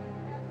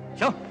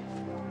行，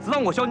只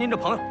当我交您这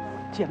朋友，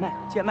贱卖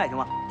行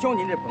吗？交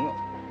您这朋友。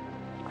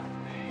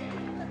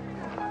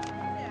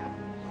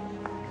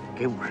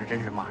给50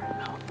真是骂人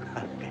啊！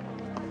给。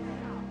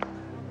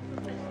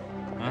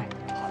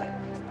好嘞，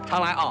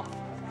常来啊。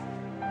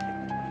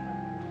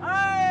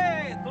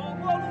哎，走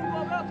过路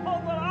过不要错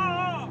过了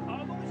啊！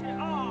好东西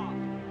啊，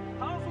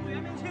糖醋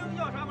圆明清，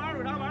要啥玩意儿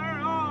有啥玩意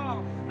儿啊！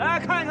来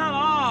看一看了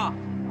啊！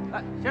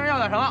哎，先生要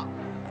点什么？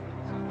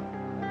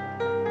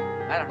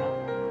来点什么？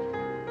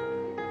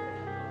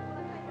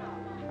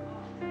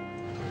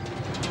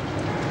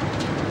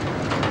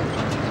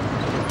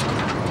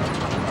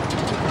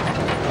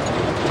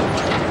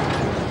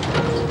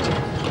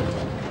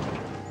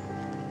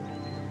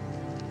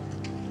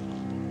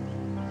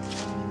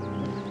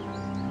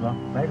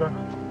来一根。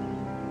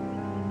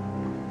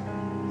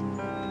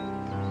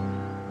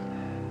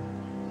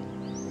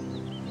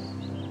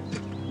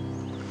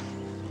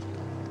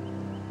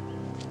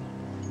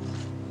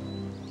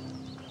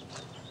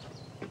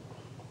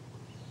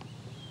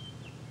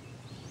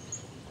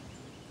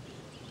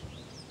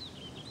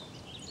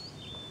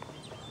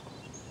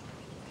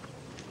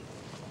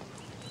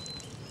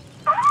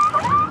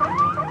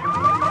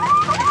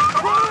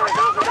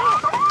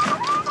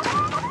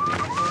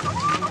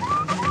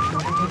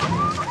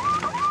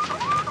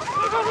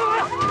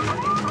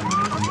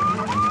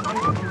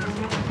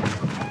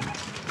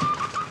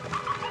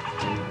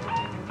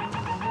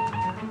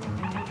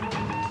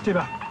这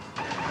边，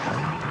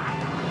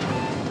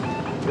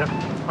别，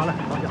好嘞，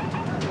方向，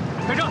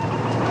开车。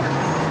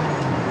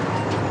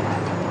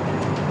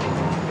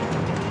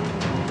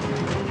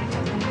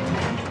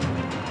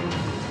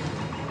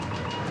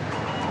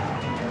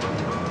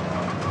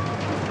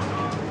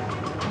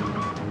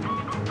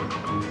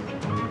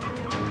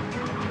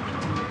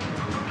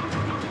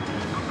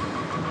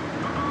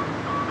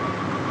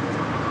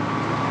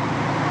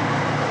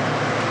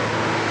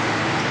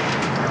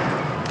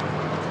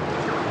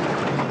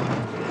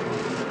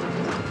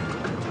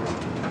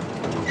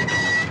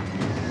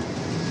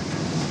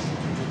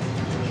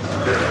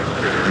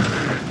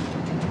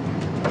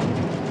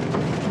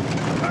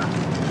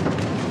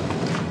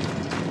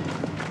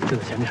就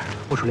在前面，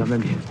不出2万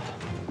米。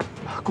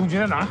共军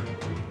在哪儿？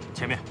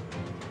前面，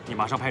你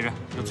马上派人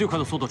用最快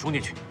的速度冲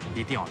进去，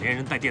一定要连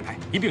人带电台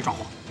一并抓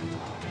获。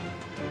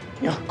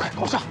娘，快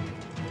往上！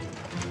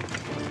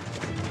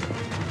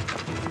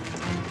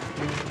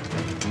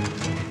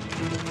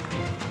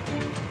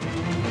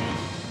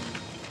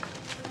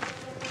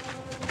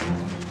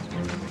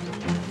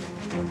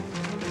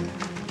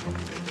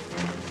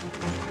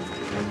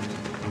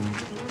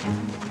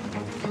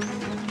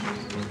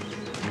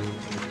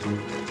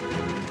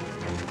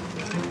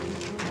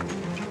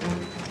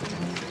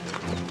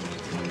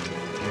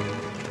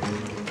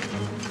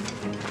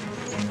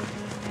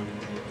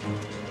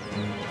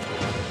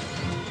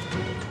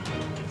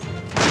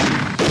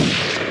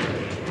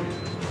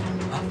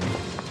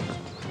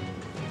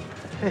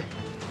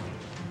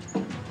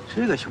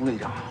这个熊队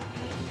长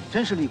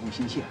真是立功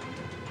心切，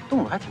动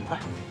作还挺快，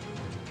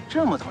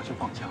这么早就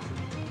放枪，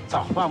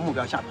早把目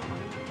标吓跑了。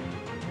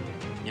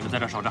你们在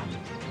这守着，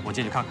我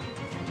进去看看。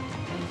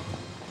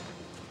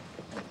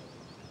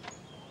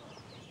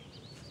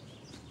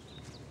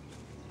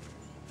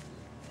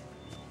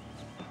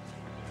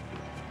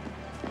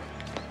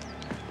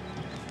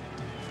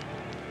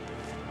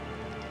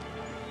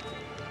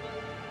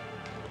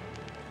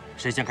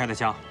谁先开的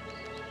枪？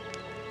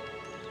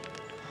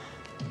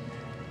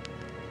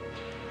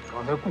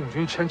刚才共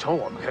军先朝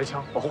我们开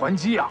枪，我还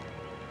击呀！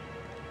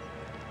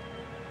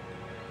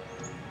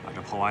把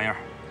这破玩意儿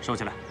收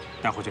起来，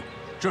带回去。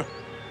是。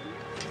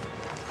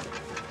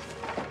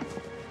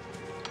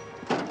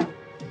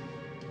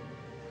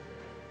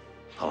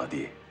陶老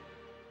弟，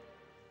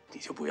你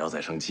就不要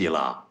再生气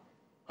了，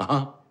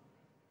啊！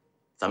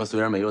咱们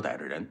虽然没有逮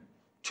着人，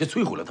却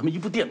摧毁了他们一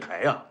部电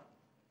台呀，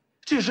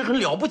这是很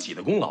了不起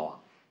的功劳啊！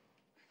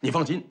你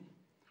放心，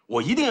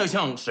我一定要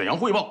向沈阳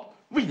汇报，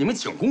为你们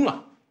请功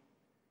啊！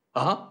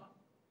啊！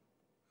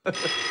哎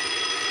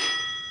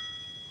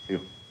呦，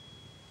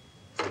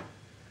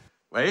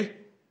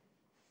喂，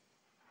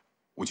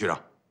吴局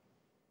长，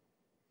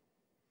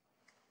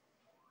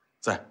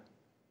在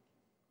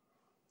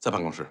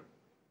办公室。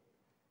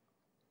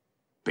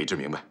北志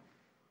明白，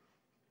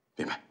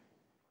明白。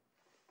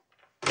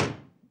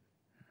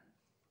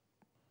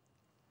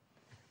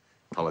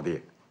陶老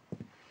弟，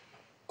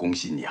恭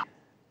喜你啊！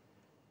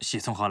喜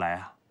从何来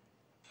啊？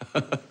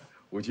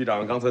吴局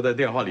长刚才在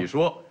电话里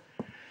说，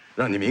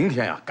让你明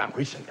天呀赶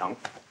回沈阳，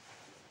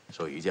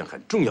说有一件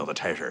很重要的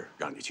差事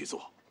让你去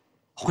做。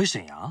回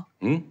沈阳？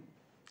嗯，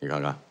你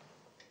看看，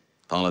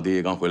唐老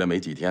弟刚回来没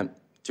几天，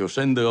就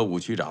深得吴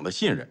局长的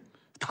信任，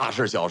大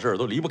事小事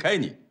都离不开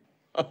你。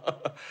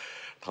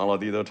唐老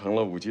弟都成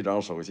了武局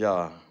长手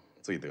下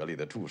最得力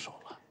的助手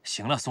了。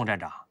行了，宋站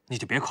长，你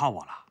就别夸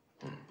我了。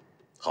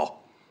好，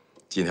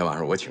今天晚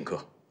上我请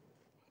客，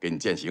给你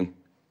饯行。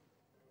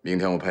明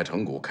天我派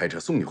程谷开车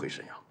送你回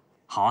沈阳。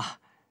好啊。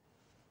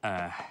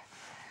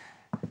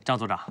张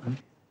组长，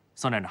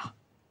宋站长，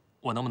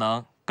我能不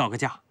能告个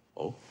假？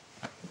哦，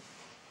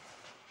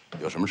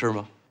有什么事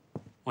吗？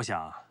我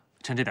想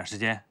趁这点时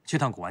间去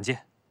趟古玩街。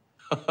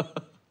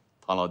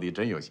唐老弟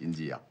真有心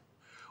机啊！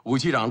武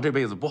局长这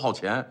辈子不好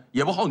钱，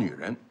也不好女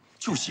人，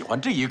就喜欢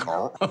这一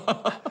口。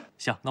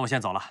行，那我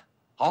先走了。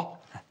好，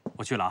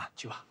我去了啊。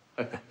去吧。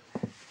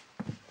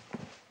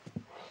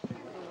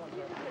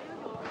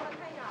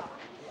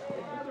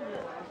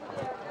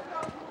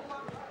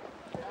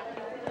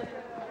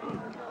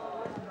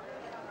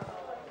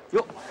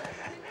哟，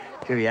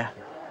这位爷，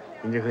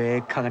您这回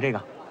看看这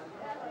个。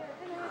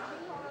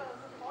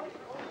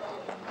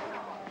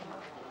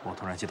我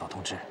突然接到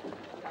通知，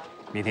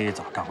明天一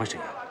早赶回沈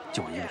阳，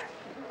就我一个人。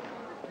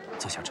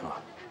侧厢车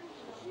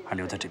还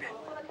留在这边。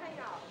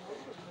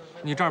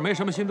你这儿没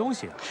什么新东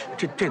西啊？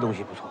这东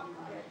西不错。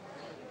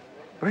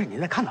不是，你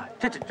再看看，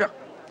这，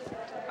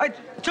哎，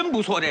真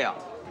不错这样。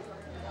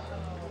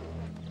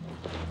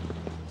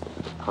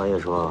唐爷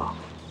说，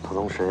他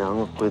从沈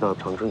阳回到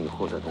长城以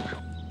后再动手。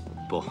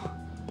不，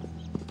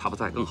他不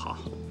在更好，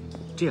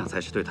这样才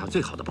是对他最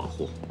好的保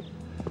护。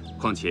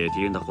况且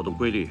敌人的活动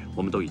规律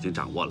我们都已经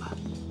掌握了，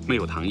没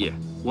有唐业，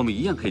我们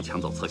一样可以抢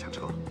走侧厢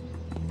车。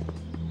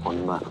我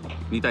明白了。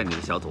你带你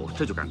的小组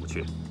这就赶过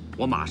去，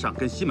我马上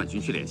跟西满军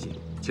区联系，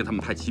请他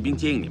们派骑兵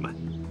接应你们。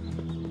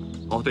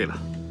哦，对了，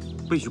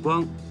魏旭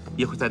光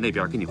也会在那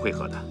边跟你会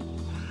合的。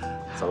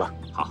走了。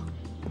好，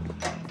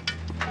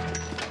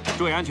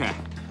注意安全。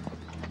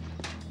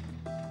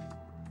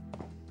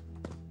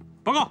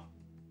报告。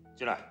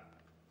进来。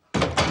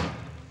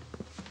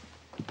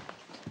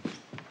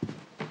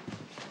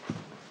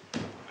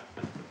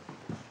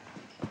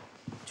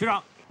局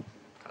长。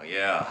唐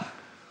爷啊，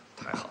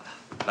太好了，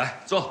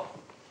来坐。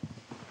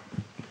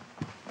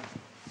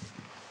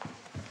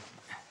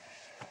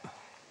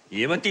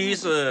你们第一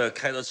次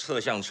开着侧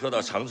厢车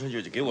到长城，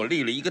就给我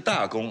立了一个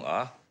大功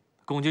啊！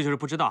共军就是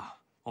不知道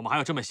我们还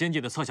有这么先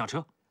进的侧厢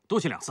车，多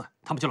去2次，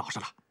他们就老实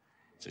了。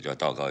这叫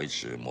道高一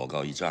尺，魔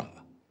高一丈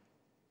啊！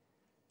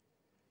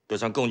就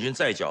算共军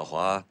再狡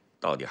猾，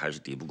到底还是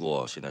敌不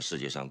过现在世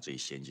界上最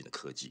先进的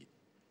科技。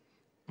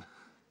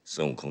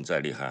孙悟空再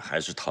厉害，还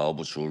是逃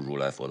不出如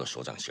来佛的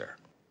手掌心儿。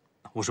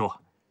吴叔，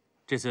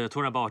这次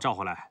突然把我召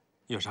回来，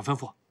有啥吩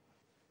咐？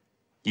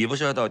你不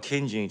是要到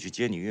天津去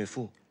接你岳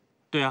父？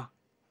对啊。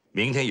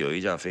明天有一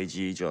架飞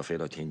机就要飞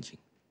到天津。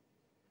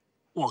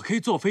我可以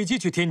坐飞机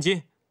去天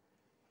津？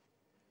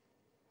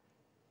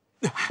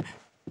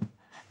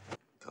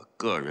可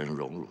个人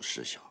荣辱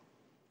事小，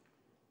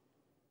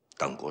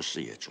党国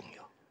事业重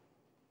要。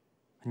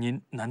您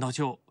难道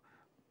就……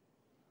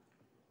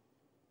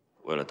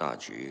为了大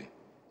局，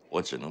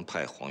我只能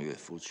派黄岳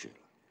夫去了。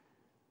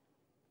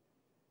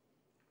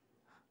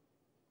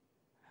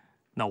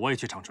那我也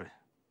去长春。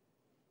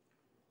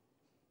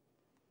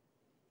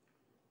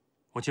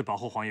我去保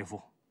护黄岳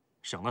夫，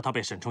省得他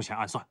被沈冲贤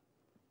暗算。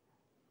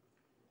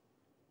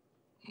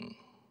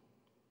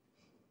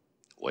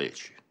我也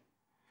去。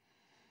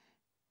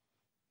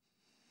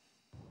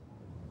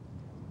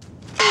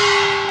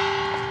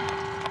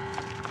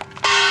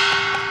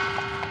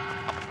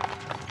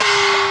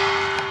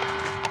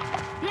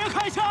别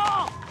开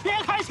枪！别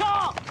开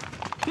枪！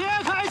别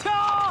开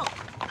枪！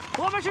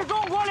我们是中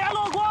国联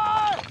络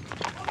官！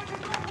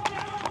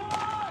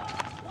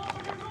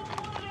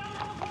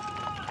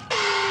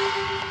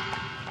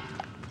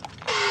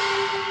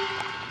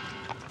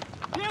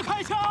别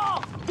开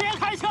枪！别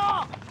开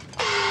枪！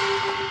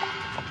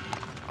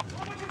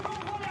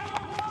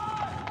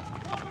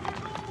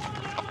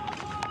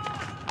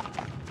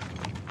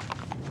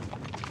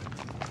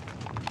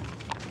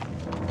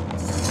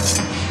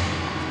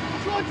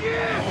射击！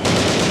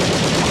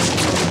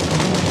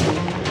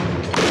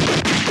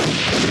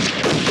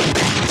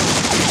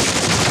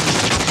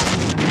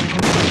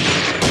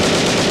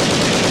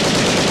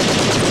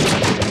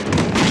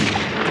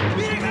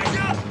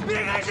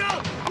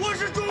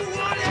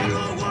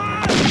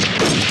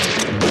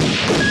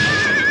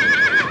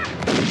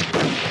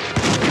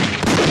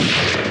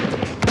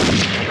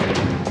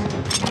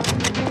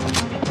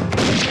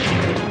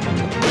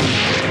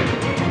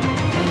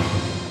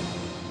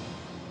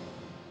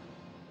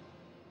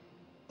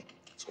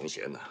从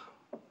贤呐，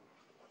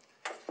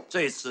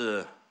这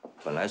次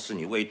本来是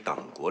你为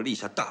党国立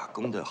下大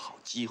功的好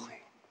机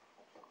会，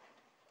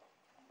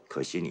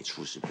可惜你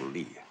出师不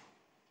利，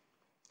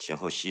前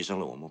后牺牲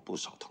了我们不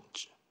少同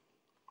志。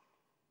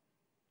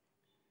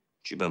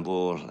局本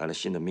部来了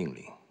新的命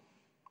令，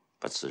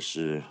把此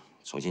事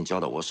重新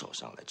交到我手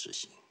上来执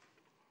行。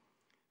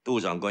杜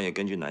长官也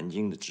根据南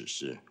京的指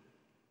示，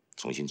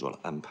重新做了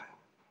安排，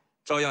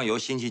照样由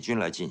新七军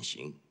来进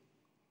行。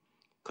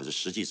可是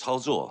实际操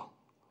作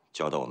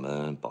交到我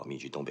们保密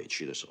局东北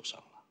区的手上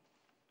了。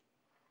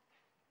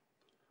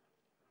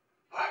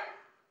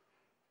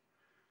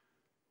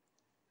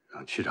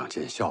让区长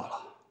见笑了，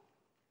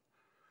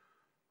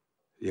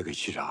也给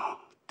区长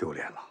丢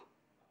脸了。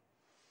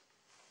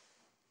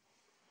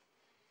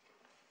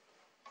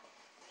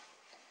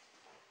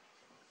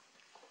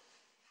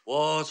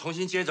我重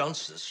新接掌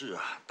此事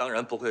啊，当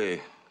然不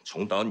会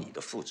重蹈你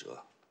的覆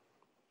辙，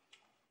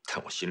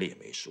但我心里也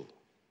没数，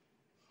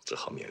只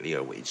好勉力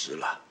而为之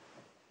了。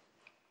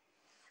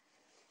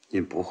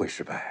您不会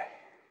失败，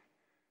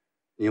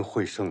您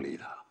会胜利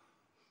的。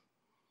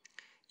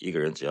一个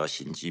人只要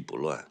心机不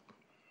乱，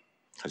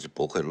他是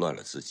不会乱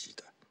了自己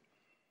的。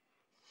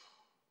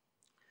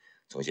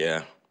总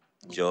监，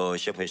你就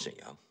先回沈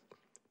阳，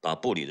把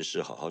部里的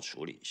事好好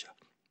处理一下。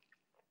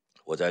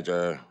我在这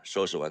儿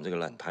收拾完这个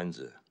烂摊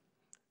子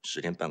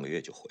，10天半个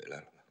月就回来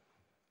了。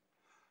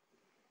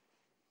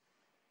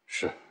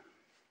是。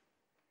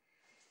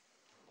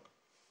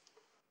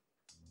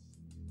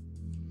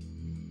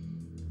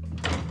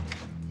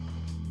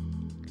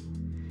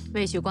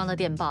魏旭光的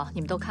电报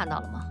你们都看到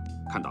了吗？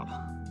看到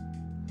了。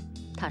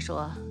他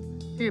说，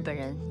日本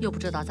人又不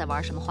知道在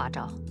玩什么花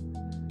招，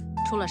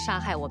除了杀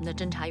害我们的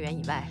侦查员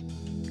以外，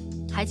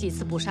还几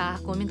次捕杀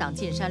国民党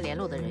进山联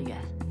络的人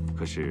员。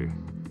可是，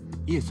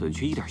叶隼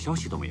却一点消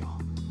息都没有。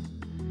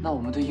那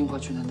我们对樱花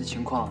军团的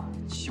情况，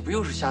岂不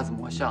又是瞎子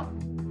摸象？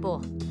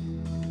不，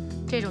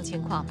这种情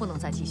况不能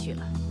再继续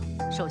了。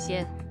首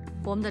先，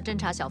我们的侦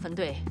察小分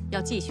队要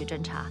继续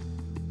侦查，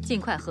尽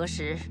快核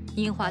实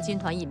樱花军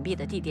团隐蔽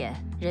的地点、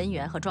人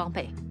员和装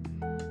备。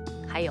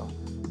还有，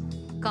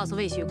告诉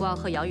魏旭光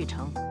和姚玉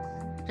成，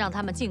让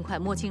他们尽快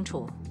摸清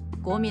楚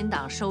国民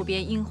党收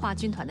编樱花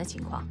军团的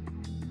情况，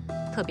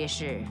特别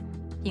是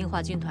樱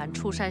花军团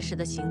出山时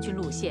的行军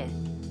路线、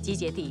集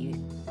结地域，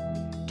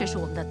这是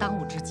我们的当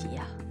务之急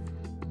呀。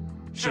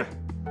是。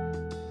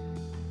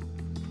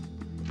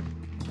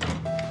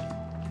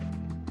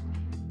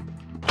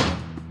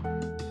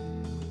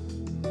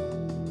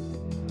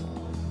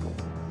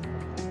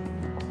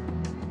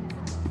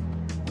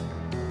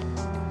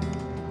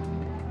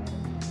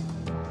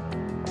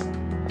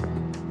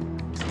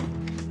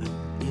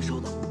您稍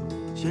等，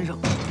先生，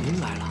您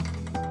来了。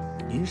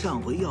您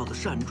上回要的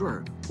扇坠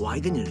儿，我还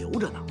给你留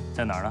着呢。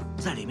在哪儿呢？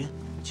在里面，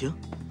请。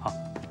好。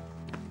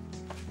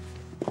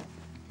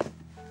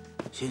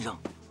先生，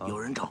有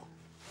人找。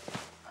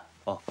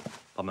哦，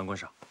把门关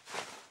上。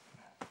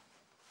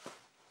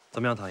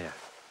怎么样，唐爷？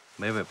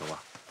没尾巴吧？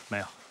没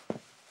有。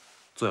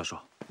坐下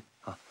说。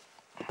啊。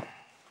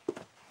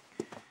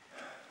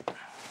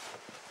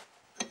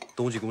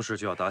冬季攻势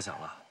就要打响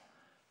了，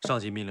上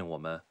级命令我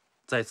们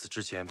在此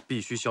之前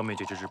必须消灭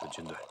这支日本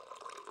军队。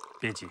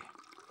别急，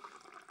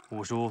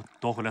五叔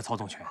夺回了操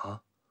纵权啊，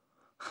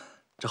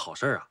这好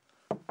事啊！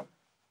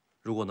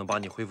如果能把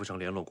你恢复成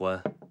联络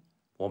官，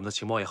我们的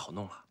情报也好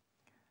弄了。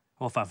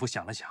我反复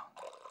想了想，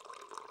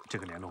这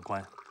个联络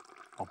官，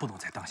我不能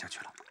再当下去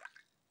了。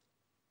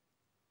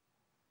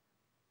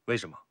为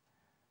什么？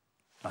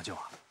老舅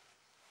啊，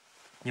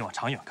你往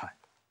长远看，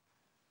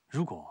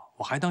如果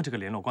我还当这个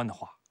联络官的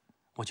话，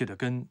我就得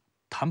跟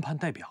谈判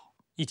代表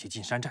一起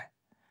进山寨，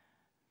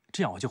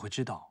这样我就会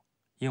知道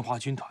樱花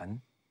军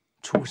团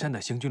出山的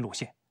行军路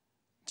线、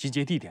集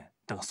结地点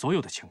等所有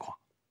的情况。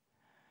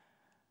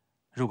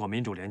如果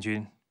民主联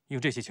军用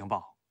这些情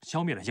报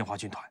消灭了樱花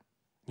军团，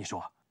你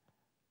说，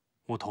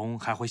武同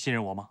还会信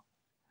任我吗？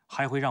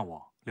还会让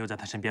我留在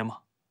他身边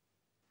吗？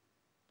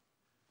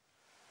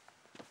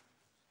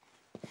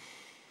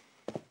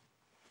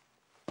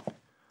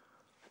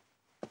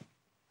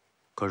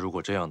可如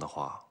果这样的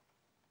话，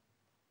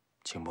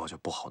情报就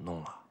不好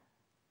弄了。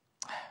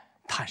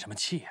叹什么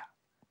气呀？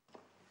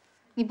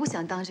你不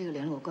想当这个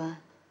联络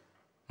官？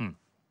嗯。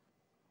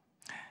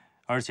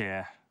而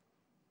且，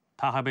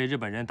他还被日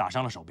本人打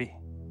伤了手臂，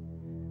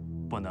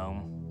不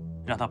能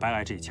让他白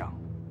挨这一枪。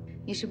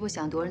你是不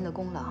想夺人的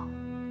功劳？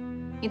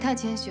你太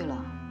谦虚了。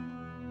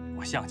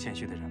我像谦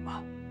虚的人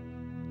吗？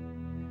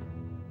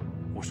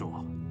吴叔，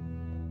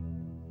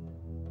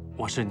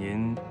我是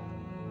您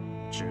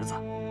侄子，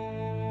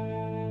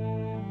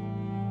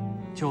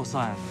就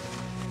算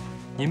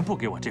您不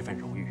给我这份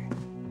荣誉，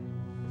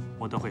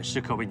我都会时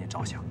刻为您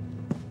着想。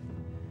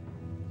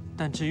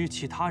但至于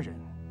其他人，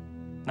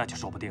那就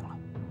说不定了，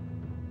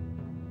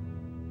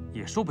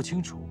也说不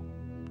清楚，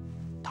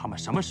他们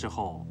什么时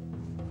候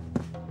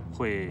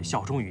会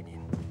效忠于您，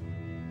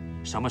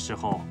什么时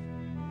候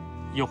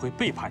又会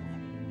背叛您。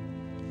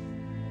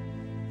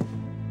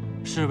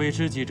士为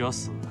知己者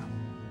死，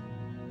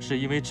是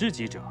因为知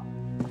己者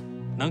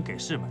能给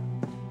士们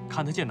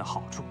看得见的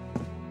好处。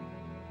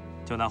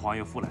就拿黄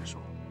岳父来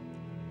说，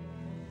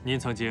您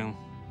曾经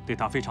对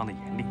他非常的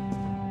严厉，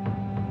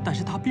但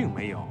是他并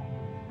没有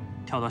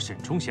跳到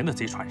沈崇贤的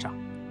贼船上，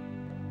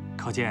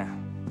可见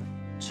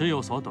尺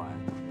有所短，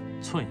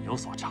寸有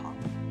所长。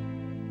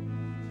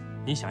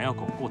你想要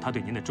巩固他对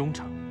您的忠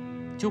诚，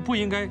就不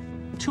应该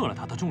撤了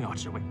他的重要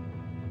职位。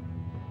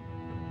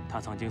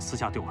他曾经私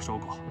下对我说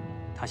过，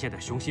他现在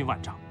雄心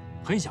万丈，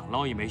很想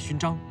捞一枚勋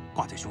章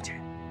挂在胸前。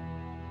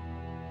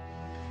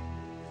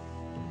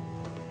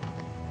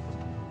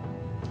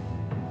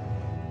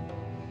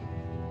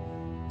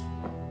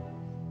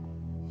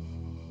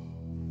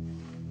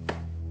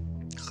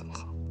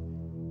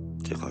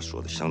这话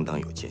说的相当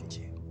有见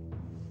解。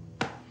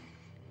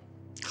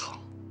好。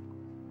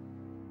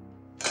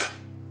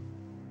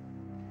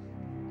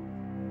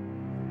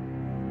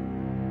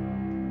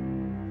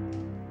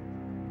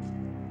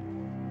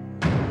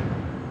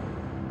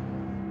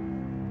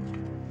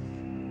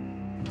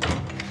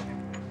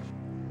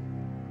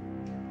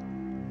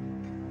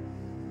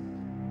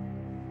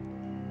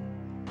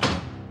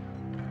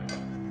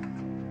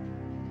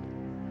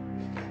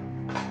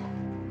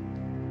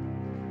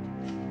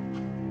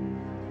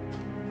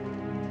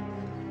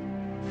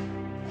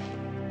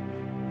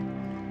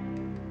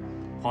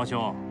皇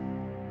兄，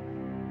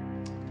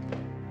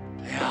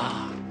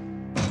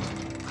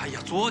哎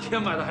呀，昨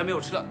天买的还没有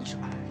吃了，你是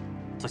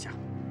坐下。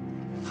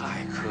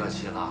太客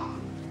气了。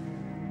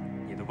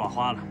你都挂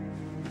花了，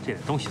这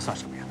点东西算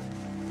什么呀？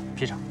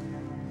披上。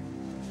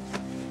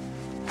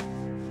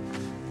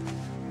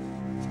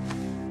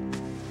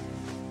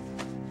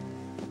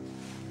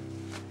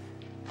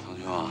堂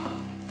兄啊，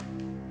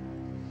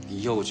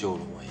你又救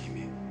了我一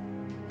命，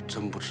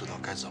真不知道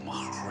该怎么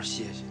好好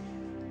谢谢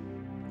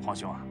你。皇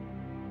兄啊，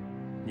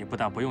你不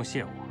但不用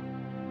谢我，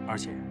而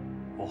且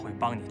我会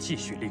帮你继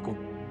续立功。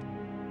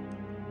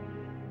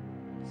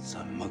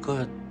怎么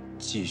个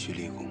继续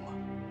立功啊？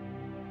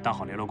当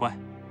好联络官，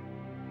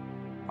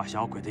把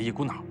小鬼的一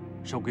股脑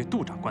收归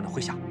杜长官的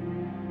麾下。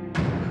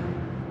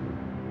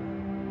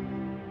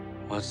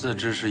我自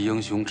知是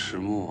英雄迟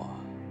暮啊，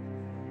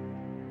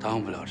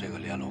当不了这个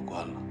联络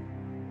官了。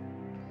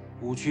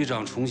武局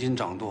长重新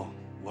掌舵，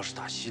我是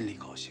打心里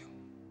高兴。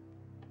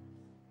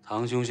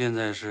堂兄现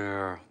在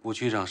是武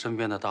局长身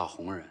边的大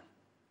红人，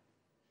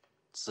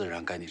自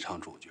然该你唱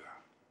主角，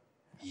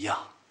一样。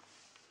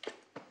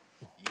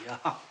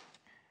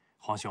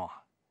皇兄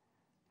啊，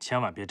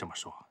千万别这么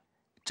说。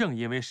正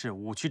因为是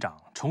武局长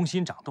重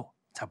新掌舵，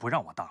才不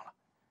让我当了。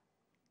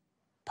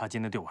他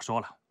今天对我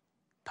说了，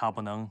他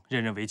不能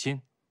任人唯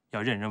亲，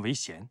要任人唯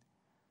贤。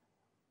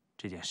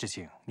这件事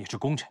情你是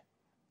功臣，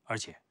而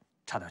且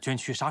差点捐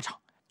躯沙场，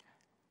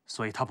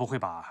所以他不会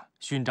把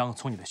勋章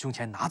从你的胸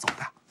前拿走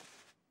的。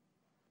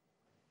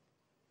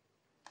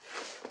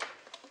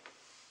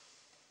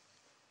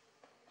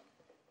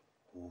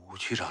武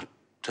局长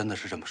真的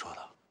是这么说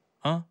的？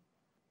嗯。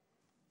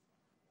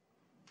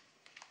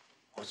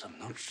我怎么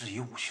能质疑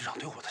武局长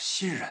对我的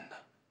信任呢？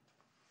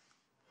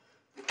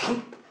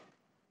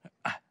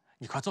哎，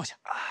你快坐下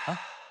啊！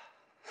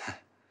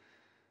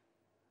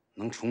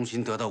能重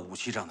新得到武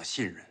局长的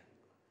信任，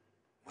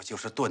我就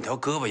是断条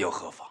胳膊又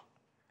何妨？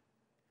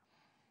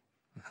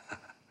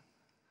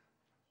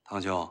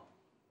堂兄，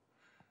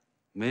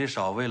没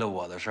少为了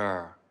我的事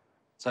儿，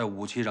在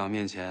武局长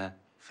面前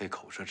费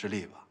口舌之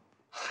力吧？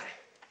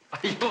哎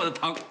呦，我的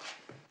堂，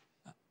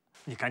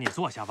你赶紧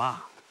坐下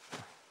吧。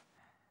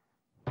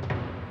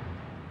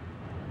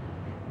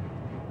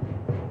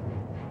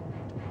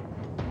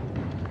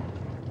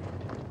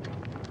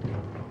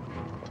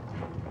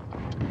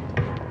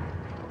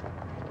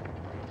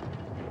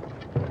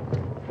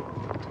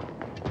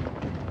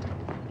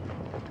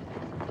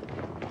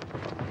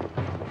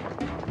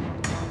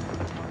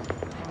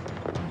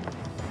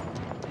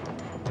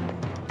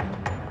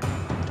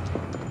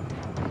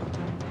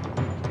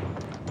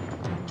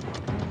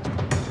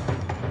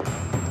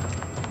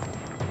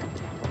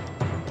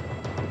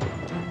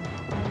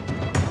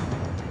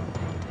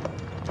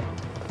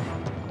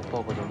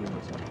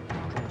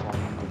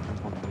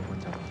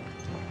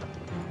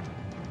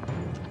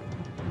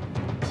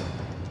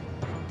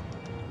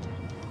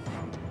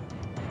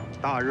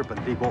大日本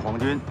帝国皇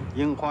军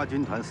樱花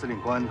军团司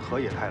令官河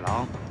野太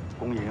郎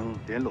恭迎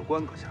联络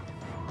官阁下。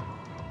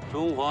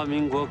中华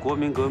民国国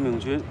民革命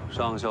军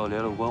上校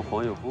联络官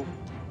黄岳夫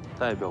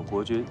代表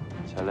国军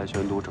前来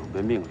宣读整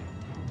编命令。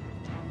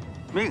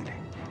命令？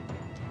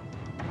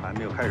还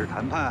没有开始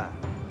谈判，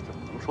怎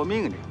么能说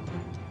命令？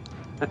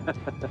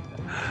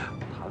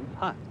谈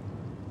判？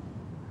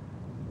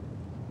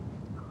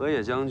河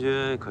野将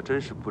军可真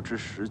是不知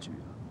时局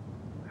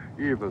啊！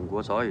日本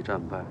国早已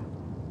战败。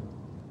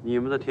你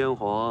们的天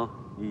皇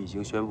也已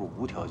经宣布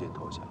无条件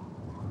投降，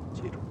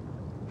记住，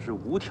是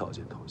无条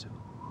件投降。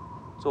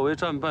作为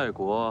战败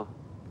国，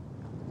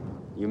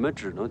你们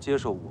只能接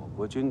受我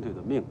国军队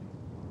的命令。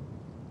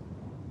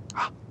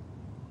啊，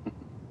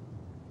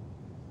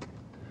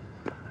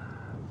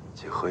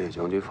请河野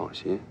将军放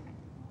心，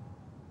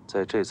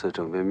在这次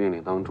整编命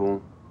令当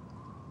中，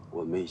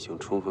我们已经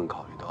充分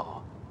考虑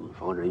到你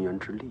方人员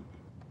之利益。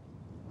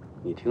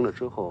你听了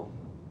之后，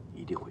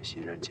一定会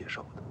欣然接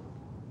受的。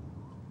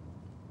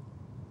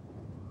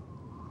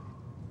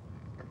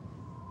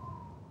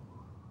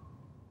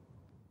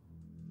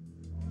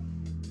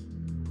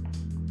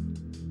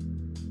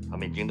他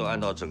们已经都按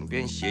照整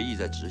编协议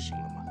在执行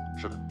了吗？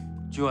是的，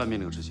均按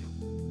命令执行。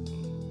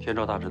天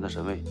照大臣的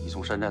神位已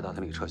从山寨大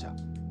厅里撤下，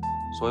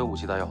所有武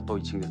器弹药都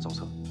已清点走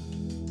册。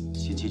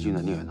新七军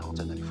的宁远堂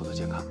在那里负责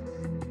监看。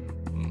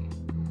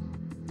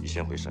你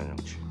先回山上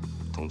去，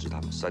通知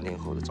他们3天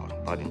后的早上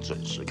8点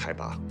准时开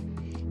拔。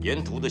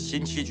沿途的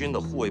新七军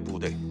的护卫部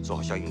队做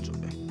好相应准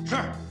备。是。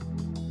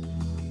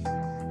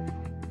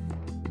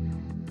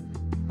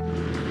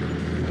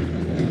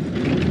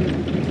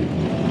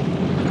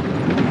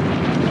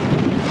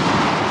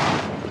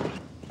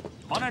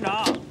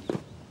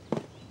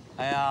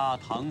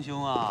堂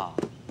兄啊，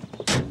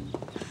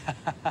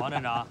王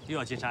站长又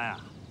要进山呀？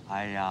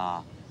哎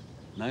呀，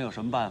能有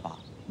什么办法？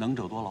能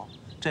者多劳，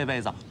这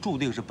辈子注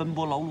定是奔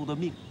波劳碌的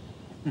命。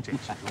这是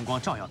荣光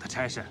照耀的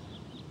差事，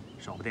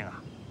说不定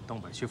啊，东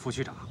北区副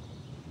区长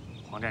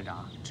黄站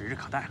长指日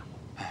可待了。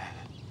哎，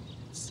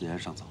此言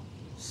尚早，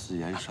此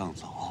言尚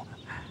早。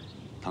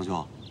堂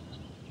兄，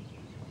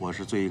我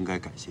是最应该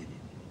感谢你。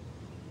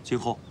今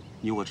后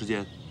你我之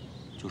间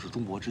就是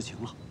中国之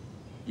情了。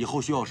以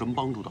后需要什么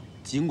帮助的，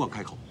尽管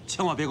开口，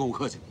千万别跟我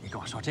客气。你跟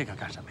我说这个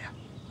干什么呀？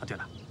啊，对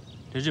了，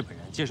这日本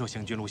人接受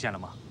行军路线了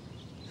吗？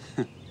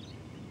哼，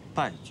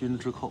败军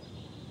之寇，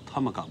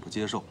他们敢不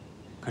接受？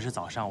可是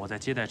早上我在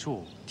接待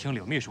处听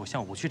柳秘书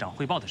向武区长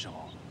汇报的时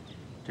候，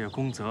这个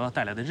宫泽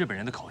带来的日本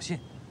人的口信，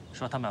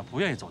说他们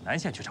不愿意走南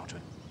线去长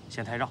春，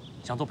嫌太绕，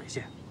想走北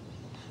线。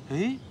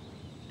哎，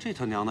这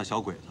他娘的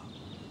小鬼子，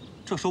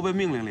这收备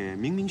命令里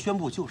明明宣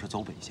布就是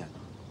走北线的，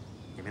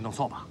你没弄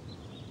错吧？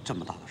这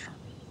么大的事儿，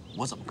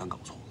我怎么敢搞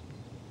错？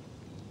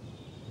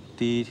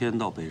第一天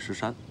到北石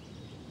山，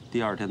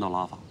第二天到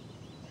拉法，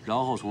然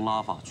后从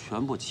拉法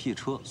全部汽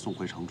车送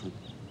回长春。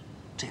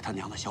这他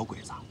娘的小鬼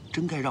子，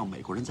真该让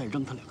美国人再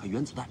扔他2颗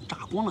原子弹，炸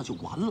光了就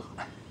完了。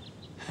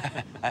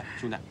哎，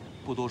兄弟，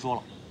不多说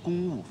了，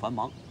公务繁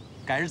忙，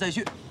改日再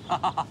续。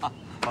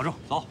保重，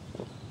走。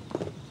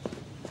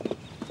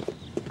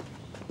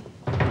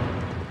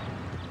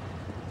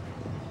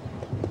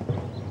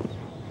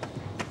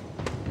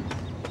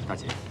大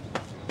姐，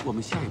我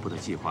们下一步的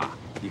计划，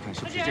你看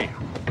是不是这样？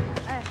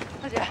哎，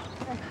大姐，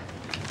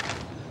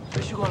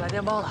北徐给我来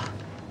电报了。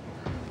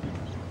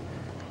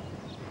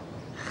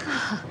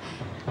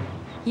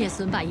叶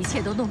孙把一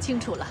切都弄清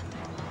楚了，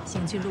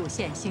行军路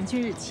线、行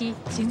军日期、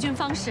行军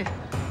方式。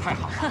太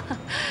好了，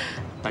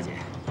大姐，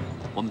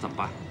我们怎么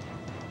办？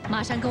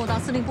马上跟我到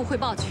司令部汇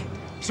报去。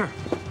是。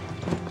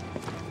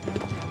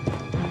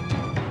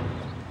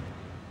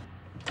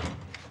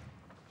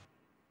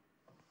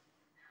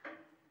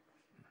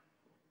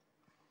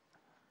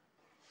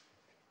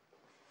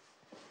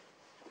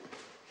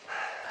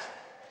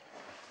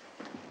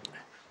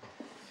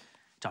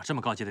找这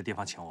么高级的地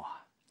方请我？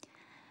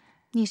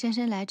你姗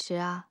姗来迟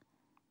啊！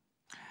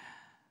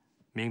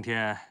明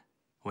天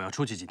我要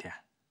出去几天。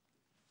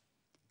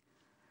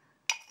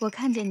我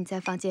看见你在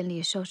房间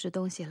里收拾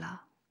东西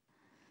了，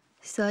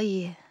所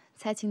以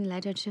才请你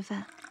来这儿吃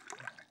饭。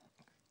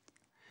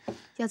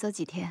要走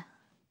几天？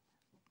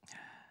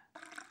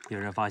有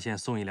人发现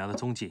宋一良的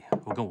踪迹，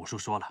我跟武叔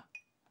说了，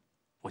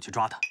我去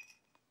抓他。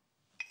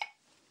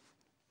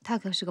他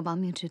可是个亡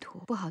命之徒，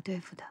不好对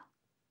付的。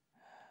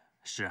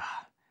是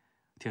啊。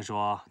听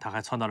说他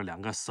还撺掇了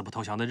2个死不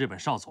投降的日本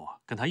少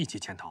佐跟他一起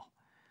潜逃，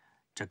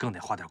这更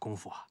得花点功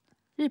夫啊！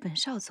日本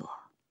少佐？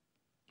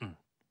嗯。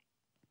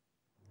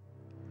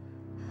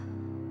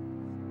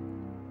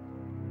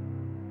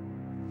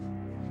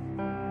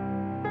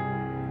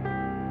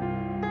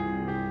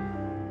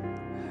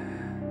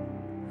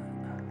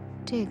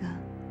这个，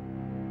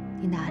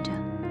你拿着。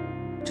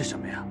这什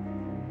么呀？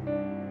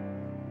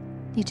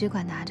你只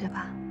管拿着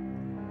吧。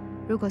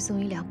如果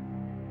宋一良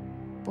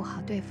不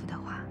好对付的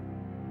话，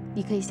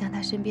你可以向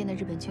他身边的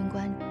日本军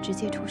官直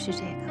接出示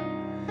这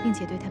个，并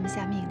且对他们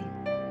下命令，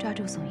抓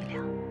住宋一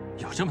良。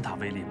有这么大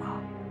威力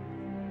吗？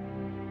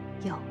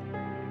有。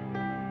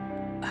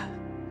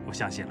我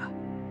相信了。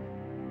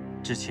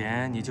之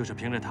前你就是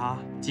凭着他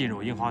进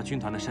入樱花军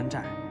团的山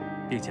寨，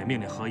并且命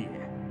令河野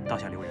刀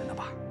下留人的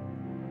吧？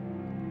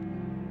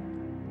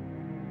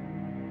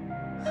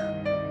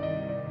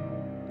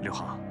刘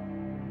航，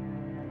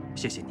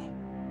谢谢你。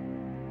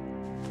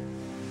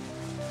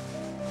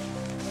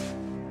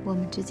我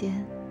们之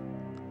间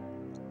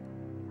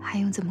还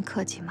用这么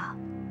客气吗？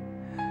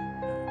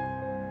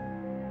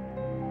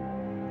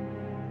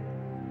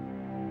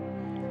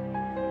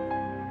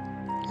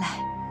来。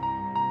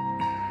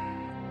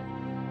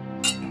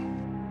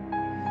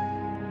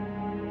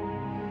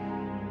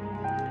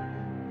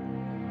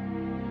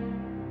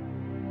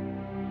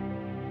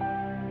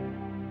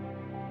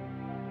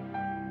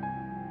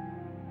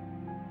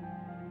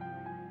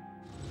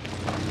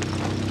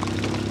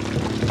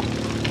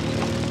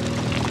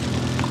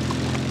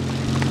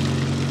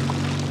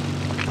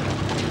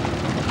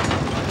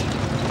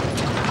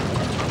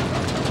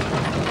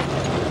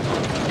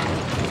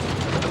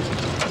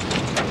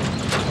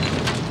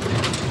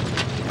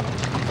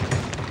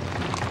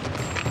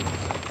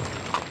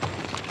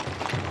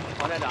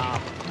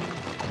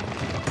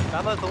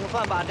咱们总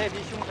算把这批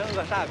凶神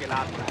恶煞给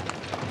拉出来了。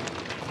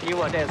你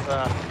我这次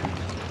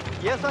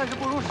也算是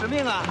不辱使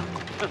命啊！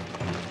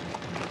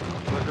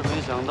可是没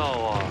想到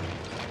啊，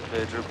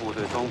这支部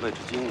队装备之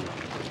精良，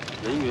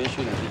人员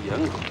训练之严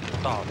格，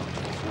大大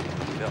超出我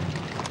的预料。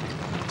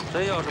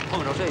真要是碰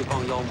上这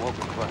帮妖魔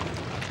鬼怪，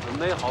准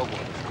没好果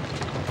子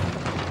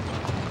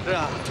吃。是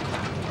啊，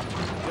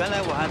原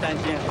来我还担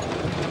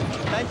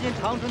心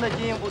长春的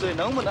精英部队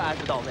能不能按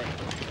时到位。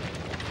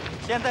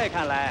现在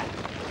看来，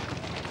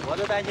我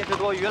的担心是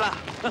多余了。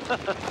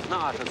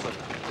那是自然，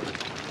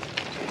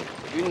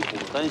军统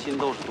担心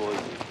都是多余，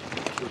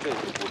就这支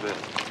部队，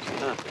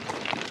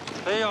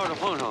非要是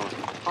碰上，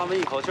他们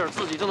一口气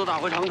自己就能打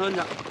回长春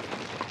去。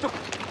就。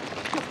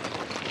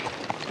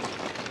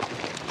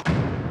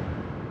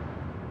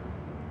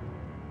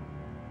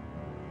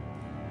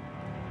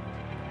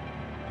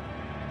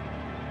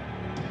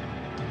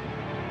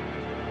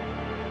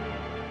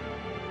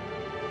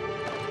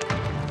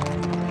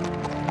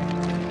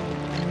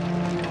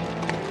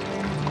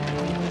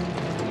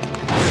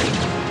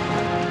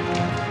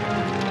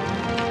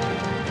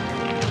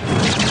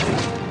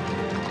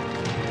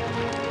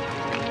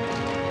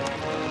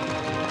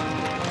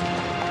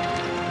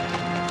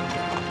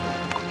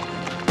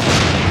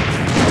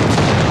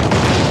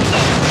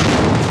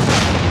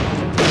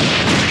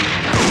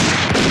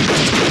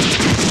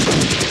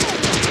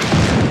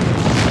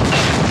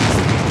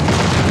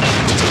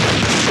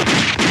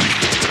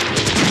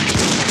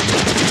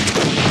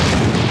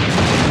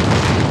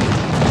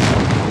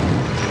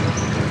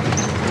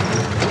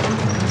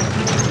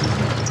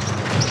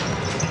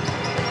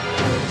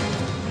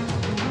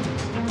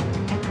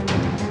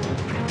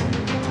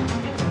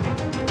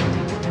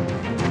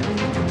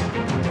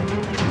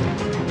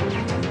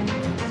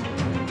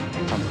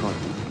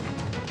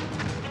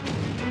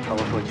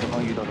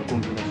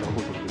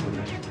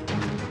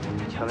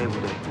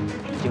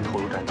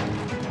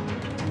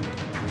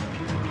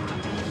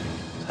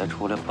 才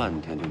出来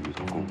半天就遇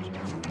到共军，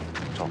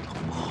状况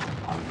不好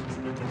啊！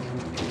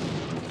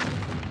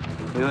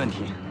没问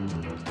题。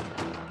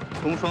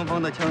从双方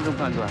的枪声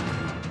判断，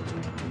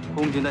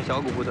共军的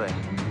小股部队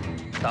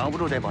挡不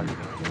住这帮日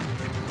本。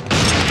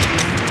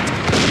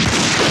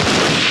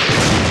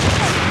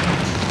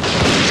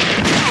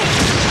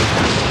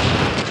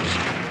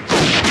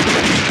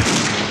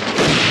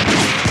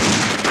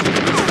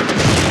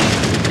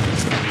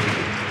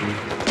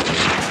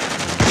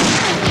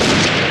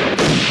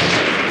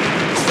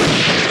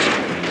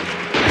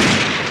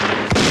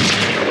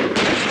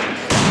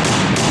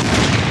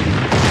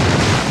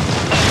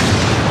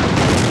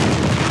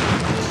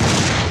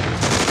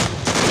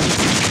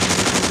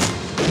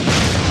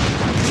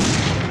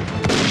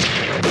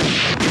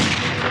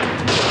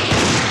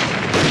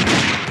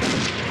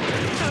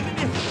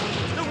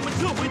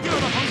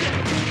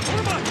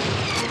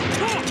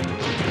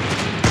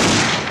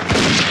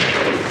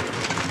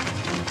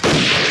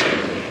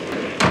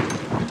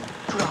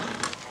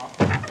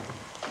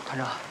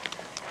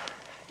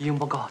 敌营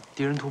报告，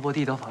敌人突破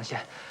第一道防线，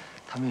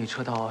他们已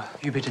撤到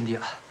预备阵地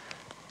了。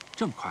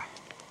这么快？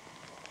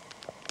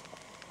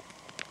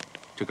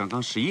这刚刚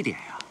11点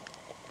呀！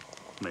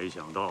没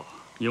想到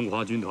樱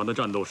花军团的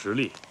战斗实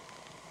力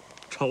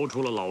超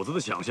出了老子的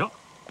想象。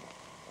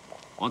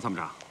王参谋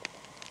长，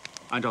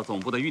按照总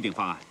部的预定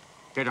方案，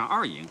该让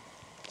2营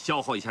消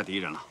耗一下敌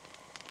人了。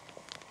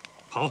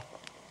好，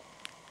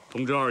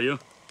通知2营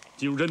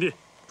进入阵地，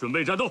准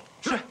备战斗。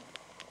是。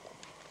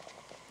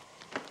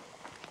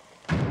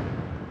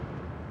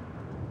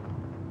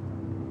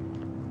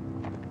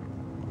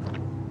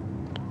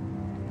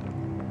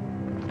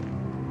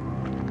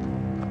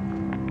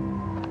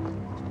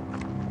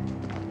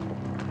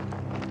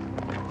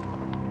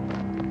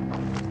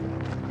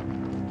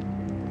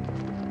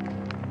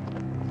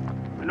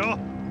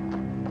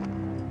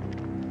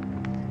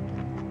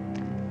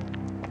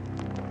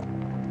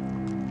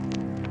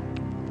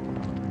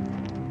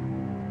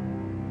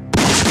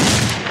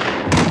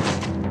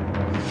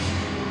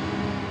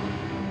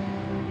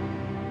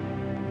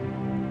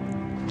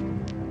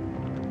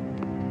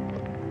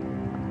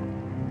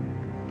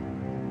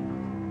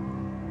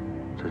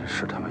 真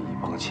是他们一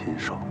帮禽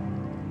兽，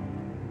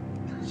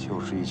就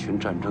是一群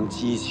战争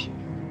机器，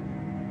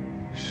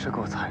是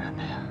够残忍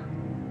的呀！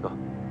走。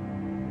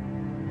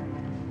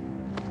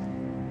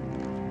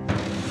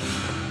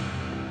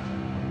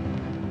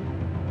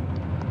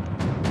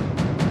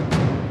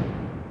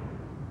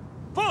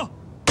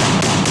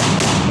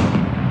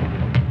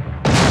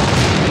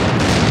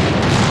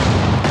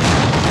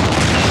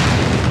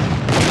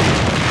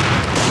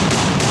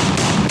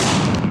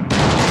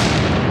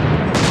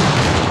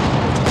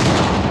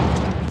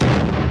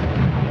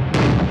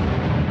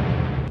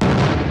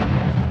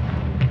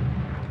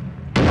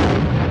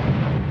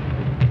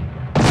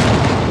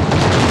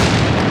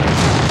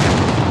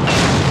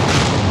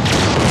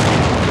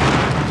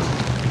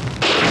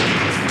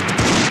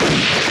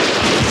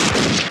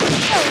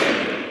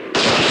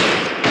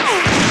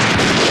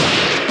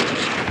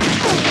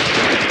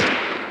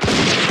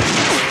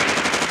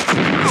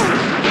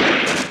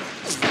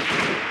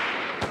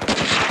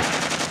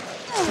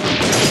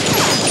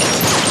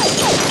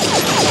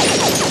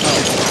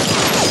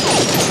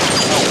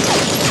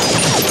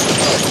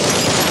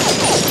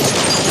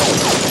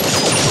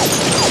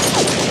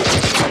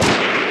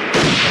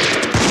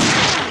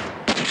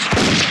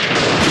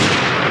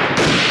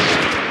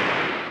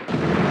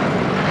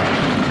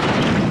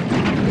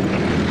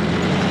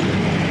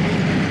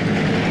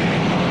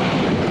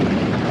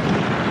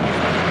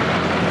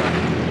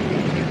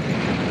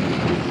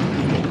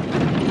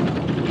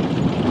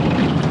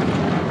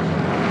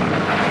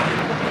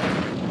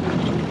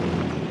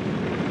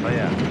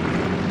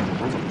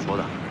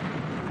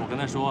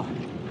 说，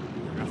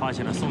有人发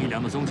现了宋一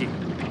良的踪迹，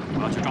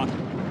我要去抓他，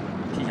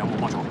替杨某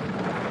报仇。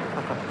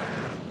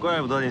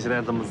怪不得你现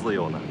在这么自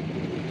由呢。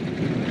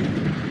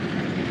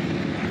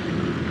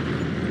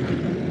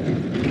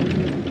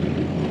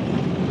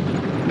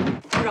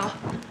处长，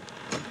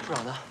处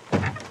长呢？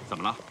怎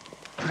么了？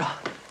处长，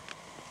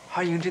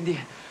二营阵地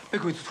被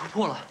鬼子突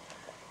破了。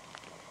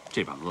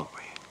这帮恶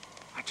鬼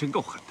还真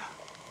够狠的。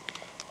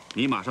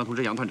你马上通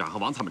知杨团长和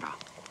王参谋长，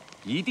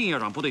一定要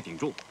让部队顶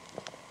住，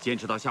坚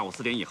持到下午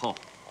4点以后，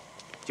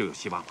就有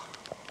希望了。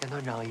杨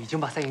团长已经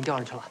把3营调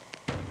上去了。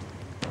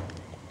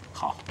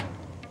好，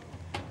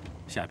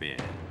下边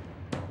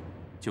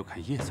就看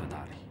叶村那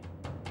里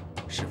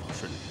是否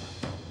顺利了。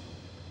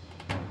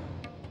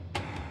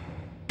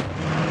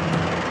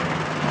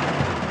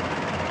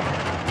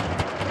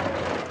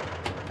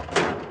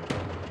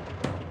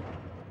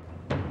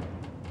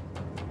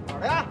哪儿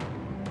的呀？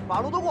把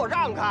路都给我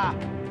让开！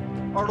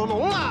耳朵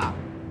聋了？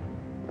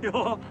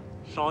哟，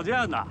少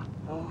见呐！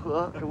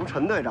呵，这不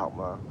陈队长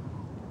吗？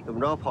怎么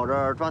着，跑这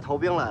儿抓逃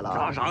兵来了？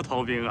抓啥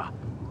逃兵啊？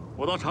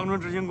我到长春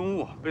执行公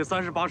务，被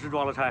38师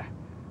抓了差，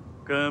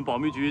跟保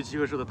密局集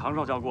合室的唐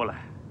少校过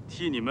来，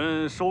替你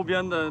们收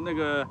编的那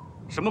个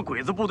什么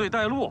鬼子部队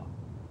带路。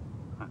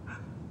啊，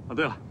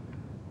对了，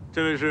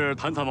这位是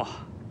谭参谋。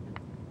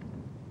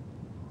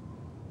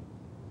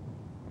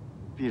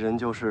鄙人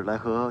就是来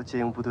和接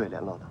应部队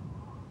联络的。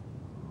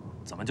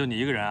怎么就你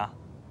一个人啊？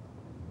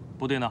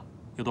部队呢？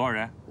有多少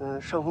人？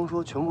上峰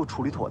说全部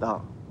处理妥当，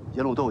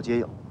沿路都有接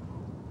应。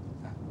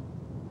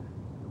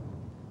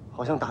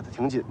好像打得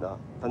挺紧的，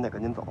咱得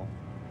赶紧走。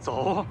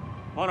走？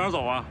往哪儿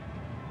走啊？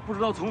不知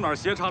道从哪儿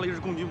斜插了一支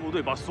共军部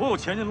队，把所有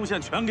前进路线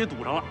全给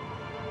堵上了。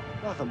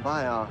那怎么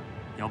办呀？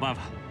有办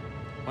法。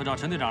我找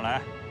陈队长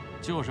来，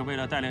就是为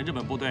了带领日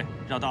本部队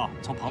绕道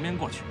从旁边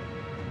过去。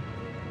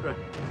对。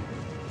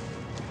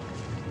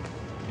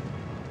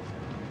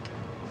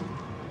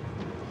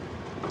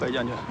白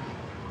将军，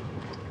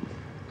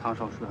唐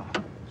少说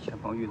前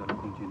方遇到了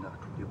共军的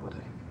主力部队，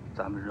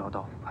咱们绕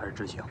道还是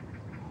直行？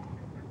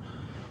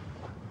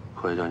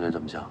回将军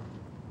怎么想？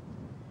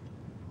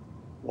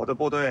我的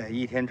部队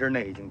1天之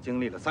内已经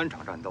经历了3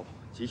场战斗，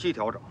极其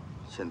调整，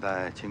现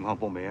在情况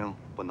不明，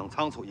不能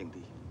仓促应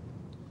敌。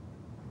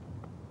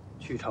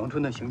去长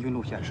春的行军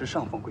路线是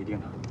上峰规定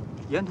的，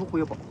沿途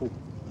会有保护，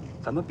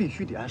咱们必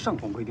须得按上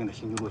峰规定的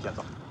行军路线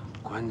走。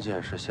关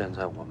键是现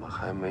在我们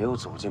还没有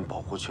走进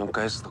保护圈，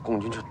该死的共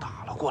军就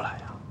打了过来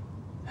呀！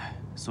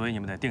所以你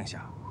们得定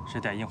下，是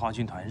带樱花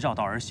军团绕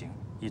道而行，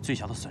以最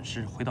小的损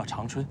失回到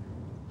长春，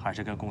还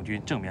是跟共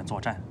军正面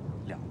作战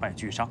，2败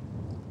俱伤，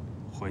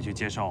回去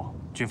接受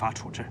军法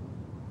处置。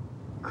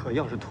可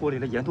要是脱离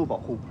了沿途保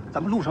护，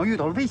咱们路上遇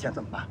到了危险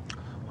怎么办？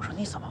我说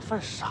你怎么犯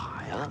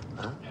傻呀？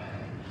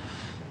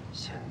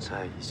现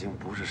在已经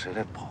不是谁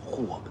来保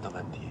护我们的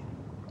问题，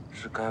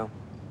是该如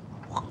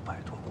何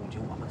摆脱共军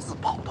我们自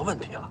保的问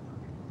题了。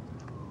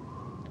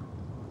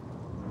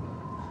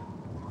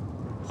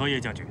河野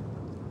将军，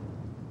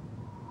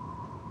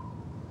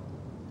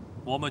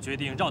我们决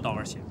定绕道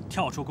而行，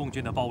跳出共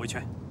军的包围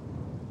圈。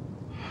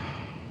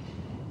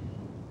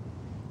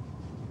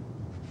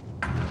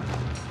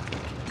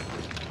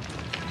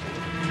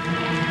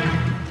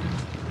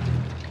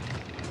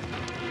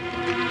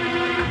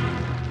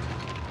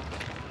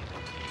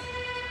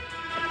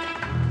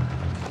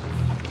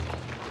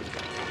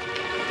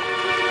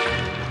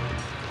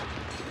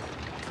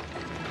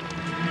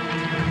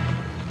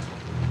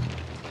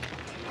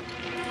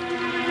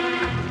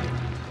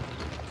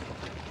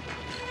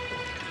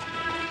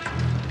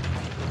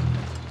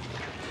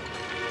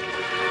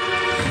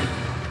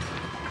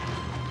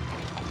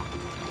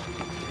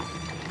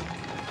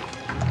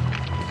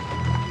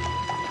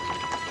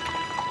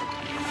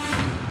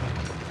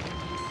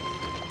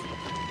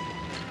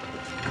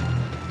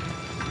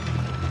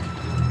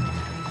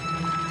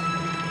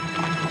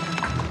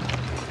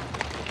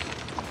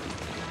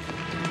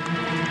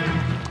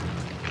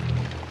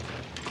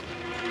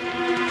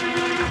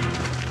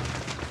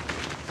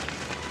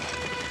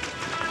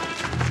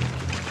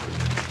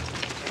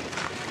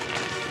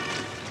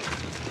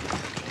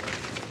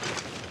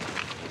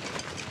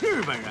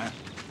日本人，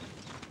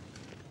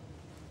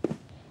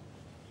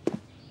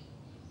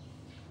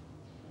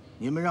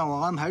你们让我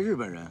安排日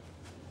本人，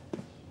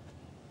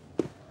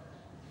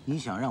你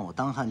想让我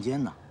当汉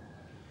奸呢？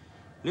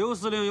刘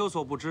司令有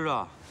所不知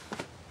啊，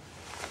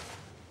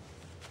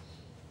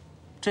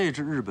这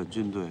支日本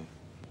军队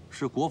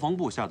是国防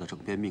部下的整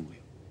编命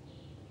令。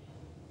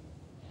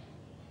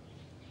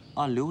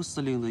按刘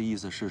司令的意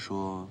思是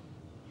说，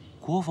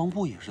国防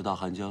部也是大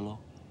汉奸喽？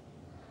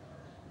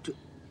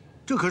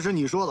这可是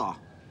你说的啊，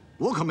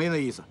我可没那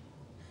意思。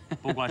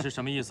不管是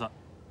什么意思，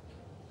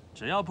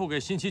只要不给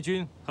新七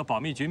军和保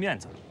密局面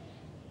子，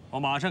我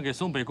马上给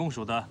松北公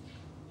署的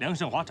梁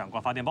胜华长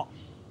官发电报。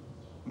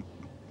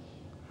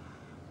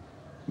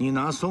你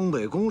拿松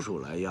北公署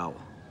来压我，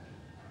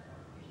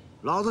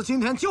老子今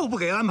天就不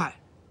给安排，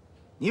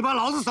你把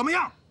老子怎么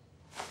样？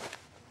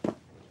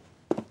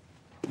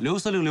刘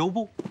司令留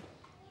步。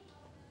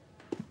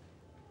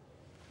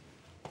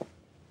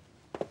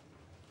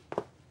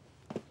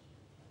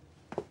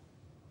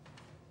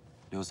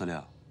刘司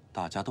令，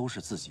大家都是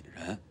自己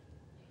人，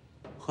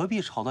何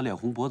必吵得脸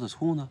红脖子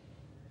粗呢？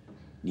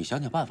你想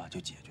想办法就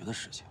解决的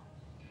事情。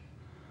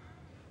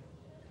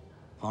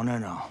黄站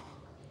长，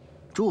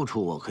住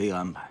处我可以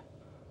安排，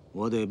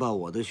我得把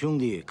我的兄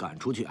弟赶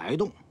出去挨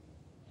冻。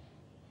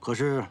可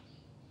是，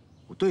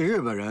对日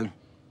本人，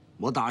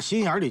我打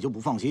心眼里就不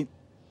放心。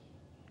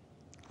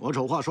我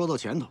丑话说到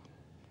前头，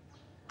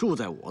住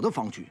在我的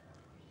防区，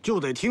就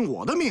得听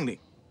我的命令。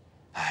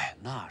哎，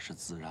那是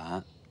自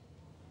然。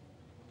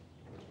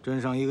镇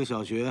上一个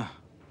小学，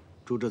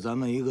住着咱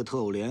们一个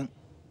特务连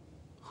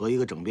和一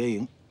个整编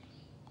营。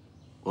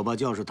我把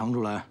教室腾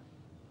出来，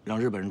让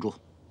日本人住。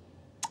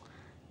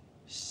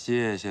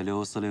谢谢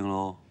刘司令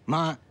喽。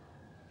慢，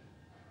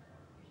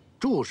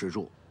住是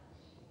住，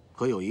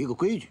可有一个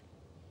规矩，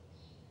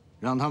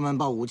让他们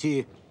把武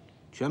器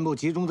全部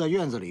集中在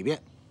院子里边，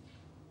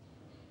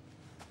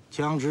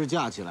枪支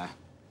架起来，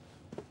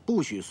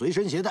不许随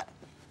身携带。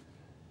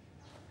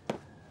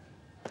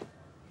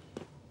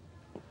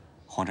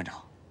黄站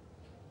长，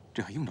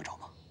这还用得着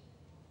吗？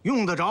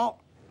用得着。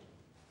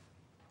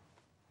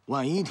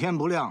万一天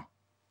不亮，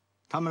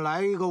他们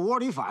来一个窝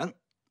里反，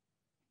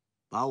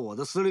把我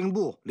的司令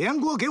部连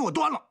锅给我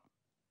端了。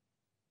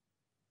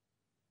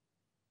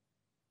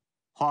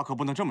话可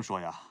不能这么说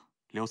呀，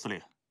刘司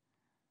令。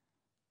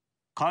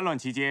戡乱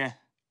期间，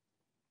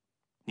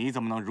你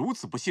怎么能如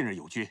此不信任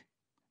友军？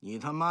你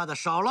他妈的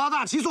少拉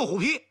大旗做虎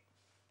皮！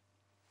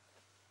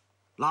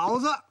老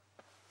子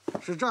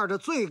是这儿的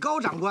最高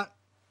长官，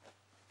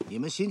你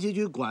们新七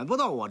军管不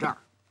到我这儿。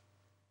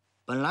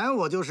本来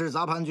我就是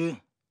杂牌军，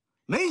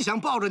没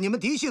想抱着你们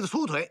嫡系的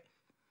粗腿，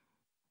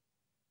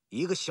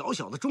一个小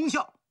小的中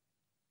校，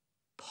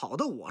跑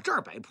到我这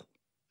儿摆谱，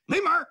没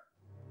门儿！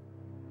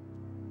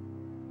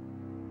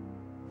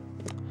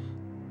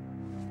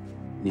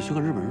你去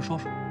跟日本人说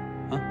说，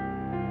啊，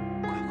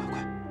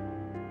快！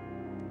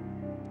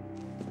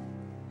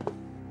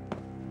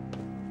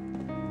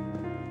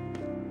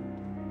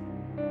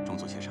中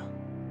佐先生，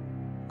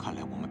看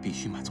来我们必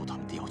须满足他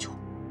们的要求。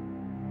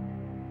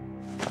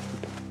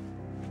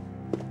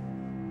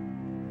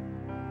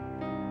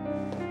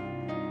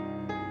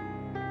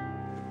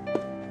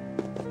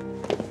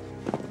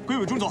归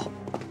委中佐。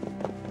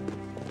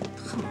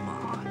他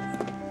妈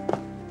的！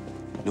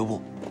刘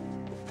部。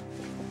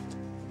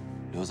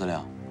刘司令，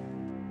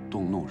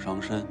动怒伤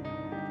身，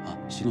啊，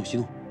息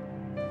怒。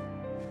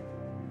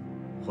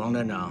黄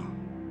站长，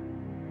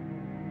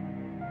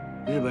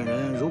日本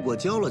人如果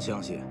交了枪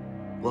械，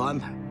我安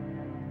排；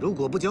如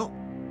果不交，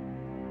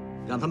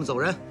让他们走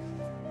人。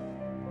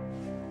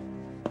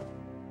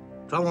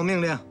传我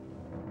命令，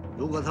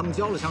如果他们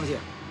交了枪械，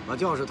把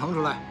教室腾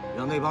出来，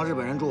让那帮日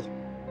本人住；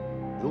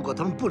如果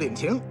他们不领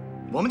情，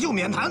我们就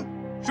免谈。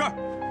是。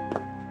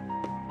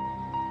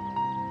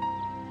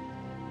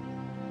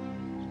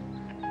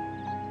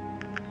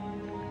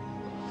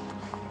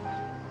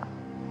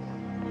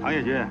唐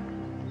业军，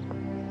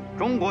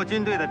中国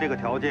军队的这个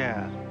条件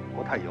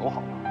不太友好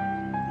了。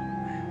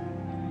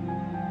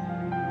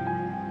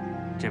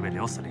这位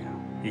刘司令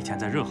以前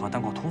在热河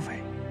当过土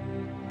匪，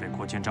被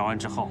国军招安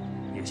之后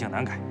野性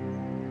难改。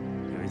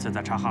有一次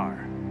在察哈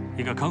尔，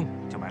一个坑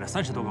就埋了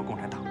30多个共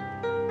产党，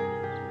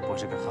不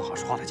是个很好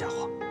说话的家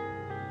伙。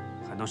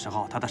很多时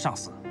候他的上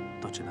司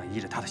都只能依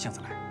着他的性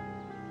子来。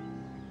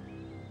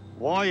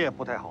我也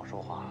不太好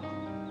说话，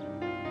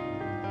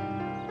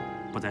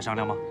不再商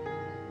量吗？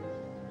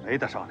没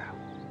得商量。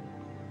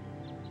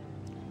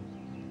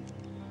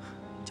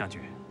将军，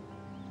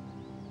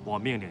我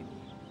命令你，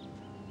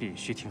必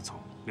须听从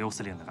刘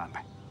司令的安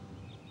排。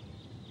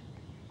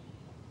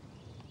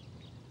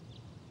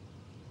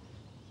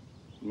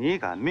你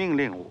敢命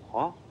令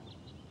我？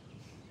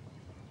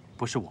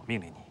不是我命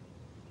令你，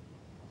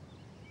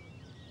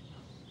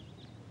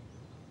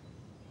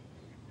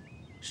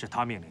是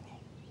他命令你。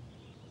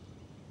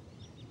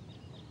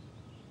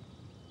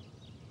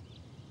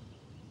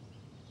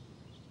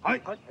哎，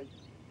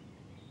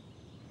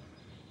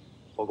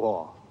不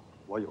过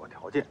我有个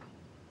条件。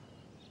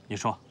你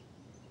说，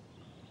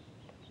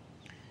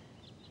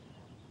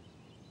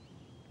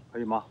可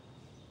以吗？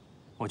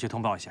我去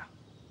通报一下。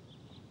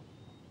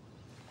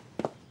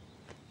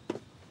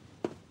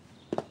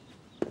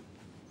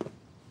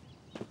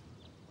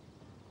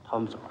他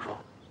们怎么说？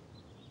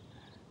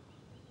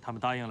他们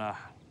答应了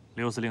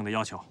刘司令的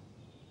要求。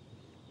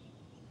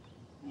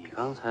你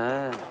刚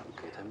才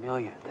给他瞄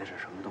眼那是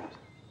什么东西？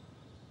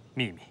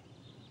秘密。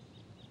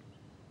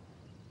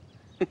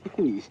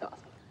你小子，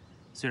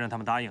虽然他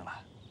们答应了，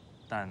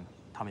但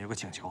他们有个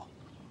请求。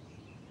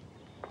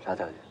啥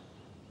条件？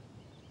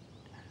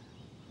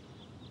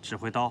指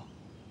挥刀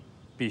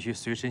必须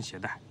随身携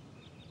带，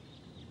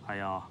还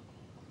要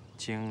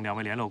请2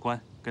位联络官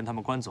跟他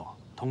们官佐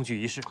同居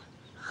一室。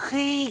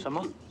嘿，什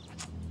么？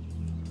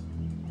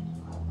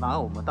拿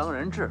我们当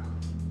人质？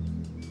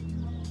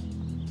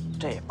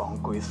这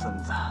帮龟孙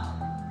子！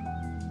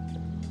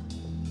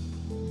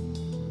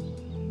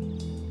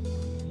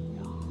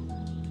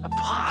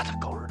怕他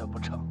狗日的不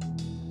成？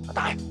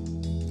打呀！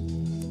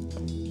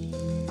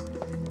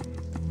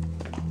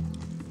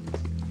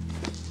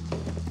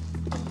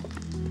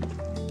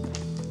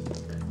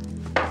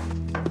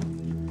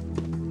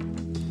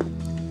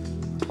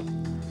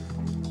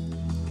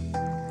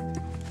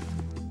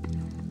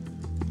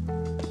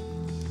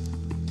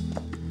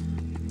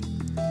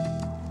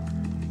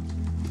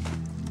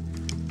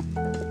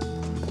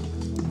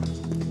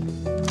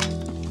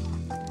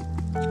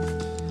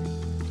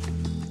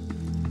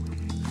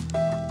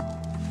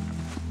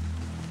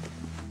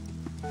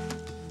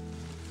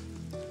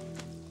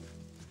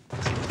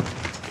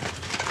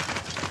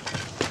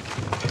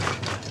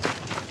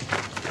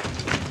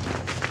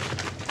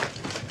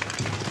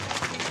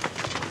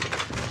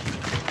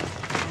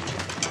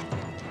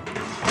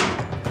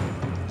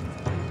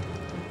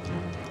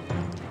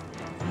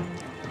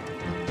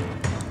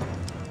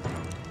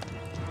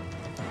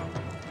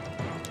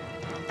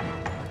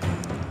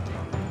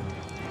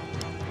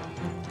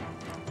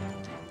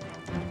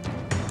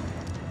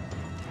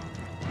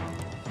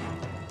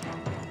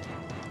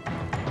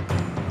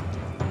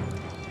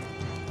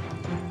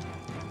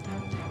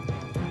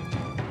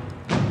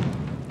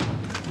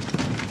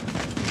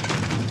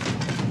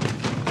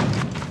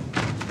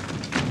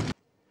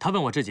他问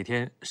我这几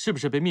天是不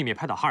是被秘密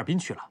派到哈尔滨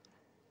去了。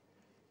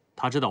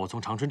他知道我从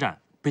长春站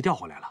被调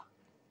回来了。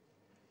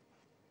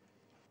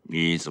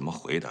你怎么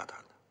回答他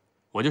的？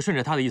我就顺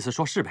着他的意思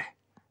说是呗。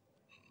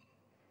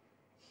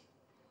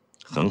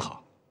很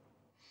好。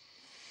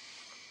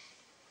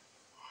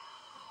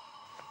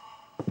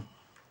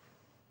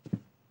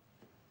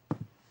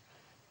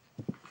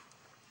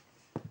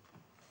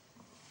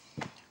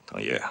唐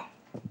爷，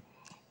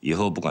以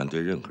后不管对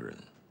任何人，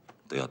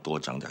都要多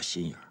长点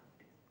心眼儿。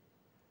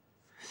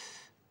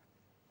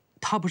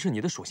他不是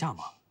你的属下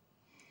吗？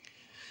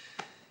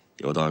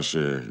有道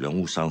是人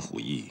无伤虎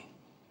意，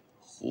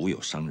虎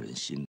有伤人心。